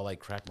crack or I'll like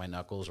crack my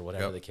knuckles or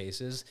whatever Yep. the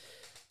case is.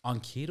 On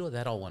keto,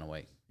 that all went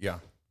away. Yeah.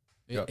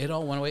 It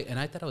all went away. And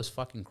I thought I was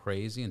fucking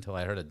crazy until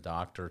I heard a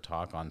doctor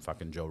talk on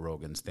fucking Joe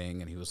Rogan's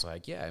thing. And he was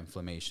like, yeah,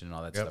 inflammation and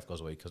all that Yep. stuff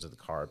goes away because of the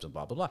carbs and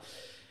blah, blah, blah.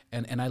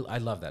 And I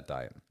love that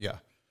diet. Yeah.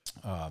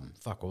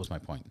 What was my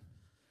point?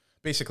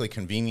 Basically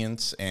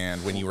convenience,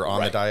 and when you were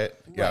on the diet.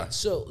 Yeah. Right.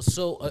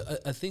 So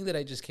a thing that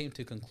I just came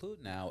to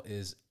conclude now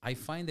is I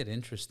find it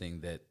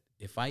interesting that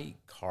if I eat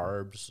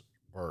carbs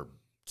or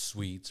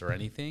sweets or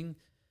anything,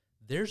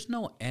 there's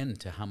no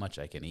end to how much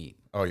I can eat.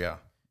 Oh, yeah.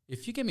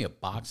 If you give me a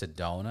box of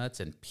donuts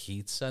and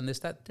pizza and this,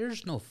 that,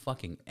 there's no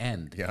fucking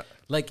end. Yeah.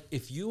 Like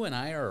if you and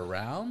I are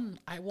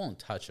around, I won't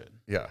touch it.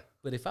 Yeah.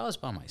 But if I was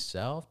by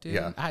myself, dude,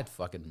 Yeah. I'd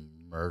fucking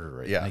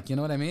murder it. Yeah. Like, you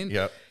know what I mean?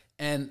 Yep.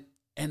 And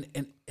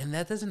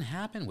that doesn't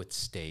happen with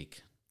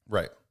steak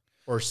Right.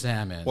 or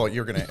salmon. Well,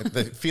 you're going to,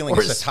 the feeling Or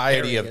of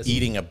satiety of asparagus.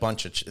 eating a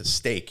bunch of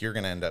steak, you're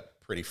going to end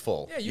up pretty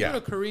full. Yeah, you go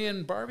to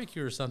Korean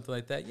barbecue or something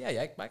like that.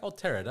 Yeah, I'll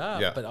tear it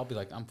up, Yeah. but I'll be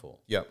like, I'm full.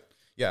 Yep.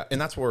 Yeah.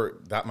 And that's where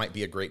that might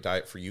be a great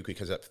diet for you,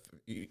 because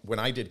when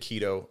I did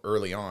keto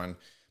early on,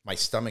 my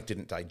stomach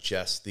didn't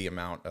digest the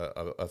amount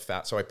of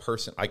fat. So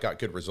I got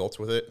good results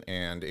with it.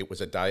 And it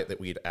was a diet that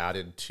we had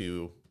added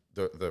to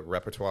the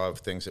repertoire of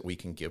things that we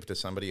can give to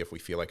somebody if we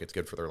feel like it's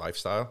good for their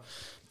lifestyle.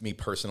 Me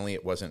personally,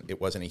 it wasn't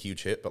a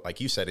huge hit, but like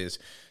you said,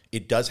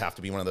 it does have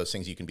to be one of those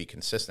things you can be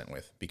consistent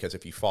with, because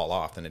if you fall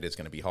off, then it is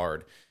going to be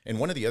hard. And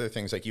one of the other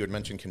things, like you had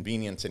mentioned,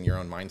 convenience in your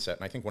own mindset.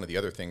 And I think one of the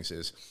other things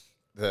is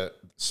the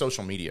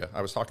social media.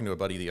 I was talking to a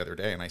buddy the other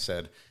day and I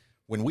said,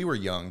 when we were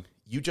young,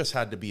 you just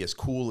had to be as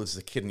cool as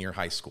the kid in your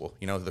high school.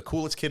 You know, the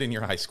coolest kid in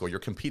your high school. You're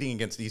competing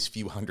against these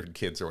few hundred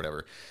kids or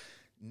whatever.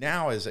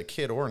 Now, as a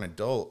kid or an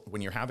adult,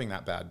 when you're having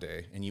that bad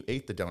day and you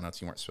ate the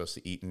donuts you weren't supposed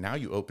to eat, and now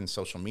you open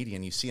social media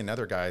and you see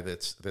another guy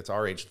that's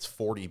our age, that's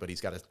 40, but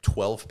he's got a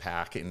 12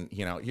 pack, and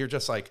you know, you're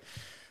just like,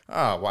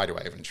 oh, why do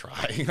I even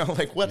try? You know,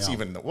 like what's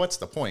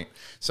the point?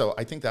 So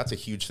I think that's a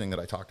huge thing that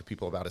I talk to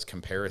people about, is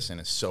comparison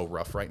is so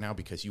rough right now,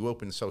 because you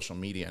open social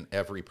media and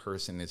every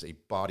person is a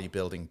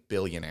bodybuilding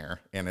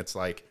billionaire. And it's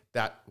like,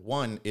 that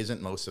one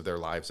isn't most of their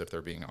lives, if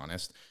they're being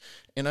honest.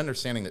 And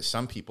understanding that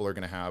some people are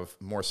going to have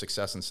more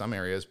success in some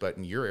areas, but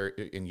in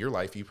your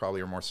life, you probably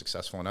are more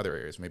successful in other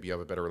areas. Maybe you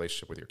have a better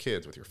relationship with your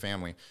kids, with your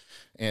family.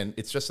 And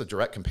it's just a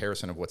direct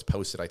comparison of what's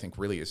posted, I think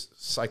really is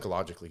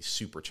psychologically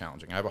super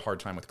challenging. I have a hard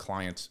time with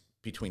clients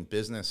between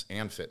business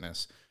and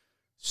fitness.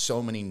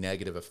 So many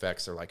negative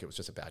effects. They're like, it was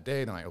just a bad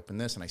day. Then I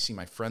opened this and I see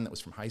my friend that was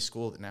from high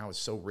school that now is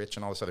so rich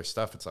and all this other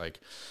stuff. It's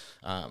like,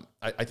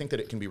 I think that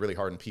it can be really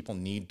hard, and people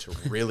need to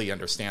really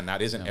understand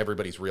that isn't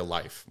everybody's real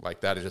life.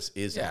 Like that just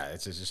isn't. Yeah,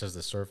 it's just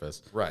the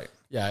surface. Right.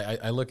 Yeah,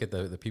 I look at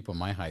the people in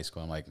my high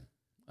school, I'm like,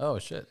 oh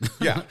shit.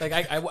 Yeah. Like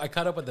I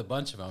caught up with a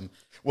bunch of them.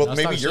 Well,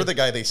 maybe you're the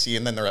guy they see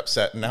and then they're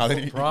upset. And now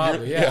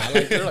probably, yeah.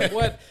 Like, they're like,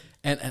 what?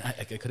 And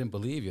I couldn't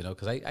believe, you know,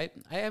 because I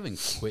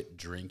haven't quit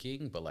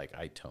drinking, but like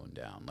I toned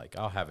down. Like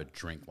I'll have a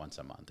drink once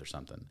a month or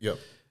something. Yep.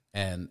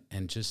 And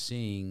just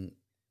seeing,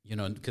 you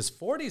know, because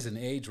 40 is an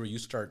age where you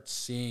start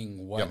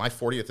seeing what. Yeah, my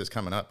 40th is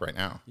coming up right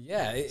now.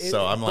 Yeah.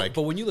 So I'm like.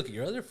 But when you look at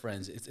your other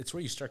friends, it's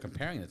where you start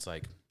comparing. It's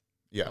like,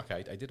 yeah.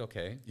 Okay, I did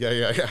okay.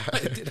 Yeah. I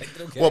did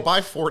okay. Well,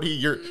 by 40,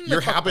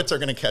 your habits are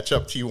going to catch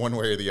up to you one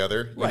way or the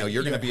other. You know,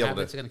 you're going to be able to.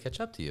 Habits are going to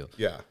catch up to you.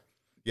 Yeah.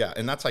 Yeah.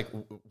 And that's like,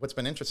 what's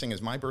been interesting is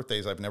my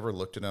birthdays, I've never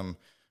looked at them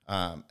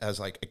as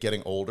like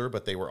getting older,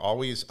 but they were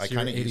always, I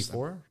kind of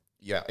 84?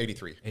 Yeah,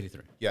 83.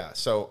 83. Yeah.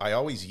 So I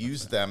always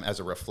used them as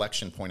a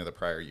reflection point of the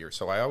prior year.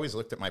 So I always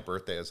looked at my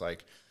birthday as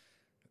like,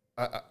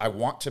 I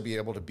want to be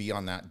able to be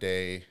on that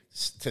day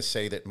to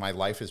say that my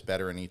life is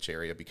better in each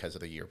area because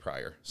of the year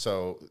prior.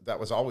 So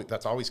that's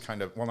always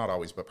kind of, well, not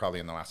always, but probably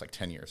in the last like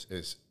 10 years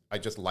is I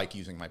just like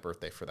using my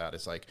birthday for that.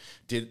 It's like,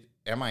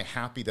 am I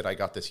happy that I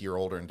got this year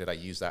older, and did I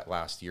use that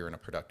last year in a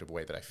productive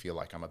way that I feel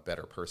like I'm a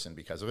better person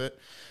because of it?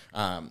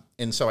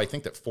 And so I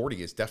think that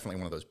 40 is definitely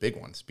one of those big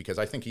ones, because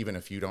I think even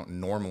if you don't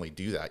normally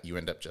do that, you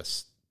end up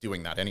just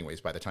doing that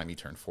anyways by the time you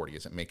turn 40,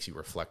 as it makes you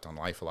reflect on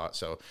life a lot.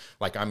 So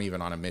like I'm even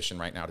on a mission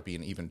right now to be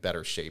in even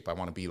better shape. I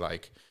want to be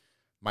like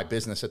my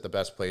business at the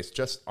best place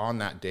just on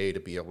that day, to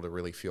be able to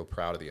really feel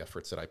proud of the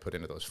efforts that I put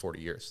into those 40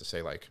 years, to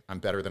say like, I'm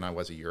better than I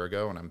was a year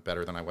ago, and I'm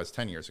better than I was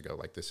 10 years ago.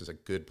 Like this is a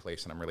good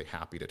place, and I'm really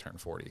happy to turn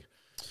 40.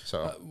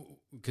 So,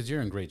 because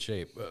you're in great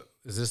shape.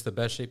 Is this the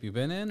best shape you've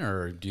been in,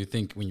 or do you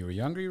think when you were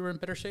younger you were in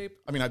better shape?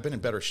 I mean, I've been in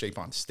better shape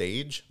on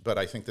stage, but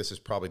I think this is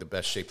probably the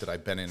best shape that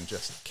I've been in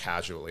just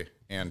casually.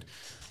 And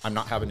I'm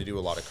not having to do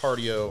a lot of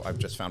cardio. I've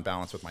just found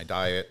balance with my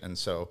diet. And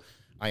so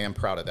I am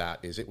proud of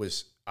that.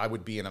 I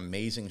would be in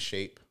amazing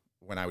shape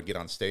when I would get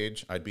on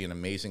stage, I'd be in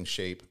amazing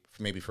shape,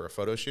 maybe for a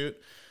photo shoot,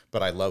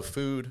 but I love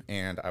food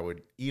and I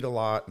would eat a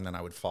lot and then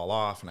I would fall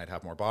off and I'd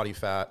have more body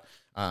fat.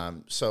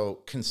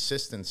 So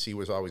consistency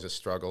was always a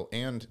struggle,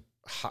 and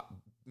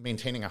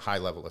maintaining a high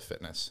level of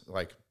fitness,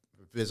 like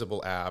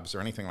visible abs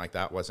or anything like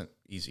that, wasn't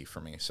easy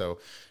for me. So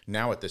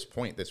now at this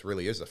point, this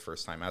really is the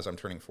first time, as I'm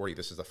turning 40,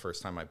 this is the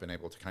first time I've been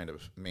able to kind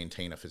of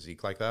maintain a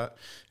physique like that.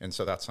 And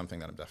so that's something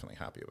that I'm definitely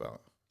happy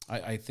about.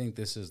 I think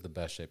this is the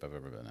best shape I've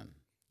ever been in.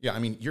 Yeah, I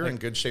mean, you're in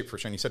good shape for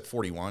sure. And you said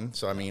 41.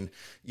 So, I mean,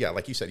 yeah,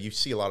 like you said, you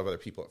see a lot of other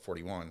people at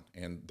 41,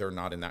 and they're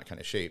not in that kind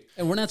of shape.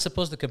 And we're not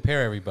supposed to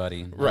compare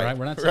everybody. Right.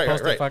 We're not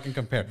supposed to fucking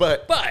compare.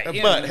 But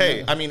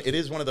hey, I mean, it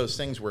is one of those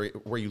things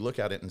where you look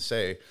at it and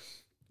say,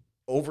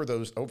 over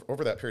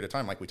that period of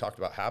time, like we talked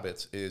about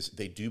habits, is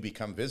they do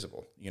become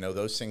visible. You know,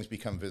 those things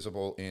become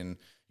visible in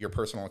your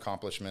personal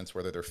accomplishments,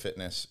 whether they're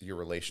fitness, your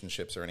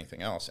relationships, or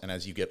anything else. And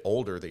as you get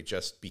older, they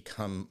just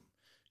become,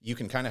 you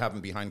can kind of have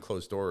them behind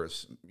closed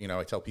doors. You know,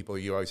 I tell people,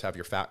 you always have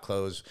your fat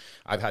clothes.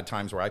 I've had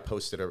times where I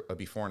posted a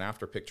before and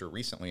after picture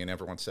recently, and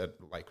everyone said,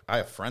 like, I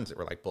have friends that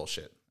were like,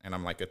 bullshit. And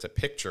I'm like, it's a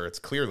picture. It's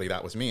clearly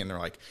that was me. And they're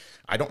like,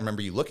 I don't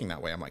remember you looking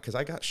that way. I'm like, because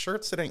I got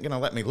shirts that ain't going to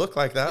let me look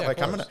like that. Yeah, like,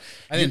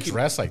 I didn't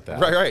dress like that.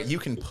 Right. You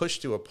can push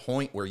to a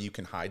point where you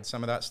can hide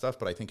some of that stuff.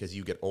 But I think as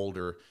you get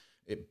older,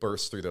 it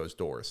bursts through those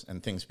doors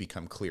and things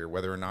become clear,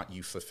 whether or not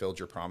you fulfilled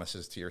your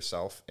promises to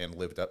yourself and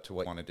lived up to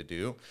what you wanted to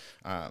do.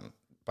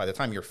 By the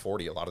time you're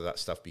 40, a lot of that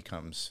stuff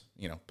becomes,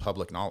 you know,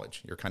 public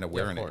knowledge. You're kind of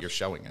wearing it. You're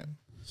showing it.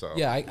 So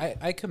yeah,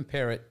 I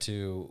compare it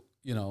to,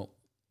 you know,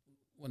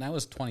 when I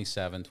was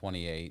 27,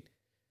 28,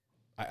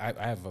 I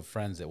have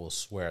friends that will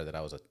swear that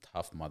I was a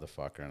tough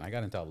motherfucker, and I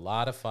got into a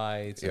lot of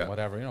fights and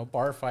whatever, you know,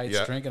 bar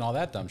fights, drinking, all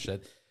that dumb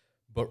shit.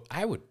 But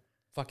I would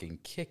fucking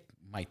kick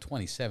my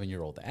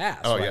 27-year-old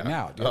ass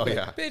now. Dude.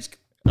 Bitch,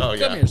 come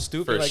here,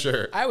 stupid. For like,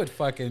 sure. I would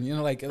fucking, you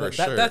know, like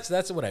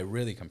that's what I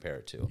really compare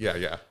it to.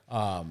 Yeah.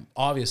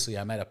 Obviously,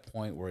 I'm at a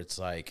point where it's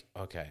like,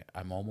 okay,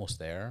 I'm almost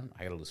there.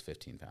 I got to lose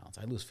 15 pounds.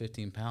 I lose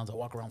 15 pounds. I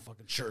walk around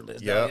fucking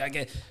shirtless. Yeah.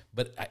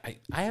 But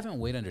I haven't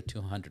weighed under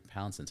 200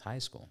 pounds since high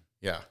school.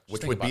 Yeah, Just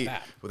which would be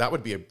that. Well, that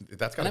would be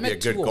that's got to I'm be a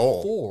at good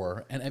goal.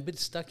 204, and I've been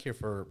stuck here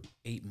for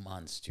 8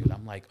 months, dude.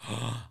 I'm like,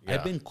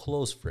 I've been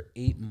close for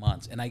 8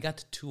 months, and I got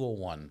to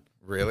 201.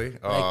 Really?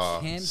 I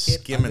can't get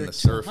skimming under the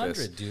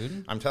surface, 200,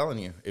 dude. I'm telling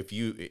you, if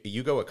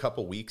you go a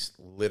couple weeks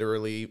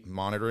literally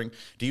monitoring,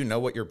 do you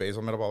know what your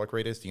basal metabolic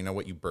rate is? Do you know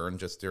what you burn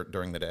just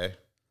during the day?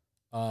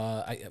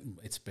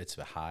 It's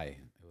high.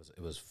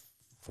 It was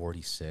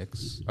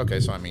 46. Okay,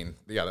 so I mean,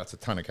 yeah, that's a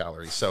ton of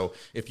calories. So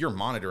if you're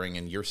monitoring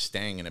and you're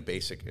staying in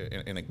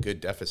a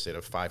good deficit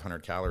of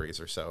 500 calories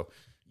or so,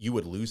 you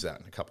would lose that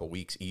in a couple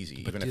weeks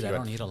easy. But dude, I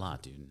don't eat a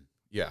lot, dude.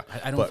 Yeah,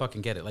 I don't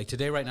fucking get it. Like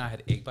today, right now, I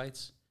had egg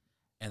bites,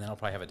 and then I'll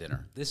probably have a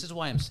dinner. This is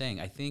why I'm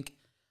saying I think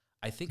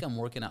I'm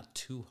working out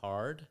too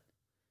hard,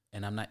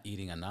 and I'm not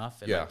eating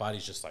enough, and my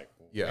body's just like,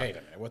 wait a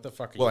minute, what the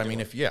fuck are you doing? Well, I mean,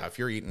 if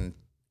you're eating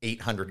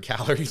 800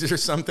 calories or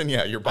something,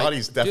 your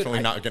body's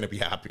definitely not going to be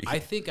happy. I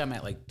think I'm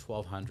at like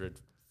 1,200,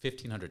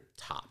 1,500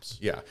 tops.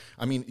 Yeah.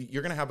 I mean,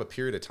 you're going to have a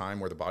period of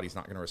time where the body's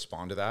not going to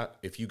respond to that.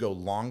 If you go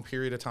long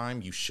period of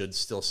time, you should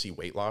still see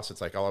weight loss.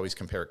 It's like I'll always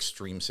compare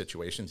extreme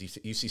situations.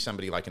 You see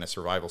somebody like in a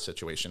survival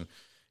situation,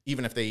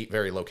 even if they eat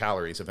very low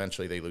calories,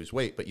 eventually they lose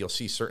weight, but you'll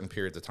see certain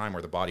periods of time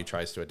where the body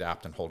tries to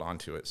adapt and hold on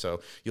to it.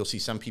 So you'll see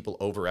some people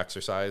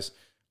over-exercise,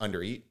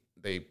 under-eat.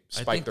 They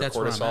spike their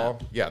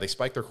cortisol. Yeah, they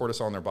spike their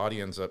cortisol and their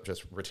body ends up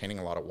just retaining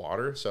a lot of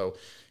water. So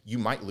you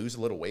might lose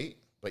a little weight,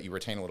 but you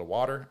retain a little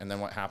water. And then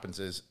what happens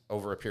is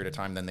over a period of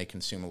time, then they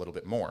consume a little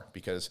bit more,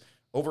 because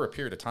over a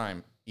period of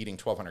time, eating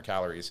 1,200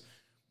 calories,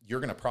 you're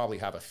going to probably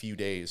have a few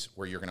days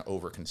where you're going to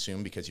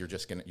overconsume because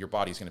your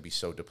body's going to be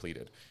so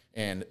depleted.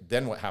 And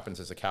then what happens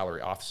is the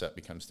calorie offset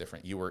becomes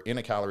different. You were in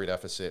a calorie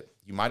deficit.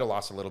 You might have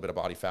lost a little bit of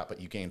body fat, but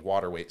you gained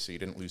water weight, so you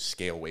didn't lose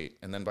scale weight.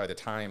 And then by the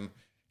time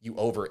you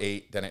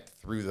overate, then it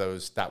threw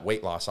that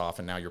weight loss off,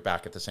 and now you're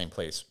back at the same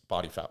place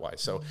body fat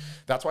wise. So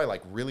that's why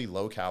like really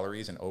low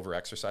calories and over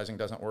exercising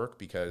doesn't work,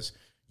 because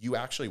you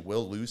actually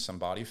will lose some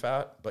body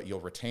fat, but you'll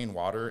retain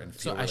water and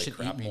feel really crappy.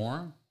 So I should eat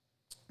more?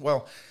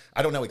 Well,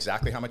 I don't know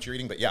exactly how much you're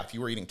eating, but yeah, if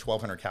you were eating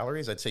 1,200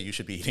 calories, I'd say you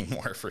should be eating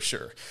more for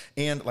sure.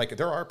 And like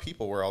there are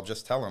people where I'll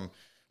just tell them,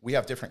 we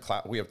have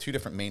two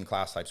different main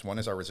class types. One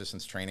is our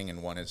resistance training,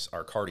 and one is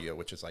our cardio,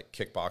 which is like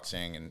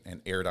kickboxing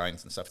and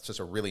airdynes and stuff. It's just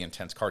a really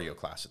intense cardio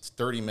class. It's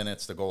 30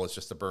 minutes. The goal is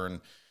just to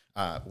burn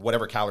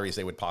whatever calories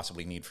they would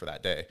possibly need for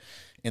that day.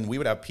 And we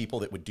would have people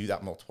that would do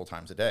that multiple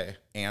times a day,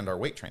 and our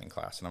weight training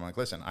class. And I'm like,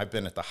 listen, I've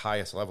been at the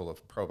highest level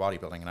of pro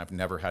bodybuilding, and I've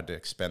never had to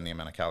expend the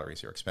amount of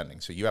calories you're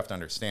expending. So you have to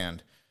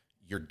understand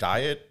your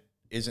diet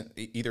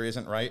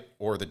isn't right,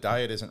 or the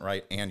diet isn't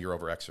right and you're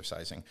over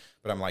exercising.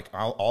 But I'm like,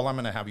 all I'm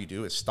going to have you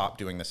do is stop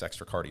doing this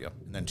extra cardio.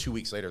 And then 2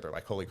 weeks later, they're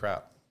like, holy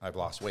crap, I've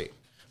lost weight.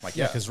 I'm like,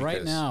 because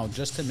right now,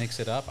 just to mix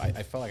it up,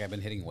 I felt like I've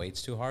been hitting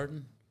weights too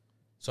hard.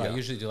 So I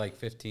usually do like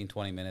 15,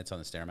 20 minutes on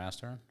the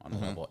Stairmaster on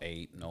level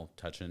 8, no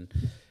touching.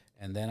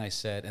 And then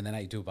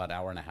I do about an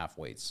hour and a half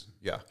weights.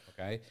 Yeah.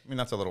 Okay. I mean,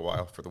 that's a little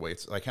while for the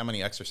weights. Like, how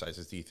many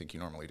exercises do you think you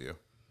normally do?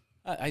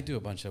 I do a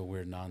bunch of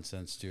weird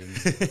nonsense, dude.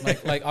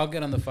 like I'll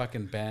get on the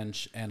fucking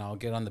bench and I'll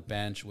get on the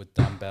bench with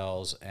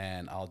dumbbells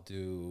and I'll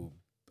do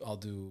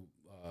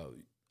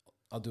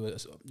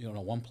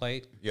one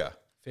plate. Yeah.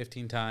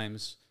 15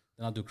 times.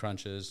 Then I'll do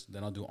crunches.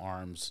 Then I'll do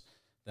arms.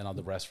 Then I'll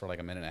do rest for like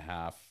a minute and a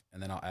half.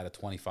 And then I'll add a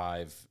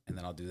 25. And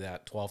then I'll do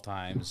that 12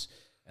 times.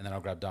 And then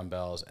I'll grab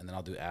dumbbells. And then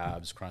I'll do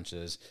abs,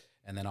 crunches.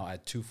 And then I'll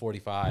add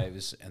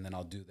 245s. And then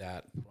I'll do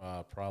that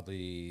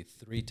probably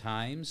 3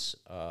 times,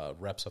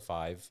 reps of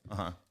 5.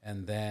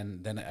 And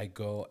then I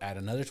go add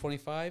another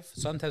 25.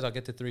 Sometimes I'll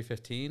get to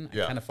 315.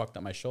 I kind of fucked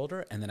up my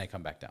shoulder. And then I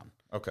come back down.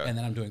 Okay. And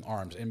then I'm doing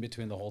arms in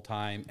between the whole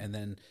time. And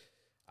then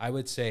I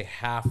would say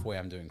halfway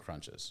I'm doing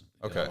crunches.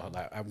 Okay.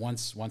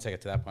 Once I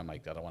get to that point, I'm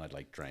like, I don't want to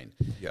like drain.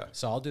 Yeah.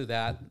 So I'll do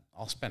that.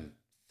 I'll spend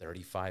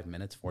 35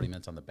 minutes, 40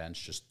 minutes on the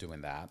bench just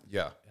doing that.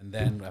 Yeah. And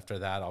then after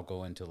that, I'll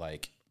go into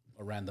like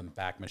a random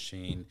back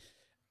machine.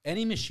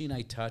 Any machine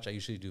I touch, I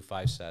usually do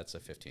 5 sets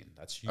of 15.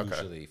 That's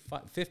usually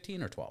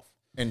 15 or 12.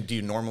 And do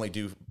you normally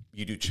do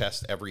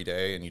chest every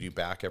day and you do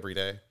back every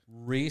day?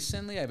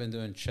 Recently, I've been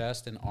doing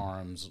chest and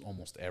arms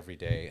almost every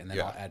day, and then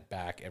I'll add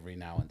back every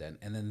now and then.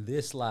 And then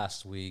this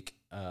last week,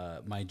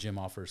 my gym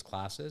offers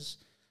classes.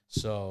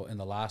 So in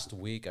the last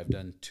week, I've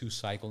done 2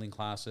 cycling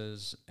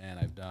classes, and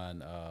I've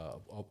done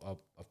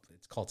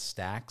it's called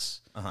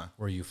stacks,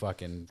 where you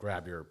fucking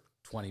grab your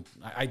 20.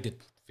 I did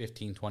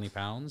 15, 20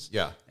 pounds.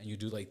 Yeah. And you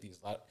do like these.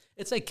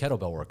 It's like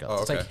kettlebell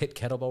workouts. It's like hit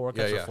kettlebell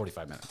workouts for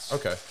 45 minutes.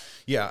 Okay.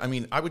 Yeah. I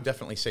mean, I would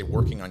definitely say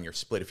working on your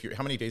split.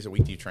 How many days a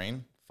week do you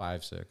train?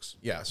 5, 6.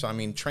 Yeah. So, I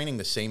mean, training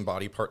the same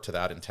body part to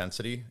that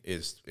intensity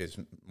is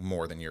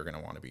more than you're going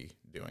to want to be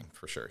doing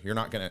for sure. You're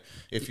not going to,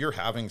 if you're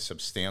having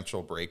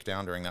substantial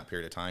breakdown during that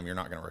period of time, you're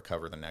not going to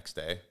recover the next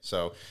day.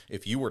 So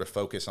if you were to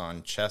focus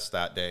on chest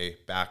that day,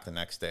 back the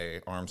next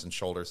day, arms and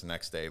shoulders the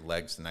next day,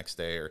 legs the next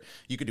day, or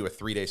you could do a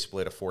 3-day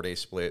split, a 4-day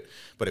split.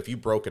 But if you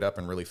broke it up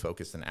and really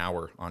focused an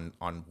hour on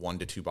 1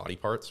 to 2 body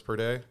parts per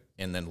day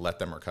and then let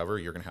them recover,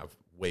 you're going to have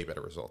way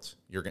better results.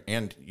 You're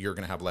going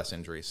to have less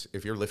injuries.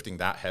 If you're lifting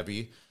that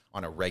heavy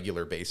on a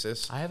regular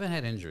basis. I haven't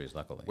had injuries,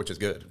 luckily. Which is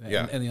good.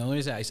 And the only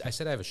reason I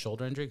said I have a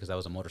shoulder injury because that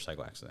was a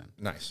motorcycle accident.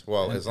 Nice.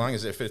 Well, as long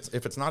as if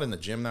it's not in the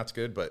gym, that's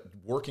good. But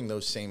working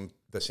the same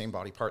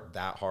body part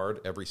that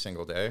hard every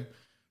single day,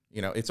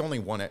 it's only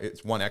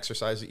one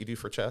exercise that you do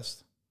for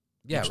chest.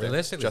 Yeah,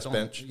 realistically, just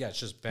bench. It's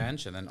just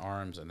bench and then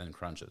arms and then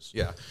crunches.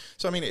 Yeah.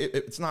 So, I mean,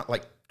 it's not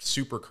like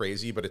super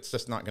crazy, but it's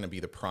just not going to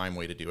be the prime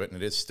way to do it.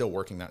 And it is still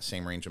working that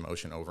same range of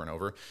motion over and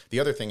over. The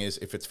other thing is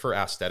if it's for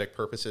aesthetic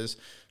purposes,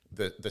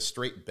 the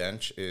straight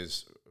bench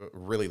is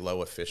really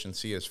low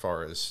efficiency as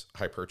far as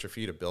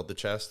hypertrophy to build the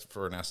chest.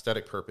 For an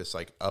aesthetic purpose,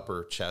 like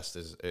upper chest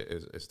is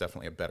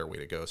definitely a better way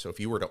to go. So if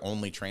you were to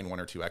only train 1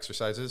 or 2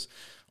 exercises,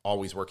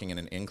 always working in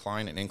an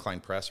incline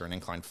press or an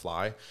incline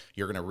fly,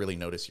 you're going to really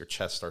notice your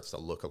chest starts to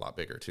look a lot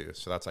bigger too.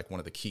 So that's like one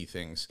of the key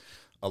things.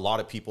 A lot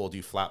of people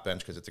do flat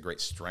bench because it's a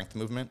great strength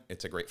movement.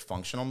 It's a great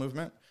functional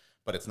movement,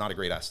 but it's not a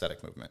great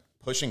aesthetic movement.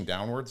 Pushing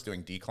downwards,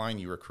 doing decline,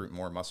 you recruit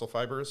more muscle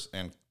fibers,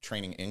 and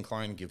training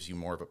incline gives you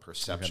more of a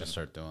perception. I gotta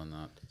start doing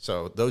that.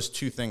 So those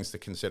 2 things to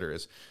consider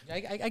is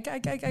I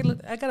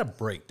got a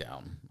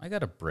breakdown.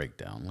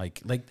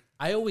 Like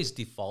I always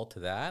default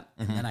to that,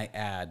 and then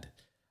I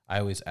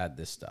always add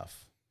this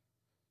stuff.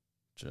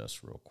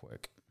 Just real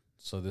quick.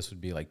 So this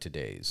would be like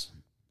today's.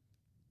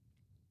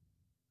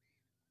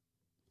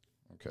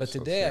 Okay, but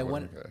today I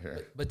went.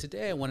 But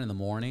today I went in the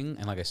morning,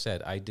 and like I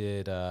said, I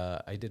did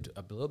a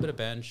little bit of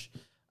bench.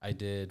 I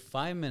did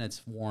 5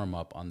 minutes warm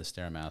up on the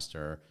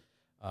Stairmaster.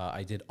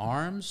 I did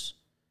arms,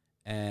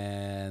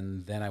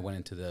 and then I went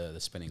into the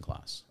spinning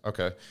class.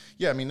 Okay.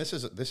 Yeah, I mean, this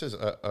is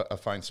a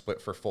fine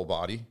split for full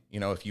body.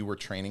 If you were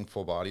training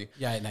full body.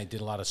 Yeah, and I did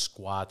a lot of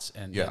squats,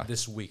 and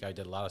this week I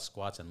did a lot of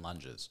squats and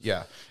lunges.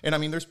 Yeah, and I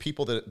mean, there's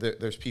people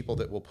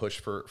that will push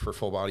for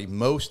full body.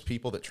 Most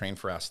people that train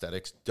for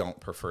aesthetics don't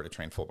prefer to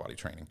train full body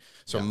training.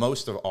 So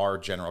most of our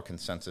general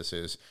consensus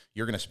is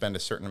you're going to spend a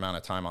certain amount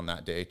of time on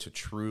that day to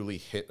truly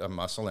hit a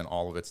muscle in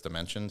all of its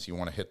dimensions. You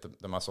want to hit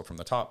the muscle from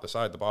the top, the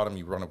side, the bottom.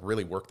 You want to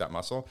really work that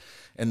muscle,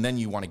 and then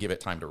you want to give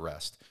it time to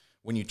rest.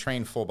 When you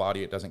train full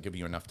body, it doesn't give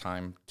you enough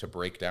time to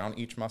break down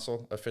each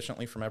muscle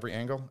efficiently from every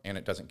angle, and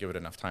it doesn't give it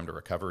enough time to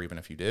recover, even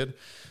if you did.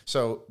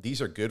 So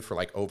these are good for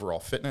like overall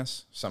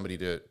fitness, somebody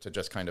to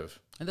just kind of...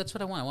 And that's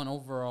what I want. I want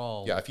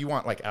overall... Yeah, if you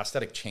want like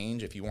aesthetic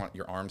change, if you want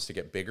your arms to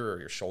get bigger or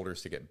your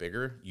shoulders to get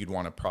bigger, you'd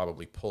want to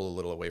probably pull a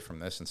little away from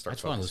this and start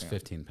focusing. I just want to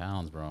lose 15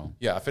 pounds, bro.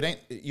 Yeah, if it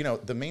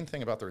ain't... the main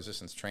thing about the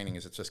resistance training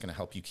is it's just going to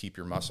help you keep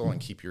your muscle and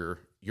keep your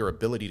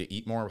ability to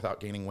eat more without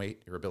gaining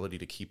weight, your ability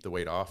to keep the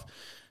weight off.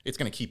 It's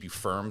going to keep you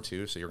firm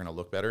too, so you're going to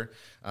look better.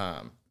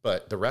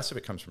 But the rest of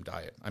it comes from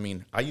diet. I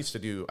mean, I used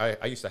to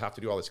have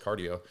to do all this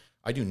cardio.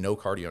 I do no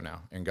cardio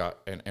now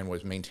and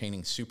was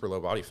maintaining super low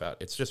body fat.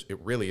 It's just, it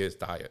really is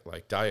diet.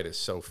 Like diet is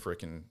so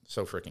freaking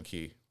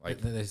key. Like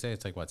they say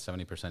it's like what,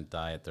 70%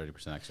 diet,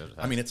 30% exercise.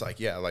 I mean, it's like,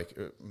 yeah, like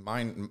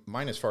mine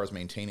as far as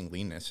maintaining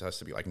leanness has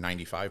to be like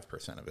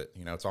 95% of it.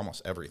 You know, it's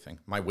almost everything.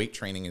 My weight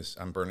training is,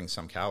 I'm burning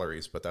some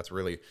calories, but that's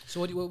really. So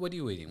what are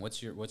you eating?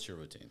 What's your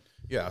routine?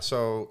 Yeah.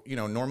 So, you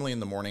know, normally in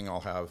the morning I'll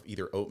have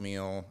either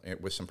oatmeal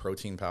with some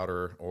protein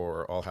powder,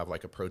 or I'll have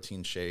like a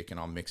protein shake and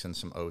I'll mix in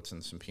some oats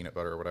and some peanut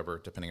butter or whatever,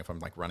 depending if I'm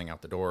like running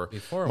out the door.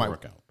 Before a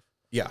workout.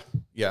 Yeah.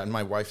 Yeah. And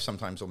my wife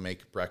sometimes will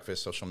make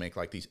breakfast. So she'll make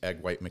like these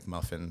egg white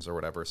McMuffins or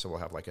whatever. So we'll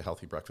have like a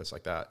healthy breakfast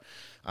like that.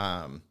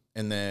 And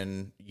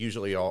then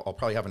usually I'll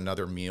probably have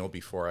another meal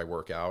before I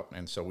work out.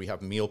 And so we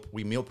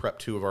meal prep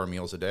 2 of our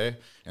meals a day.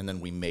 And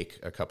then we make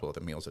a couple of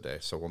the meals a day.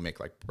 So we'll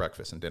make like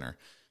breakfast and dinner.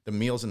 The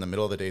meals in the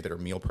middle of the day that are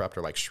meal prepped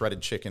are like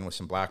shredded chicken with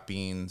some black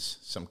beans,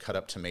 some cut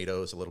up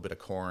tomatoes, a little bit of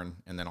corn,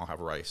 and then I'll have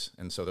rice.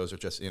 And so those are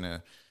just in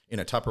a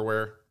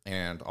Tupperware,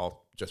 and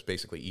I'll just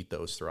basically eat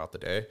those throughout the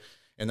day.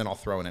 And then I'll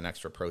throw in an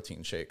extra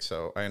protein shake.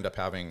 So I end up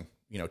having,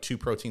 2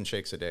 protein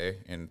shakes a day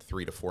and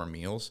 3 to 4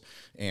 meals.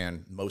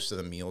 And most of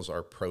the meals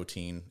are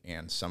protein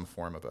and some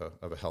form of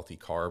a healthy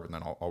carb. And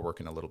then I'll work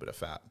in a little bit of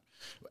fat.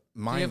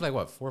 Do you have like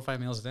what, 4 or 5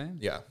 meals a day?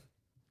 Yeah.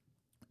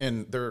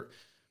 And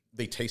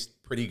they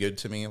taste pretty good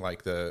to me.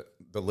 Like the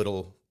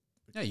little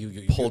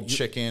you pulled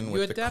chicken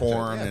with the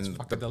corn and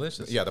the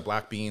delicious. Yeah, the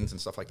black beans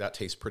and stuff like that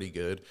tastes pretty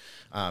good.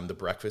 The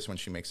breakfast when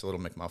she makes the little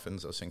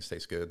McMuffins, those things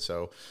taste good.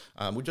 So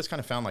we just kind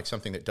of found like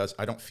something that does.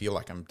 I don't feel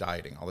like I'm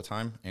dieting all the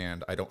time,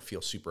 and I don't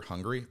feel super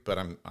hungry, but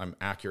I'm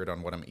accurate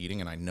on what I'm eating,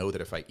 and I know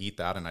that if I eat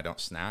that and I don't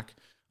snack,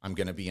 I'm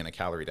going to be in a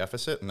calorie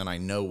deficit, and then I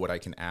know what I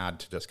can add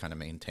to just kind of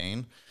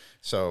maintain.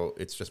 So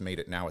it's just made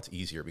it, now it's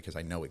easier because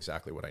I know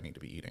exactly what I need to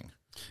be eating.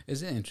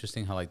 Isn't it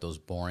interesting how like those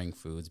boring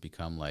foods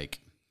become like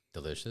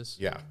delicious?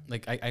 Yeah.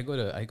 Like I go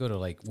to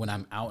like when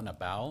I'm out and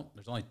about,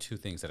 there's only 2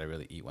 things that I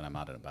really eat when I'm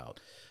out and about.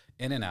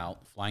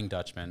 In-N-Out, Flying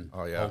Dutchman,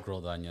 whole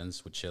grilled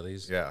onions with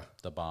chilies. Yeah.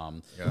 The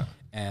bomb. Yeah.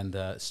 And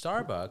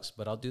Starbucks,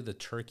 but I'll do the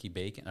turkey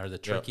bacon or the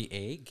turkey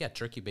egg. Yeah,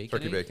 turkey bacon.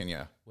 Turkey bacon,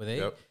 yeah. With egg.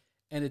 Yep.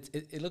 And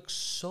it looks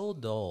so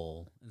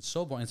dull and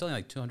so boring. It's only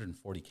like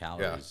 240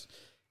 calories. Yeah.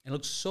 It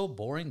looks so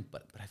boring,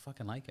 but I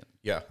fucking like it.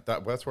 Yeah,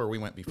 that's where we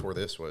went before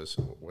this was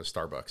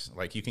Starbucks.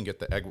 Like you can get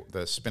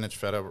the spinach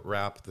feta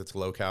wrap that's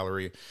low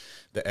calorie,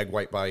 the egg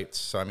white bites.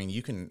 So I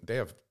mean, they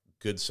have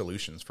good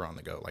solutions for on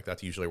the go. Like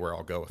that's usually where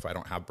I'll go if I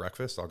don't have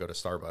breakfast. I'll go to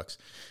Starbucks.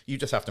 You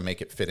just have to make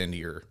it fit into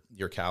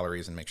your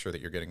calories and make sure that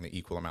you're getting the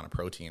equal amount of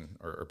protein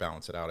or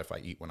balance it out if I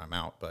eat when I'm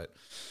out. But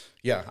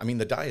yeah, I mean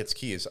the diet's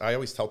key. I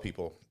always tell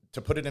people, to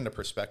put it into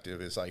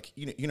perspective, is like,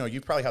 you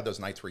probably had those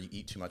nights where you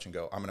eat too much and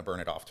go, I'm going to burn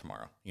it off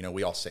tomorrow.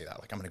 We all say that,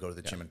 like, I'm going to go to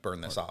the gym and burn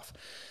this off.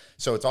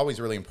 So it's always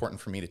really important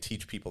for me to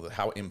teach people that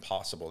how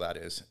impossible that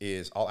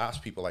is I'll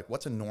ask people like,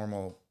 what's a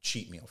normal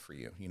cheat meal for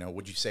you?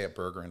 Would you say a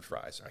burger and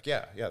fries? Like,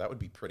 yeah, that would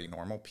be pretty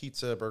normal.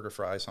 Pizza, burger,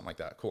 fries, something like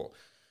that. Cool.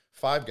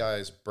 Five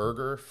Guys,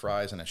 burger,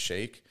 fries, and a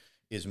shake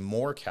is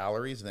more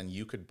calories than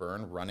you could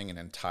burn running an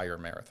entire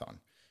marathon.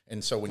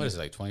 And so what is it,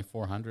 like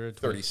 2,400?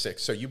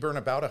 36. So you burn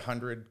about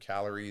 100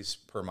 calories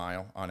per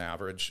mile on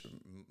average.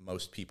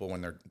 Most people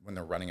when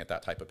they're running at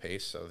that type of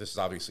pace. So this is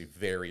obviously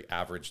very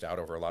averaged out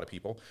over a lot of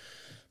people.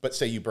 But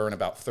say you burn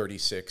about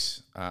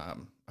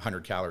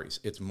 3,600 calories.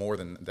 It's more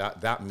than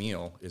that. That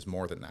meal is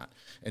more than that.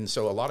 And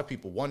so a lot of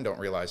people, don't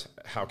realize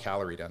how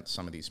calorie dense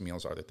some of these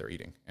meals are that they're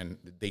eating. And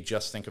they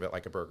just think of it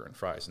like a burger and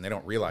fries. And they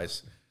don't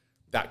realize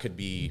that could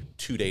be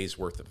 2 days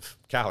worth of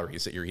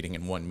calories that you're eating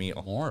in one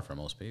meal. More for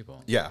most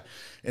people. Yeah.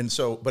 And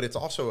so, but it's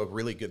also a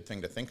really good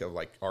thing to think of,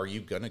 like, are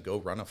you going to go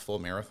run a full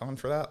marathon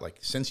for that? Like,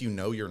 since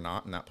you're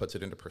not, and that puts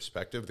it into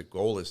perspective, the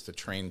goal is to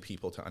train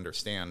people to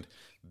understand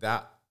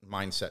that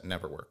mindset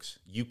never works.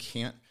 You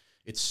can't,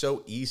 it's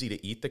so easy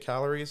to eat the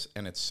calories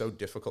and it's so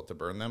difficult to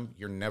burn them.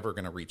 You're never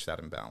going to reach that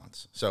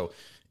imbalance. So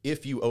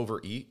if you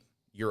overeat,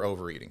 you're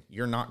overeating.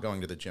 You're not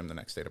going to the gym the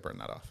next day to burn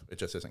that off. It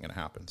just isn't going to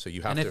happen. So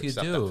you have to accept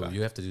that fact. And if you do,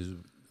 you have to do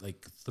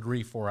like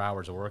 3-4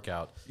 hours of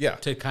workout yeah.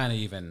 to kind of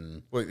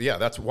even... Well, yeah,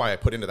 that's why I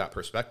put into that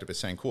perspective is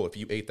saying, cool, if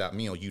you ate that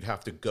meal, you'd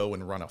have to go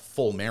and run a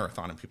full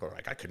marathon. And people are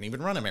like, I couldn't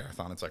even run a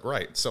marathon. It's like,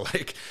 right. So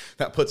like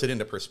that puts it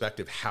into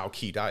perspective how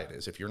key diet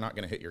is. If you're not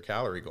going to hit your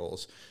calorie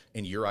goals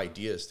and your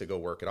idea is to go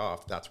work it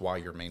off, that's why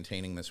you're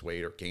maintaining this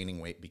weight or gaining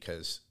weight,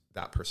 because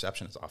that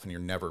perception is off and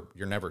you're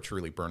never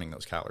truly burning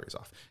those calories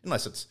off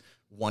unless it's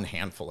one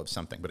handful of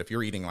something. But if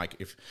you're eating,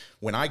 like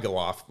when I go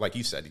off, like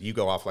you said, you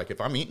go off, like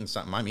if I'm eating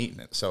something, I'm eating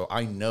it. So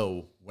I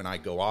know when I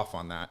go off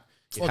on that,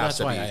 that's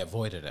why I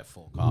avoid it at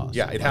full cost.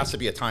 Yeah, it has to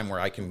be a time where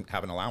I can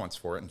have an allowance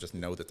for it and just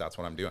know that that's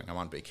what I'm doing. I'm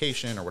on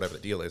vacation or whatever the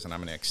deal is, and I'm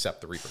going to accept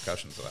the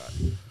repercussions of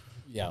that.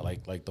 Yeah,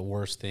 like the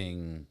worst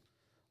thing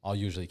I'll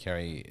usually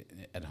carry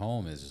at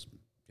home is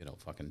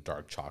fucking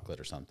dark chocolate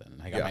or something.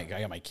 I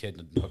got my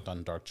kid hooked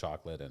on dark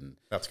chocolate, and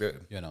that's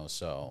good.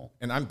 So.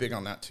 And I'm big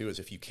on that too. Is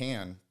if you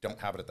don't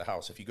have it at the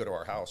house. If you go to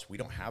our house, we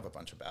don't have a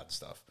bunch of bad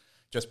stuff.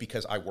 Just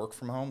because I work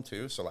from home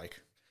too, so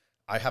like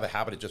I have a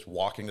habit of just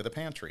walking to the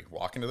pantry,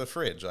 walking to the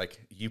fridge. Like,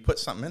 you put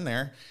something in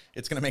there,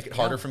 it's going to make it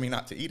harder for me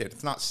not to eat it.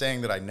 It's not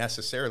saying that I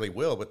necessarily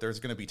will, but there's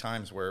going to be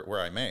times where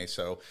I may.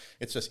 So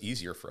it's just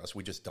easier for us.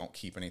 We just don't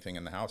keep anything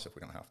in the house if we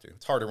don't have to.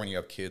 It's harder when you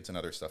have kids and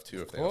other stuff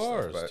too. If they have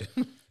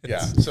stuff, but yeah.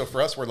 So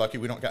for us, we're lucky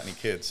we don't got any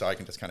kids, so I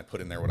can just kind of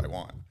put in there what I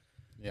want.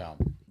 Yeah.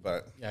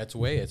 But yeah, it's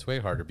way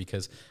harder,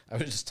 because I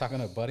was just talking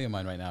to a buddy of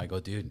mine right now. I go,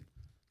 dude,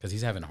 because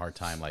he's having a hard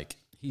time. Like,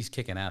 he's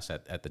kicking ass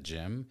at the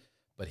gym,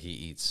 but he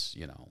eats,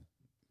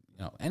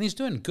 and he's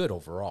doing good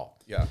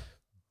overall. Yeah.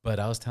 But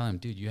I was telling him,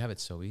 dude, you have it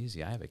so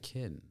easy. I have a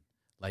kid.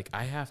 Like,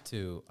 I have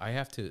to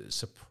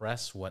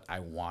suppress what I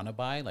want to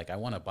buy. Like, I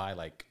want to buy,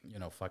 like,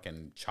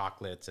 fucking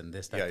chocolates and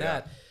this, that,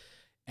 that.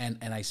 And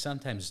I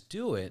sometimes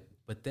do it,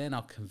 but then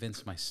I'll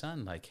convince my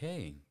son, like,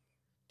 hey,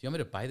 do you want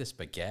me to buy this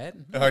baguette?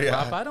 Oh, yeah.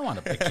 Papa, I don't want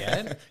a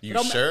baguette.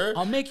 Sure?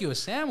 I'll make you a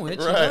sandwich.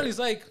 Right. He's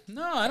like,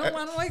 no, I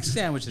don't like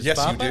sandwiches, yes,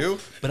 Papa. you do.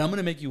 But I'm going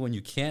to make you one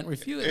you can't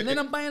refuse. And then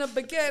I'm buying a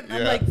baguette. And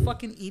I'm like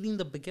fucking eating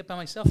the baguette by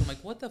myself. I'm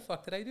like, what the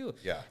fuck did I do?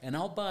 Yeah. And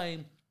I'll buy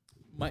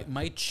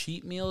my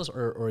cheat meals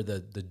or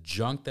the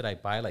junk that I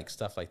buy, like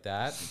stuff like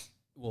that,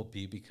 will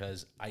be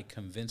because I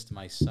convinced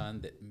my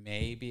son that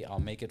maybe I'll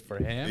make it for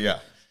him. Yeah.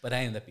 But I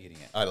end up eating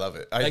it. I love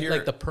it.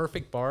 Like the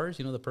perfect bars.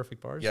 You know the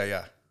perfect bars? Yeah,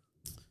 yeah.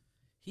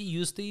 He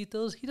used to eat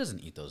those. He doesn't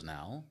eat those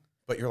now.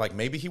 But you're like,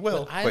 maybe he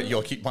will, but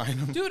you'll keep buying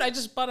them. Dude, I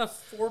just bought a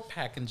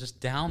 4-pack and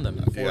just downed them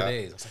in 4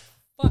 days. I was like,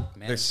 fuck,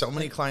 man. There's so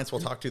many clients we'll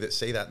talk to that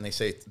say that, and they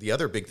say the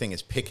other big thing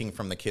is picking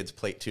from the kid's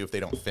plate, too, if they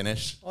don't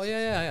finish. Oh,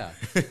 yeah.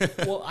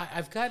 Well,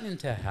 I've gotten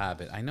into a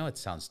habit. I know it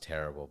sounds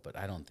terrible, but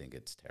I don't think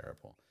it's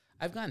terrible.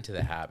 I've gotten to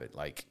the habit,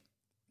 like,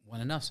 when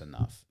enough's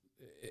enough.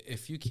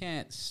 If you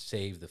can't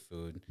save the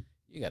food,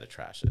 you got to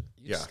trash it.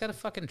 You just got to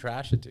fucking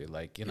trash it, dude.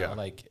 Like,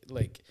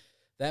 like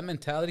that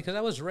mentality, because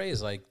I was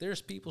raised like, there's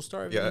people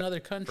starving in other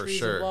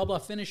countries and blah, blah,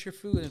 finish your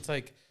food. And it's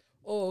like,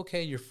 oh,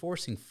 okay, you're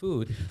forcing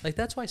food. Like,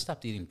 that's why I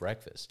stopped eating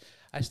breakfast.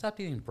 I stopped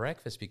eating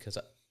breakfast because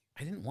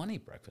I didn't want to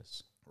eat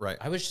breakfast. Right.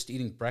 I was just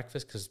eating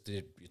breakfast because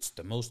it's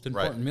the most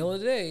important meal of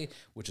the day,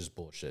 which is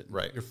bullshit.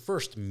 Right. Your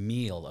first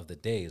meal of the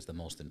day is the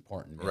most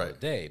important meal of the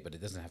day, but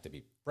it doesn't have to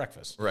be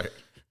breakfast. Right.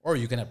 Or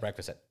you can have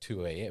breakfast at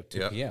 2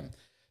 p.m.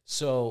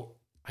 So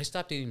I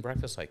stopped eating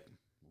breakfast, like,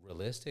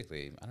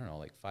 realistically, I don't know,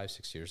 like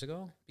 5-6 years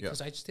ago,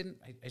 because I just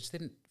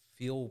didn't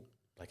feel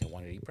like I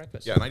wanted to eat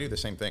breakfast. Yeah, and I do the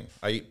same thing.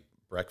 I eat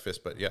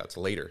breakfast, but it's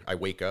later. I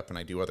wake up and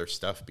I do other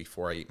stuff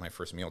before I eat my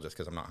first meal just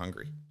because I'm not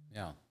hungry.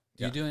 Yeah.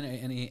 Do you do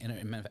any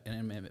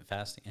intermittent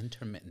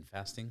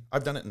fasting?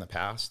 I've done it in the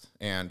past,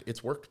 and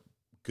it's worked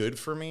good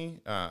for me.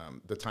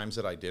 The times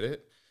that I did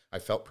it, I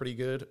felt pretty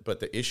good, but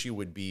the issue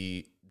would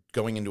be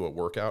going into a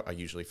workout, I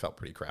usually felt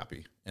pretty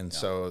crappy. And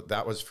so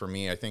that was for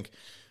me, I think,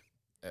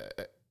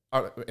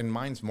 and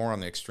mine's more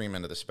on the extreme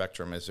end of the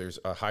spectrum, is there's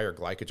a higher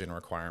glycogen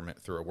requirement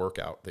through a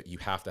workout that you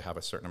have to have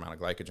a certain amount of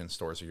glycogen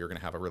stores or you're going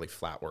to have a really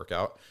flat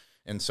workout.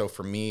 And so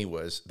for me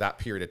was that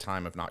period of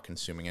time of not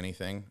consuming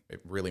anything. It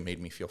really made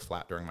me feel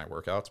flat during my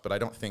workouts. But I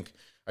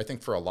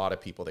think for a lot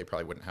of people, they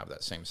probably wouldn't have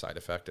that same side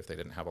effect if they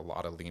didn't have a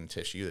lot of lean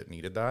tissue that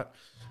needed that.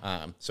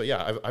 So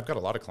yeah, I've got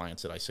a lot of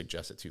clients that I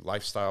suggest it to,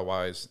 lifestyle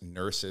wise,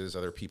 nurses,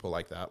 other people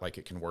like that. Like,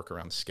 it can work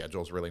around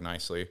schedules really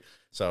nicely.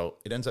 So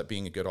it ends up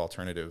being a good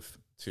alternative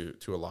to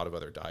a lot of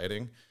other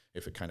dieting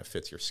if it kind of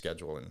fits your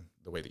schedule and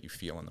the way that you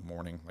feel in the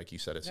morning. Like you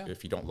said,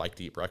 if you don't like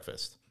to eat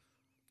breakfast.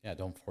 Yeah,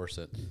 don't force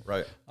it.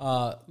 Right.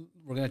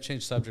 We're going to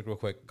change subject real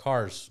quick.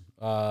 Cars.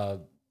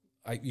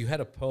 You had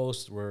a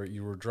post where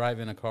you were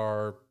driving a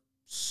car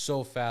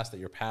so fast that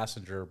your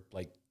passenger,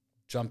 like,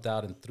 jumped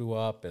out and threw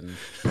up. And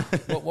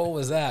what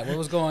was that? What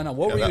was going on?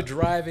 What were you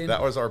driving?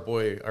 That was our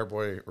boy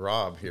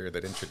Rob here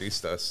that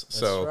introduced us.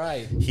 That's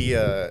right. He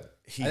I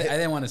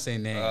didn't want to say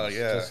names. Oh,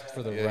 yeah. Just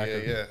for the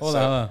record. Yeah. Hold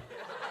on.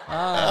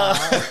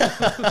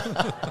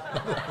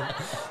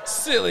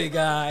 Silly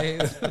guy.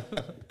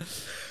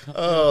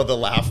 Oh, the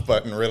laugh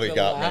button really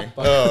got me.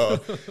 Oh,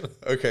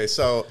 okay.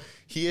 So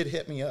he had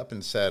hit me up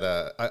and said,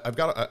 "I've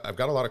got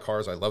a lot of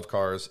cars. I love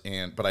cars,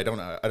 but I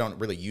don't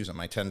really use them.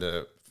 I tend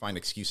to find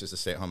excuses to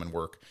stay at home and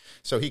work."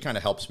 So he kind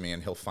of helps me,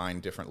 and he'll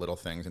find different little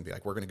things and be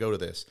like, "We're going to go to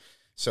this."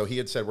 So he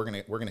had said, "We're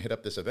gonna hit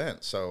up this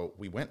event." So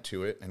we went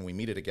to it, and we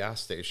meet at a gas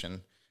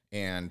station,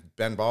 and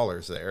Ben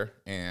Baller's there,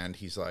 and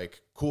he's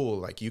like, "Cool,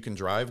 like, you can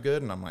drive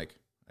good," and I'm like,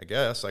 "I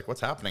guess, like,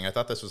 what's happening? I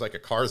thought this was like a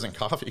cars and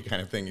coffee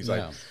kind of thing." He's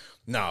like,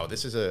 "No,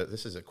 this is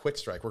a quick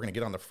strike. We're going to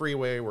get on the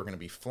freeway. We're going to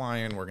be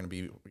flying. We're going to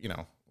be,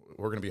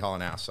 we're going to be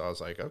hauling ass." So I was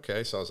like,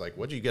 okay. So I was like,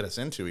 what'd you get us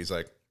into? He's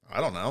like,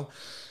 I don't know.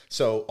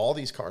 So all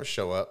these cars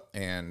show up,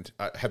 and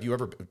have you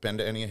ever been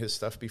to any of his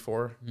stuff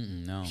before?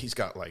 No. He's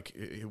got, like,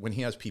 when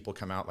he has people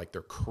come out, like,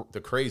 they're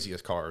the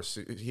craziest cars.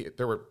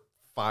 There were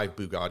 5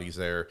 Bugattis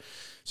there.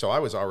 So I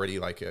was already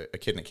like a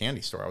kid in a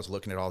candy store. I was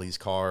looking at all these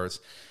cars.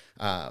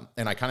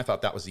 And I kind of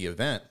thought that was the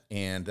event.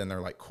 And then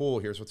they're like, cool,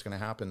 here's what's going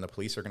to happen. The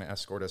police are going to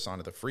escort us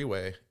onto the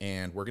freeway,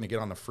 and we're going to get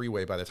on the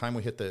freeway. By the time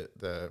we hit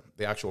the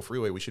actual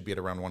freeway, we should be at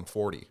around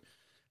 140.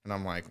 And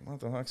I'm like,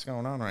 what the heck's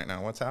going on right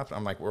now? What's happening?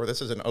 I'm like, well,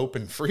 this is an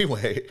open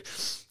freeway.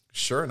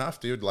 Sure enough,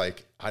 dude,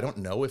 like, I don't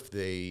know if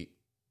they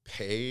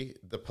pay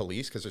the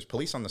police, because there's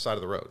police on the side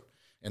of the road,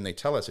 and they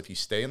tell us if you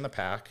stay in the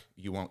pack,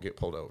 you won't get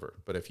pulled over.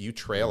 But if you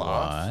trail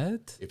off,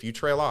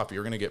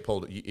 you're going to get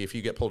pulled. If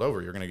you get pulled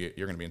over, you're going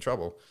to be in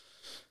trouble.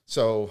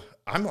 So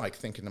I'm like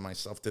thinking to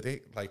myself, do they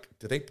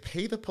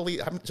pay the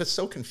police? I'm just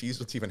so confused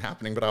what's even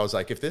happening. But I was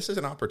like, if this is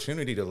an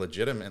opportunity to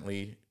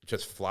legitimately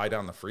just fly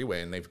down the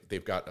freeway, and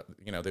they've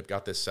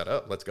got this set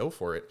up, let's go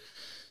for it.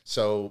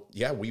 So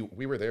yeah, we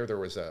were there. There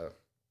was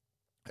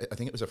I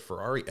think it was a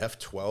Ferrari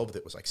F12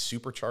 that was like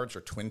supercharged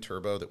or twin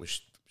turbo that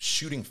was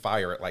shooting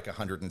fire at like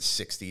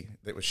 160.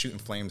 That was shooting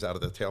flames out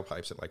of the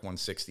tailpipes at like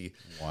 160.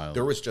 Wild.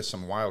 There was just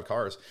some wild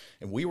cars.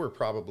 And we were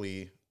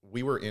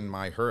in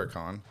my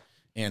Huracan,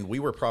 and we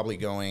were probably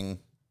going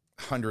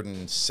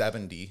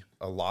 170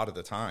 a lot of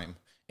the time,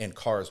 and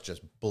cars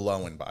just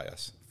blowing by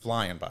us,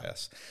 flying by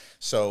us.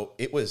 So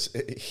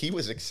he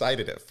was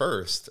excited at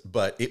first,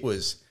 but it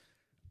was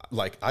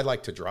like, I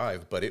like to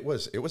drive, but it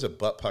was a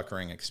butt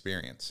puckering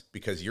experience,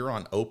 because you're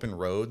on open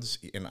roads,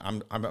 and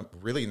I'm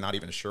really not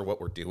even sure what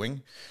we're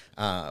doing.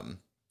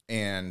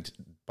 And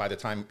by the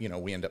time,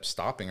 we end up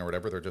stopping or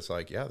whatever, they're just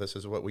like, yeah, this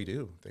is what we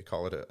do. They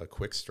call it a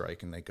quick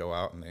strike, and they go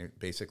out and they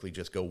basically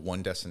just go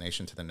one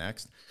destination to the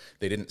next.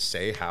 They didn't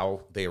say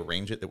how they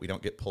arrange it that we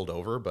don't get pulled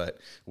over, but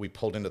we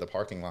pulled into the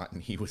parking lot,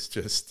 and he was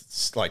just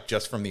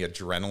from the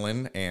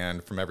adrenaline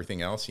and from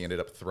everything else, he ended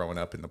up throwing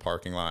up in the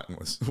parking lot and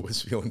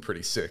was feeling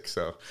pretty sick.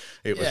 So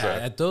it was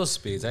at those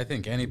speeds, I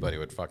think anybody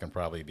would fucking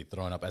probably be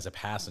throwing up as a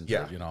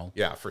passenger,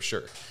 Yeah, for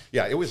sure.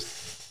 Yeah, it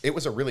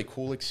was a really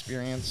cool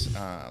experience.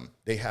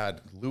 They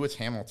had Lewis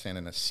Hamilton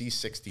in a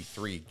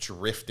C63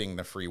 drifting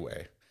the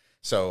freeway.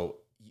 So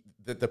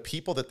the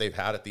people that they've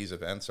had at these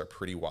events are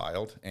pretty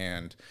wild,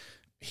 and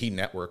he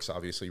networks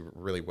obviously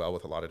really well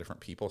with a lot of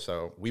different people.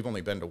 So we've only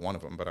been to one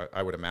of them, but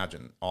I would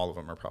imagine all of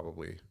them are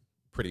probably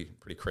pretty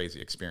crazy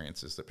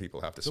experiences that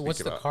people have to speak about.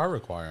 So what's the car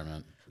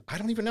requirement? I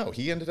don't even know.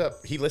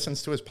 He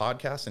listens to his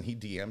podcast, and he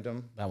DM'd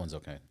him. That one's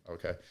okay.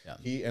 Okay. Yeah.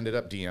 He ended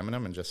up DMing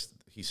him, and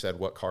he said,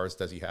 what cars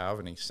does he have?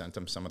 And he sent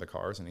him some of the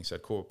cars, and he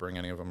said, cool, bring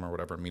any of them or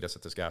whatever, meet us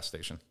at this gas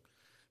station.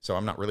 So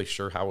I'm not really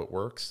sure how it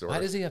works. Why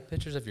does he have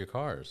pictures of your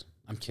cars?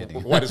 I'm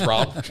kidding. Why does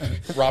Rob?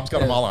 Rob's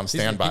got them all on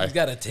standby. He's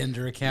got a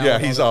Tinder account. Yeah,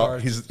 he's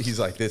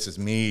like, this is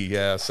me.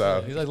 Yeah,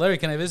 so he's like, Larry,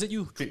 can I visit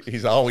you?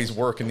 He's always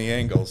working the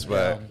angles,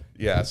 but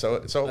so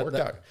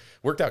it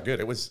worked out good.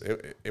 It was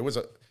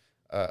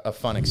a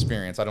fun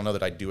experience. I don't know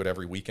that I'd do it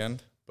every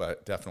weekend,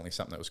 but definitely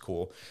something that was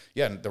cool.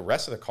 Yeah, and the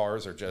rest of the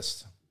cars are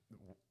just,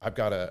 I've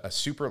got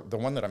the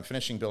one that I'm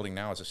finishing building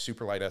now is a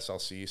super light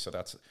SLC. So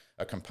that's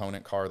a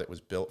component car that was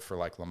built for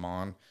like Le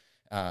Mans.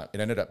 It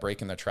ended up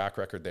breaking the track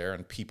record there,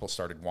 and people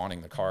started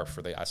wanting the car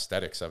for the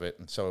aesthetics of it.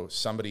 And so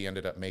somebody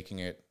ended up making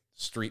it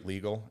street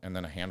legal, and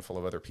then a handful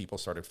of other people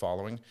started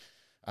following.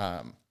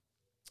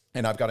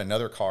 And I've got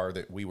another car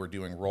that we were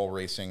doing roll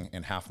racing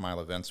and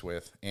half-mile events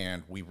with,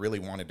 and we really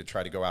wanted to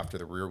try to go after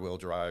the rear-wheel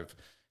drive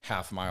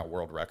half-mile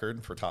world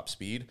record for top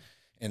speed.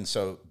 And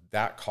so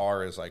that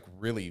car is like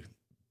really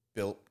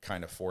built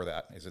kind of for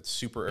that. It's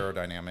super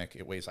aerodynamic.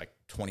 It weighs like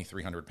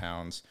 2,300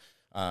 pounds.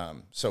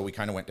 So we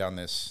kind of went down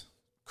this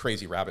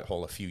crazy rabbit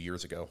hole a few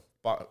years ago.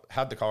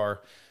 Had the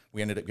car.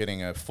 We ended up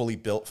getting a fully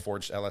built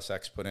forged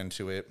LSX put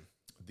into it.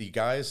 The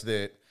guys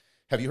that,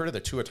 have you heard of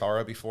the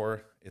Tuatara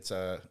before? It's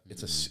a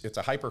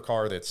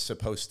hypercar that's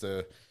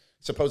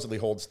supposedly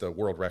holds the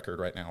world record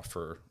right now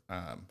for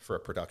a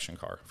production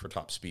car for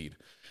top speed.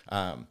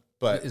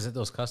 But is it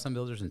those custom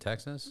builders in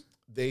Texas?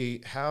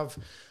 They have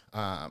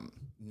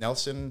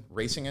Nelson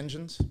racing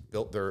engines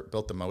built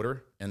the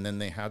motor, and then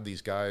they had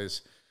these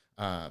guys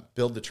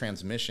build the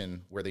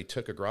transmission, where they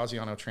took a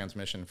Graziano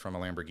transmission from a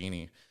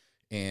Lamborghini,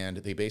 and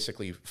they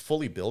basically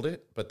fully build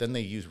it, but then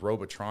they use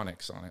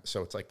Robotronics on it.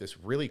 So it's like this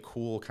really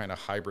cool kind of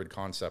hybrid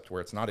concept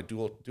where it's not a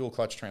dual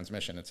clutch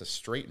transmission. It's a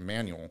straight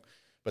manual,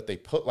 but they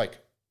put like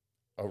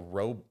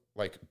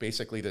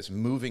basically this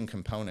moving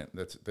component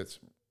that's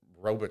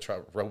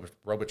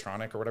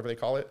Robotronic or whatever they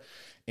call it,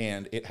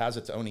 and it has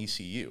its own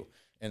ECU.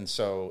 And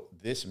so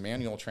this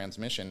manual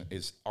transmission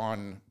is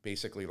on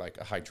basically like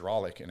a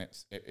hydraulic, and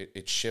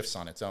it shifts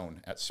on its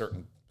own at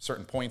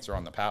certain points or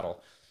on the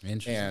paddle.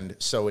 And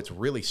so it's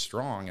really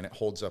strong, and it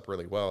holds up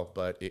really well,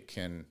 but it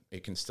can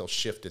still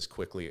shift as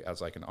quickly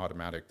as like an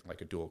automatic,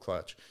 like a dual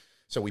clutch.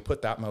 So we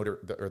put that motor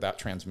or that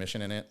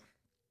transmission in it.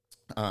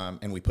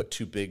 And we put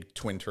 2 big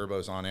twin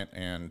turbos on it,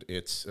 and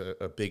it's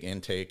a big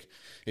intake.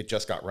 It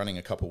just got running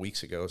a couple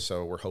weeks ago,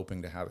 so we're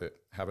hoping to have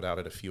it out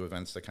at a few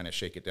events to kind of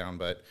shake it down.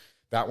 But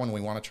that one,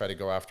 we want to try to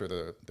go after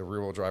the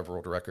rear-wheel drive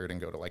world record and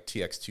go to like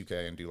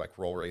TX2K and do like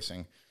roll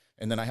racing.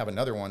 And then I have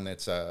another one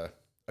that's a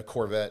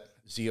Corvette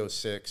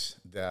Z06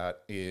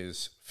 that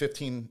is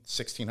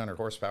 1,600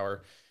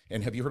 horsepower.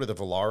 And have you heard of the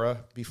Velara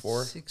before?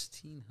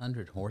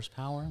 1,600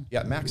 horsepower?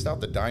 Yeah, maxed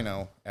out the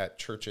dyno at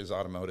Church's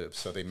Automotive.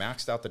 So they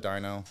maxed out the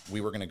dyno.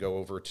 We were going to go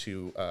over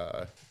to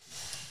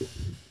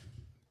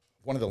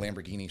one of the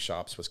Lamborghini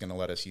shops was going to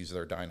let us use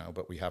their dyno,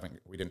 but we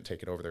didn't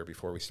take it over there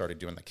before we started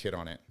doing the kit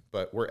on it.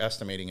 But we're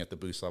estimating at the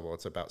boost level,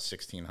 it's about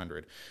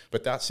 1,600.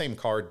 But that same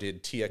car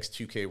did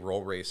TX2K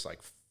roll race like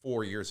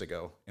 4 years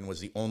ago and was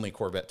the only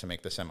Corvette to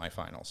make the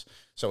semifinals.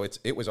 So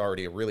it was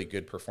already a really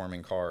good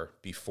performing car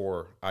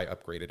before I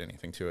upgraded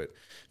anything to it.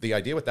 The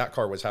idea with that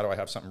car was, how do I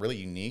have something really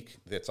unique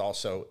that's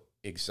also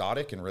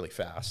exotic and really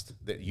fast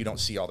that you don't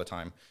see all the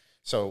time?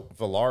 So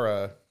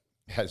Velara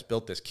has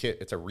built this kit.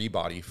 It's a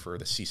rebody for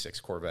the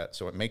C6 Corvette.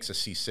 So it makes a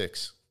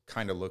C6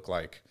 kind of look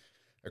like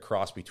a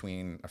cross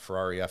between a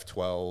Ferrari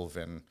F12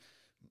 and,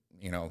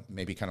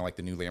 maybe kind of like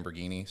the new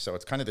Lamborghini. So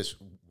it's kind of this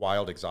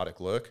wild, exotic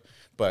look,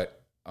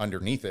 but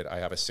underneath it, I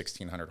have a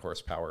 1600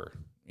 horsepower,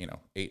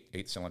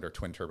 8-cylinder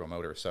twin turbo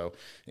motor. So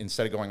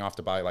instead of going off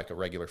to buy like a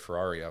regular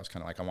Ferrari, I was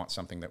kind of like, I want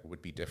something that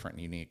would be different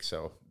and unique.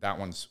 So that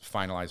one's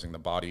finalizing the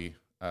body,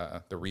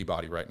 the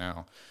rebody right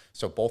now.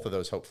 So both of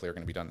those hopefully are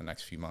going to be done in the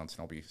next few months,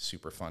 and it'll be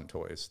super fun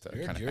toys to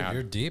kind of add.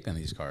 You're deep in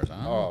these cars,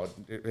 huh? Oh,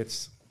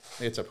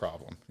 it's a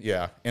problem.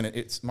 Yeah. And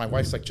it's my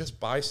wife's like,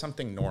 just buy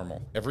something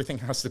normal. Everything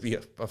has to be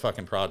a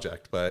fucking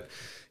project. But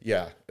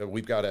yeah,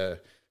 we've got a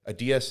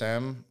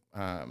DSM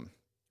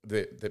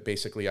that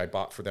basically I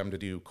bought for them to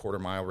do quarter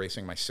mile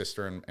racing, my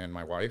sister and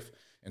my wife.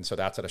 And so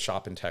that's at a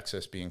shop in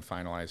Texas being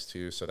finalized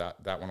too. So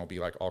that one will be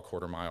like all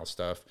quarter mile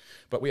stuff.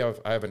 But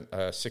I have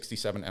a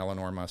 67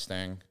 Eleanor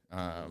Mustang.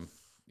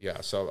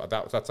 So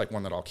that's like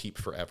one that I'll keep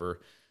forever.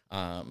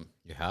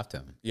 You have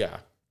to. Yeah.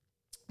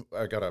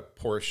 I got a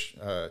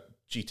Porsche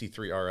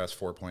GT3 RS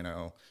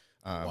 4.0.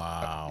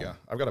 Wow. Yeah,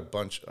 I've got a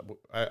bunch.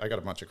 I got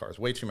a bunch of cars.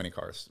 Way too many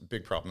cars.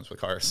 Big problems with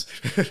cars.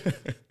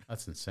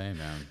 That's insane,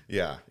 man.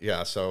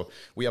 Yeah. So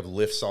we have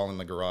lifts all in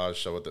the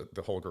garage. So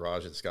the whole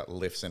garage has got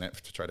lifts in it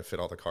to try to fit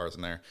all the cars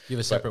in there. You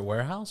have a separate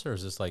warehouse, or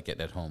is this like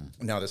getting at home?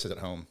 No, this is at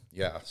home.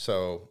 Yeah.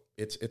 So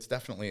it's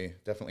definitely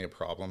a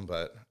problem,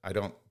 but I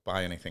don't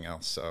buy anything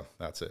else. So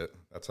that's it.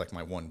 That's like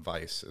my one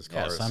vice is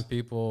cars. Yeah, some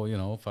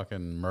people,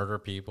 fucking murder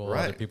people.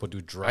 Right. Other people do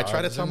drugs. I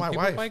try to tell my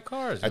wife. Buy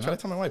cars. I try to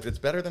tell my wife it's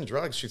better than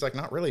drugs. She's like,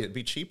 not really. It'd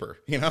be cheaper,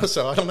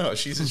 So I don't know.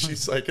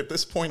 She's like, at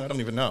this point, I don't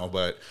even know.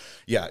 But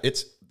yeah,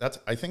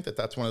 I think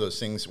that's one of those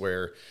things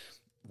where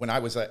when I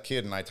was that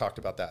kid and I talked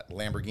about that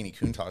Lamborghini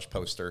Countach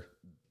poster,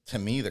 to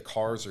me, the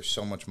cars are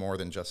so much more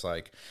than just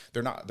like,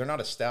 they're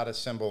not a status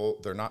symbol.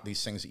 They're not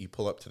these things that you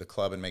pull up to the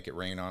club and make it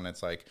rain on.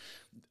 It's like,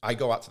 I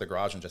go out to the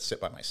garage and just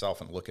sit by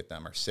myself and look at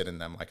them or sit in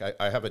them. Like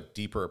I have a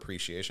deeper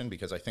appreciation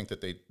because I think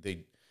that they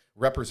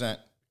represent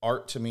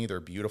art to me.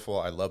 They're beautiful.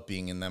 I love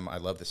being in them. I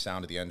love the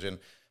sound of the engine.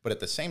 But at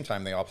the same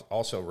time, they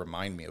also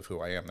remind me of who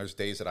I am. There's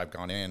days that I've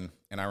gone in,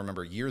 and I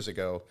remember years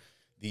ago,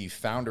 the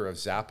founder of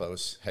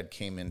Zappos had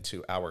came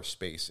into our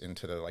space,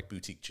 into the like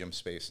boutique gym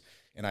space.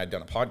 And I had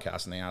done a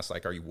podcast, and they asked,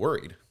 like, are you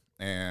worried?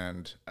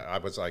 And I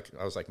was like,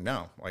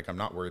 no, like, I'm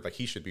not worried. Like,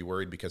 he should be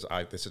worried because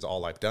this is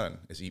all I've done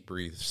is eat,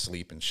 breathe,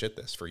 sleep, and shit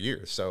this for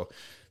years. So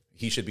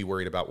he should be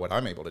worried about what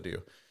I'm able to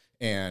do.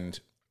 And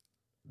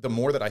the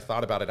more that I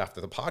thought about it after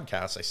the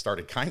podcast, I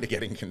started kind of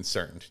getting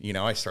concerned.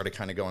 I started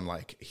kind of going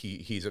like,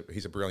 he's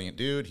a brilliant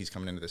dude. He's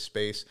coming into this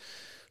space.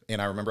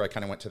 And I remember I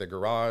kind of went to the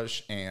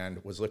garage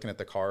and was looking at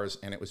the cars,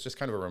 and it was just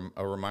kind of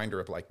a reminder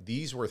of like,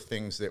 these were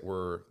things that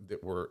were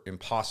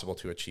impossible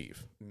to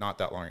achieve not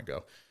that long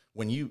ago.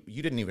 When you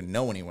didn't even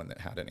know anyone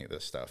that had any of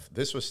this stuff.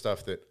 This was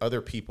stuff that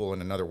other people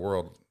in another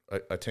world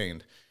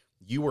attained.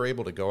 You were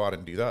able to go out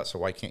and do that. So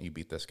why can't you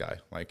beat this guy?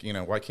 Like,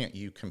 why can't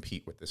you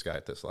compete with this guy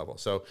at this level?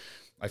 So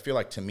I feel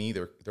like to me,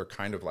 they're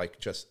kind of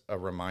like just a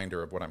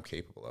reminder of what I'm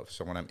capable of.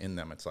 So when I'm in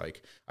them, it's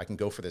like, I can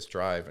go for this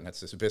drive, and it's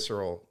this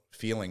visceral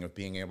feeling of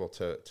being able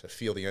to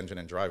feel the engine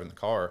and drive in the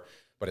car.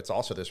 But it's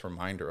also this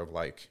reminder of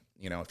like,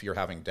 if you're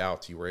having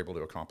doubts, you were able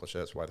to accomplish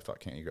this. Why the fuck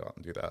can't you go out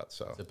and do that?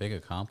 So it's a big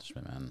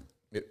accomplishment, man.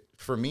 It,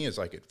 for me, is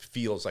like, it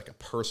feels like a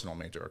personal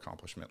major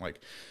accomplishment. Like,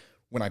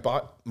 when I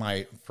bought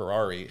my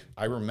Ferrari,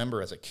 I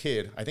remember as a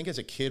kid,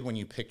 when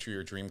you picture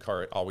your dream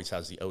car, it always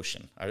has the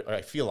ocean.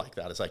 I feel like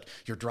that. It's like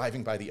you're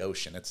driving by the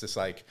ocean. It's this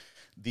like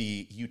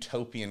the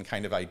utopian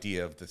kind of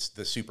idea of the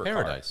supercar.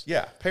 Paradise.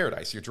 Yeah,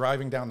 paradise. You're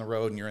driving down the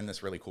road and you're in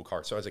this really cool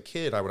car. So as a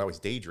kid, I would always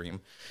daydream.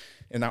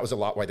 And that was a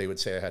lot why they would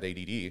say I had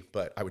ADD.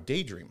 But I would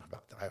daydream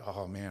about,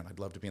 oh man, I'd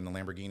love to be in the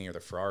Lamborghini or the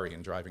Ferrari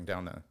and driving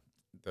down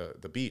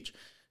the beach.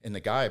 And the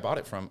guy I bought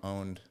it from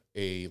owned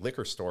a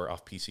liquor store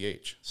off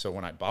PCH. So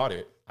when I bought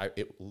it,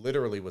 it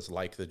literally was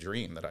like the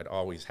dream that I'd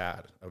always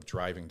had of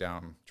driving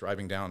down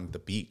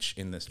the beach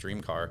in this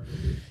dream car.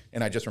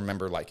 And I just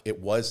remember like, it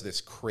was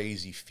this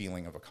crazy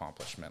feeling of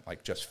accomplishment.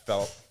 Like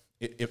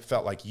it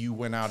felt like you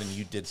went out and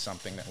you did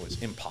something that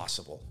was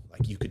impossible.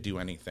 Like you could do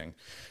anything.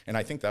 And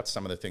I think that's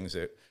some of the things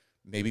that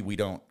maybe we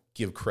don't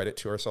give credit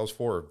to ourselves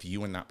for, or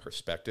view in that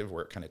perspective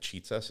where it kind of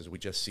cheats us, is we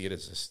just see it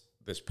as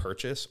this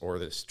purchase or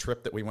this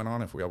trip that we went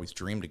on if we always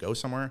dreamed to go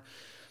somewhere.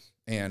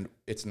 and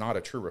it's not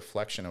a true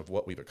reflection of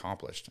what we've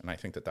accomplished. And I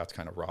think that that's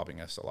kind of robbing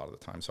us a lot of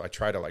the time. So I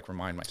try to like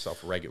remind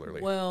myself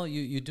regularly. Well,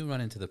 you do run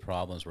into the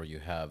problems where you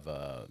have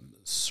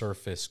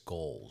surface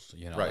goals,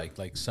 you know, Right.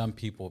 like some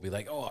people will be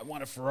like, oh, I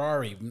want a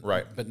Ferrari.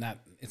 Right. But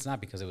it's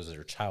not because it was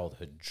their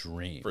childhood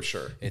dream. For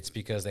sure. It's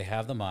because they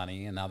have the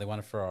money and now they want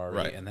a Ferrari.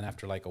 Right. And then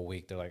after like a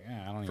week, they're like,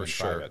 I don't even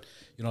sure. drive it.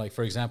 You know, like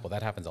for example,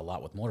 that happens a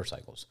lot with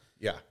motorcycles.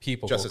 Yeah.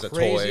 People Just go as a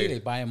crazy. toy. They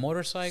buy a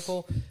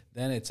motorcycle.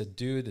 Then it's a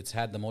dude that's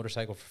had the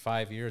motorcycle for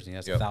 5 years and he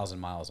has 1,000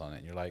 miles on it.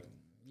 And you're like,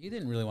 you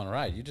didn't really want to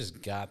ride. You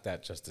just got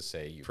that just to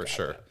say you For got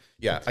sure. that.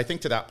 Yeah. I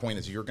think to that point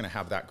is you're going to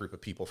have that group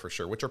of people for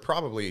sure, which are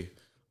probably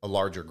a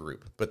larger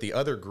group. But the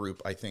other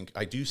group, I think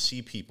I do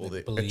see people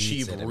that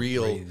achieve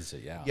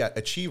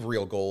achieve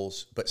real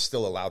goals, but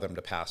still allow them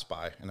to pass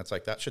by. And it's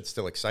like, that should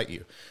still excite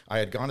you. I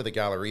had gone to the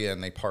Galleria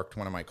and they parked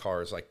one of my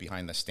cars like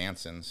behind the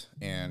stanchions,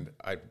 and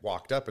I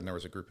walked up and there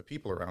was a group of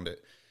people around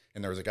it.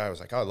 And there was a guy who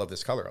was like, oh, I love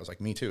this color. I was like,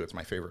 me too. It's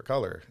my favorite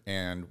color.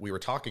 And we were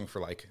talking for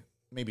like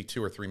maybe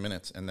 2 or 3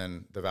 minutes. And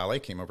then the valet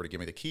came over to give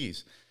me the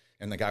keys.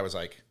 And the guy was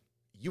like,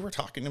 you were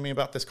talking to me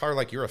about this car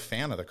like you're a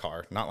fan of the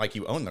car, not like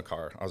you own the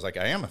car. I was like,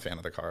 I am a fan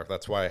of the car.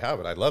 That's why I have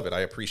it. I love it.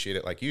 I appreciate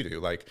it like you do.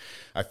 Like,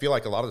 I feel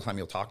like a lot of the time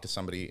you'll talk to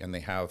somebody and they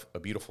have a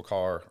beautiful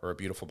car or a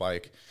beautiful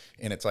bike,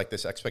 and it's like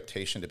this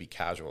expectation to be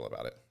casual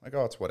about it. Like,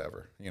 oh, it's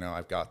whatever. You know,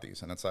 I've got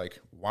these. And it's like,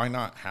 why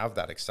not have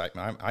that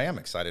excitement? I am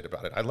excited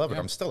about it. I love it.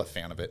 I'm still a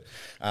fan of it.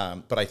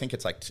 But I think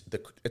it's like,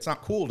 it's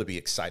not cool to be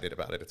excited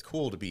about it. It's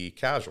cool to be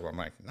casual. I'm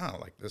like, no,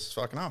 like, this is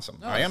fucking awesome.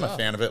 No, I am a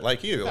fan of it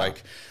like you.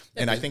 Like,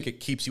 and I think it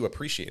keeps you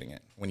appreciating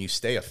it. When you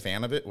stay a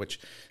fan of it, which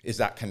is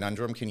that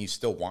conundrum, can you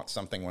still want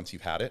something once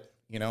you've had it?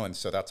 You know, and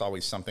so that's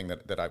always something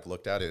that I've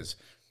looked at is,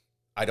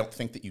 I don't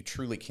think that you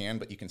truly can,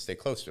 but you can stay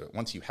close to it.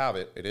 Once you have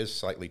it, it is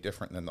slightly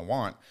different than the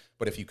want.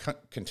 But if you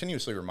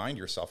continuously remind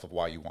yourself of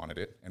why you wanted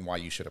it and why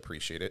you should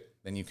appreciate it,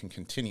 then you can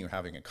continue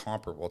having a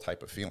comparable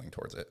type of feeling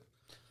towards it.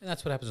 And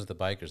that's what happens with the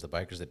bikers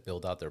that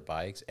build out their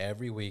bikes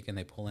every week and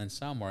they pull in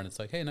somewhere and it's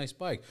like, hey, nice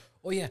bike.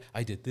 Oh yeah,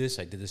 I did this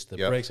to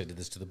the brakes, I did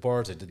this to the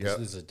bars, I did this,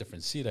 this is a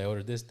different seat, I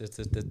ordered this.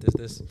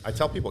 I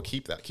tell people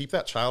keep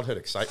that childhood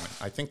excitement.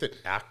 I think that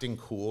acting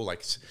cool,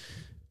 like,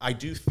 I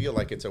do feel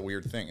like it's a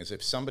weird thing is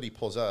if somebody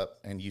pulls up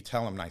and you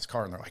tell them nice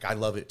car and they're like, I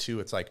love it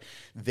too. It's like,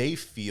 they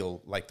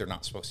feel like they're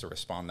not supposed to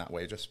respond that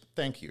way. Just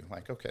thank you.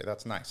 Like, okay,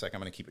 that's nice. Like, I'm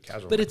going to keep it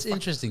casual. But it's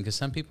interesting because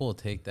some people will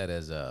take that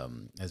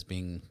as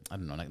being, I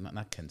don't know,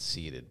 not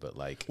conceited, but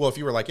like. Well, if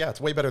you were like, yeah, it's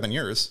way better than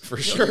yours for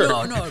sure.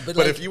 No, but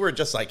like, if you were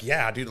just like,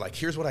 yeah, dude, like,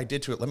 here's what I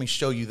did to it. Let me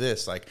show you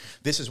this. Like,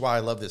 this is why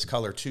I love this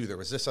color too. There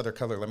was this other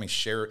color. Let me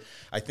share it.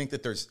 I think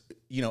that there's,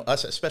 you know,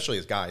 us, especially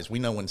as guys, we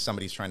know when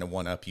somebody's trying to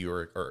one up you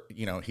or,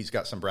 you know, he's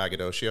got some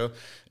braggadocio.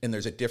 And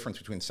there's a difference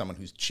between someone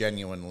who's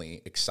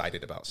genuinely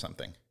excited about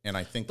something. And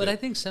I think I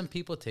think some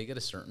people take it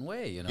a certain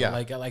way, you know,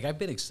 like I've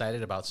been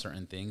excited about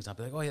certain things. I'll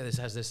be like, oh yeah, this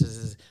has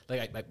this.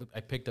 Like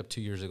I picked up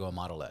 2 years ago a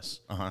Model S.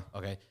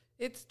 Okay.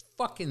 It's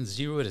fucking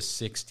 0 to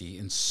 60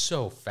 and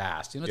so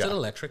fast. You know, it's an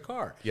electric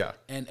car. Yeah.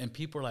 And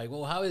people are like,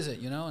 well, how is it?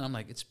 You know, and I'm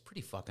like, it's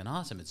pretty fucking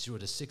awesome. It's 0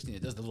 to 60.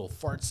 It does the little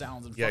fart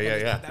sounds. And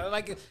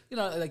like, you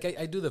know, like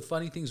I do the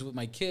funny things with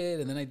my kid,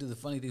 and then I do the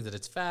funny things that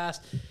it's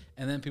fast.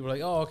 And then people are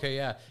like, oh, okay,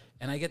 yeah.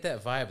 And I get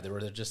that vibe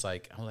where they're just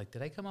like, I'm like,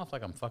 did I come off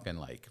like I'm fucking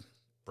like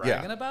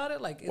bragging about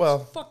it? Like,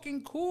 it's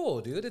fucking cool,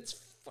 dude. It's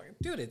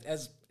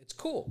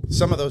cool.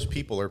 Some of those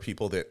people are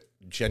people that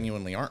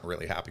genuinely aren't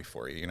really happy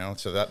for you, you know?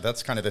 So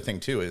that's kind of the thing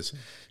too, is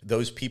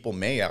those people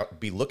may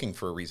be looking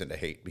for a reason to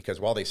hate, because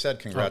while they said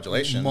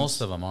congratulations.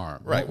 Most of them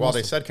aren't. Right. While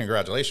they said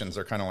congratulations,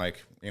 they're kind of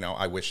like, you know,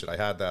 I wish that I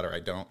had that or I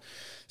don't.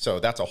 So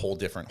that's a whole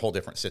different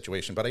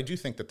situation. But I do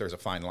think that there's a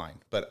fine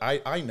line. But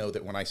I know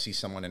that when I see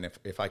someone and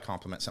if I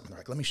compliment something,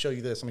 they're like, let me show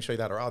you this, let me show you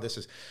that, or oh, this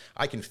is,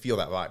 I can feel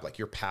that vibe. Like,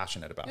 you're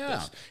passionate about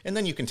this. And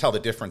then you can tell the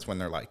difference when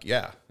they're like,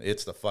 yeah,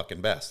 it's the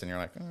fucking best. And you're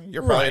like,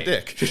 you're probably a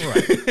dick.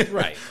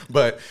 Right.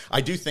 But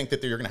I do think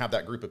that you're going to have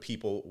that group of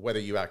people, whether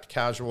you act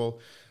casual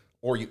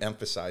or you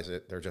emphasize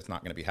it, they're just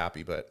not going to be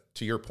happy. But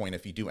to your point,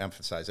 if you do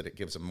emphasize it, it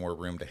gives them more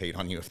room to hate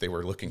on you if they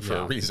were looking for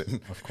a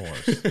reason. Of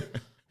course.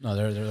 No,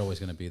 they're always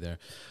going to be there.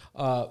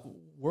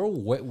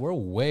 We're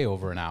way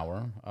over an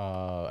hour.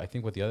 I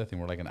think with the other thing,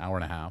 we're like an hour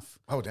and a half.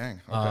 Oh, dang.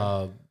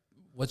 Okay.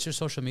 What's your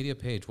social media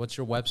page? What's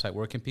your website?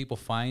 Where can people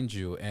find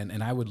you?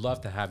 And I would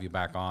love to have you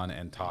back on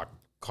and talk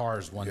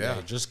cars one day,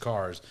 just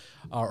cars,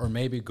 or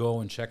maybe go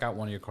and check out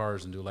one of your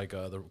cars and do like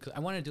cause I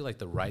want to do like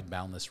the Ride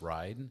Boundless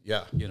ride.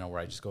 Yeah. You know, where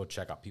I just go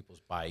check out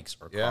people's bikes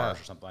or cars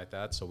or something like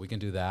that. So we can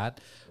do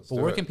that. But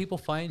where can people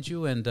find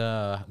you and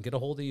get a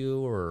hold of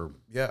you or?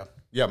 Yeah.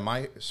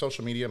 My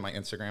social media, my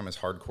Instagram is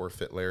Hardcore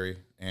Fit Larry,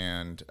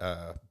 and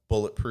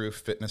Bulletproof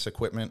Fitness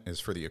Equipment is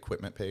for the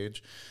equipment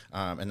page.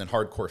 And then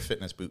Hardcore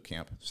Fitness Boot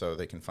Camp. So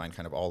they can find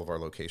kind of all of our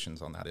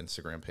locations on that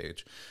Instagram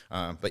page.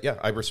 But yeah,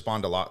 I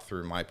respond a lot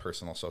through my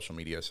personal social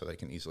media, so they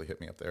can easily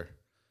hit me up there.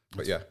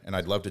 But yeah, and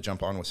I'd love to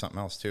jump on with something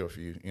else too, if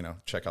you know,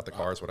 check out the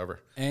cars, whatever.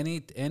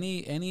 Any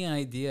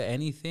idea,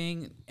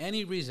 anything,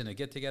 any reason to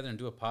get together and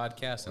do a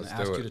podcast and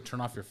ask you to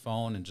turn off your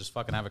phone and just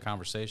fucking have a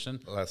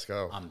conversation? Let's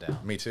go. I'm down.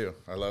 Me too.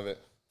 I love it.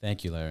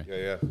 Thank you, Larry.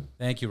 Yeah.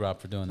 Thank you, Rob,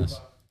 for doing this.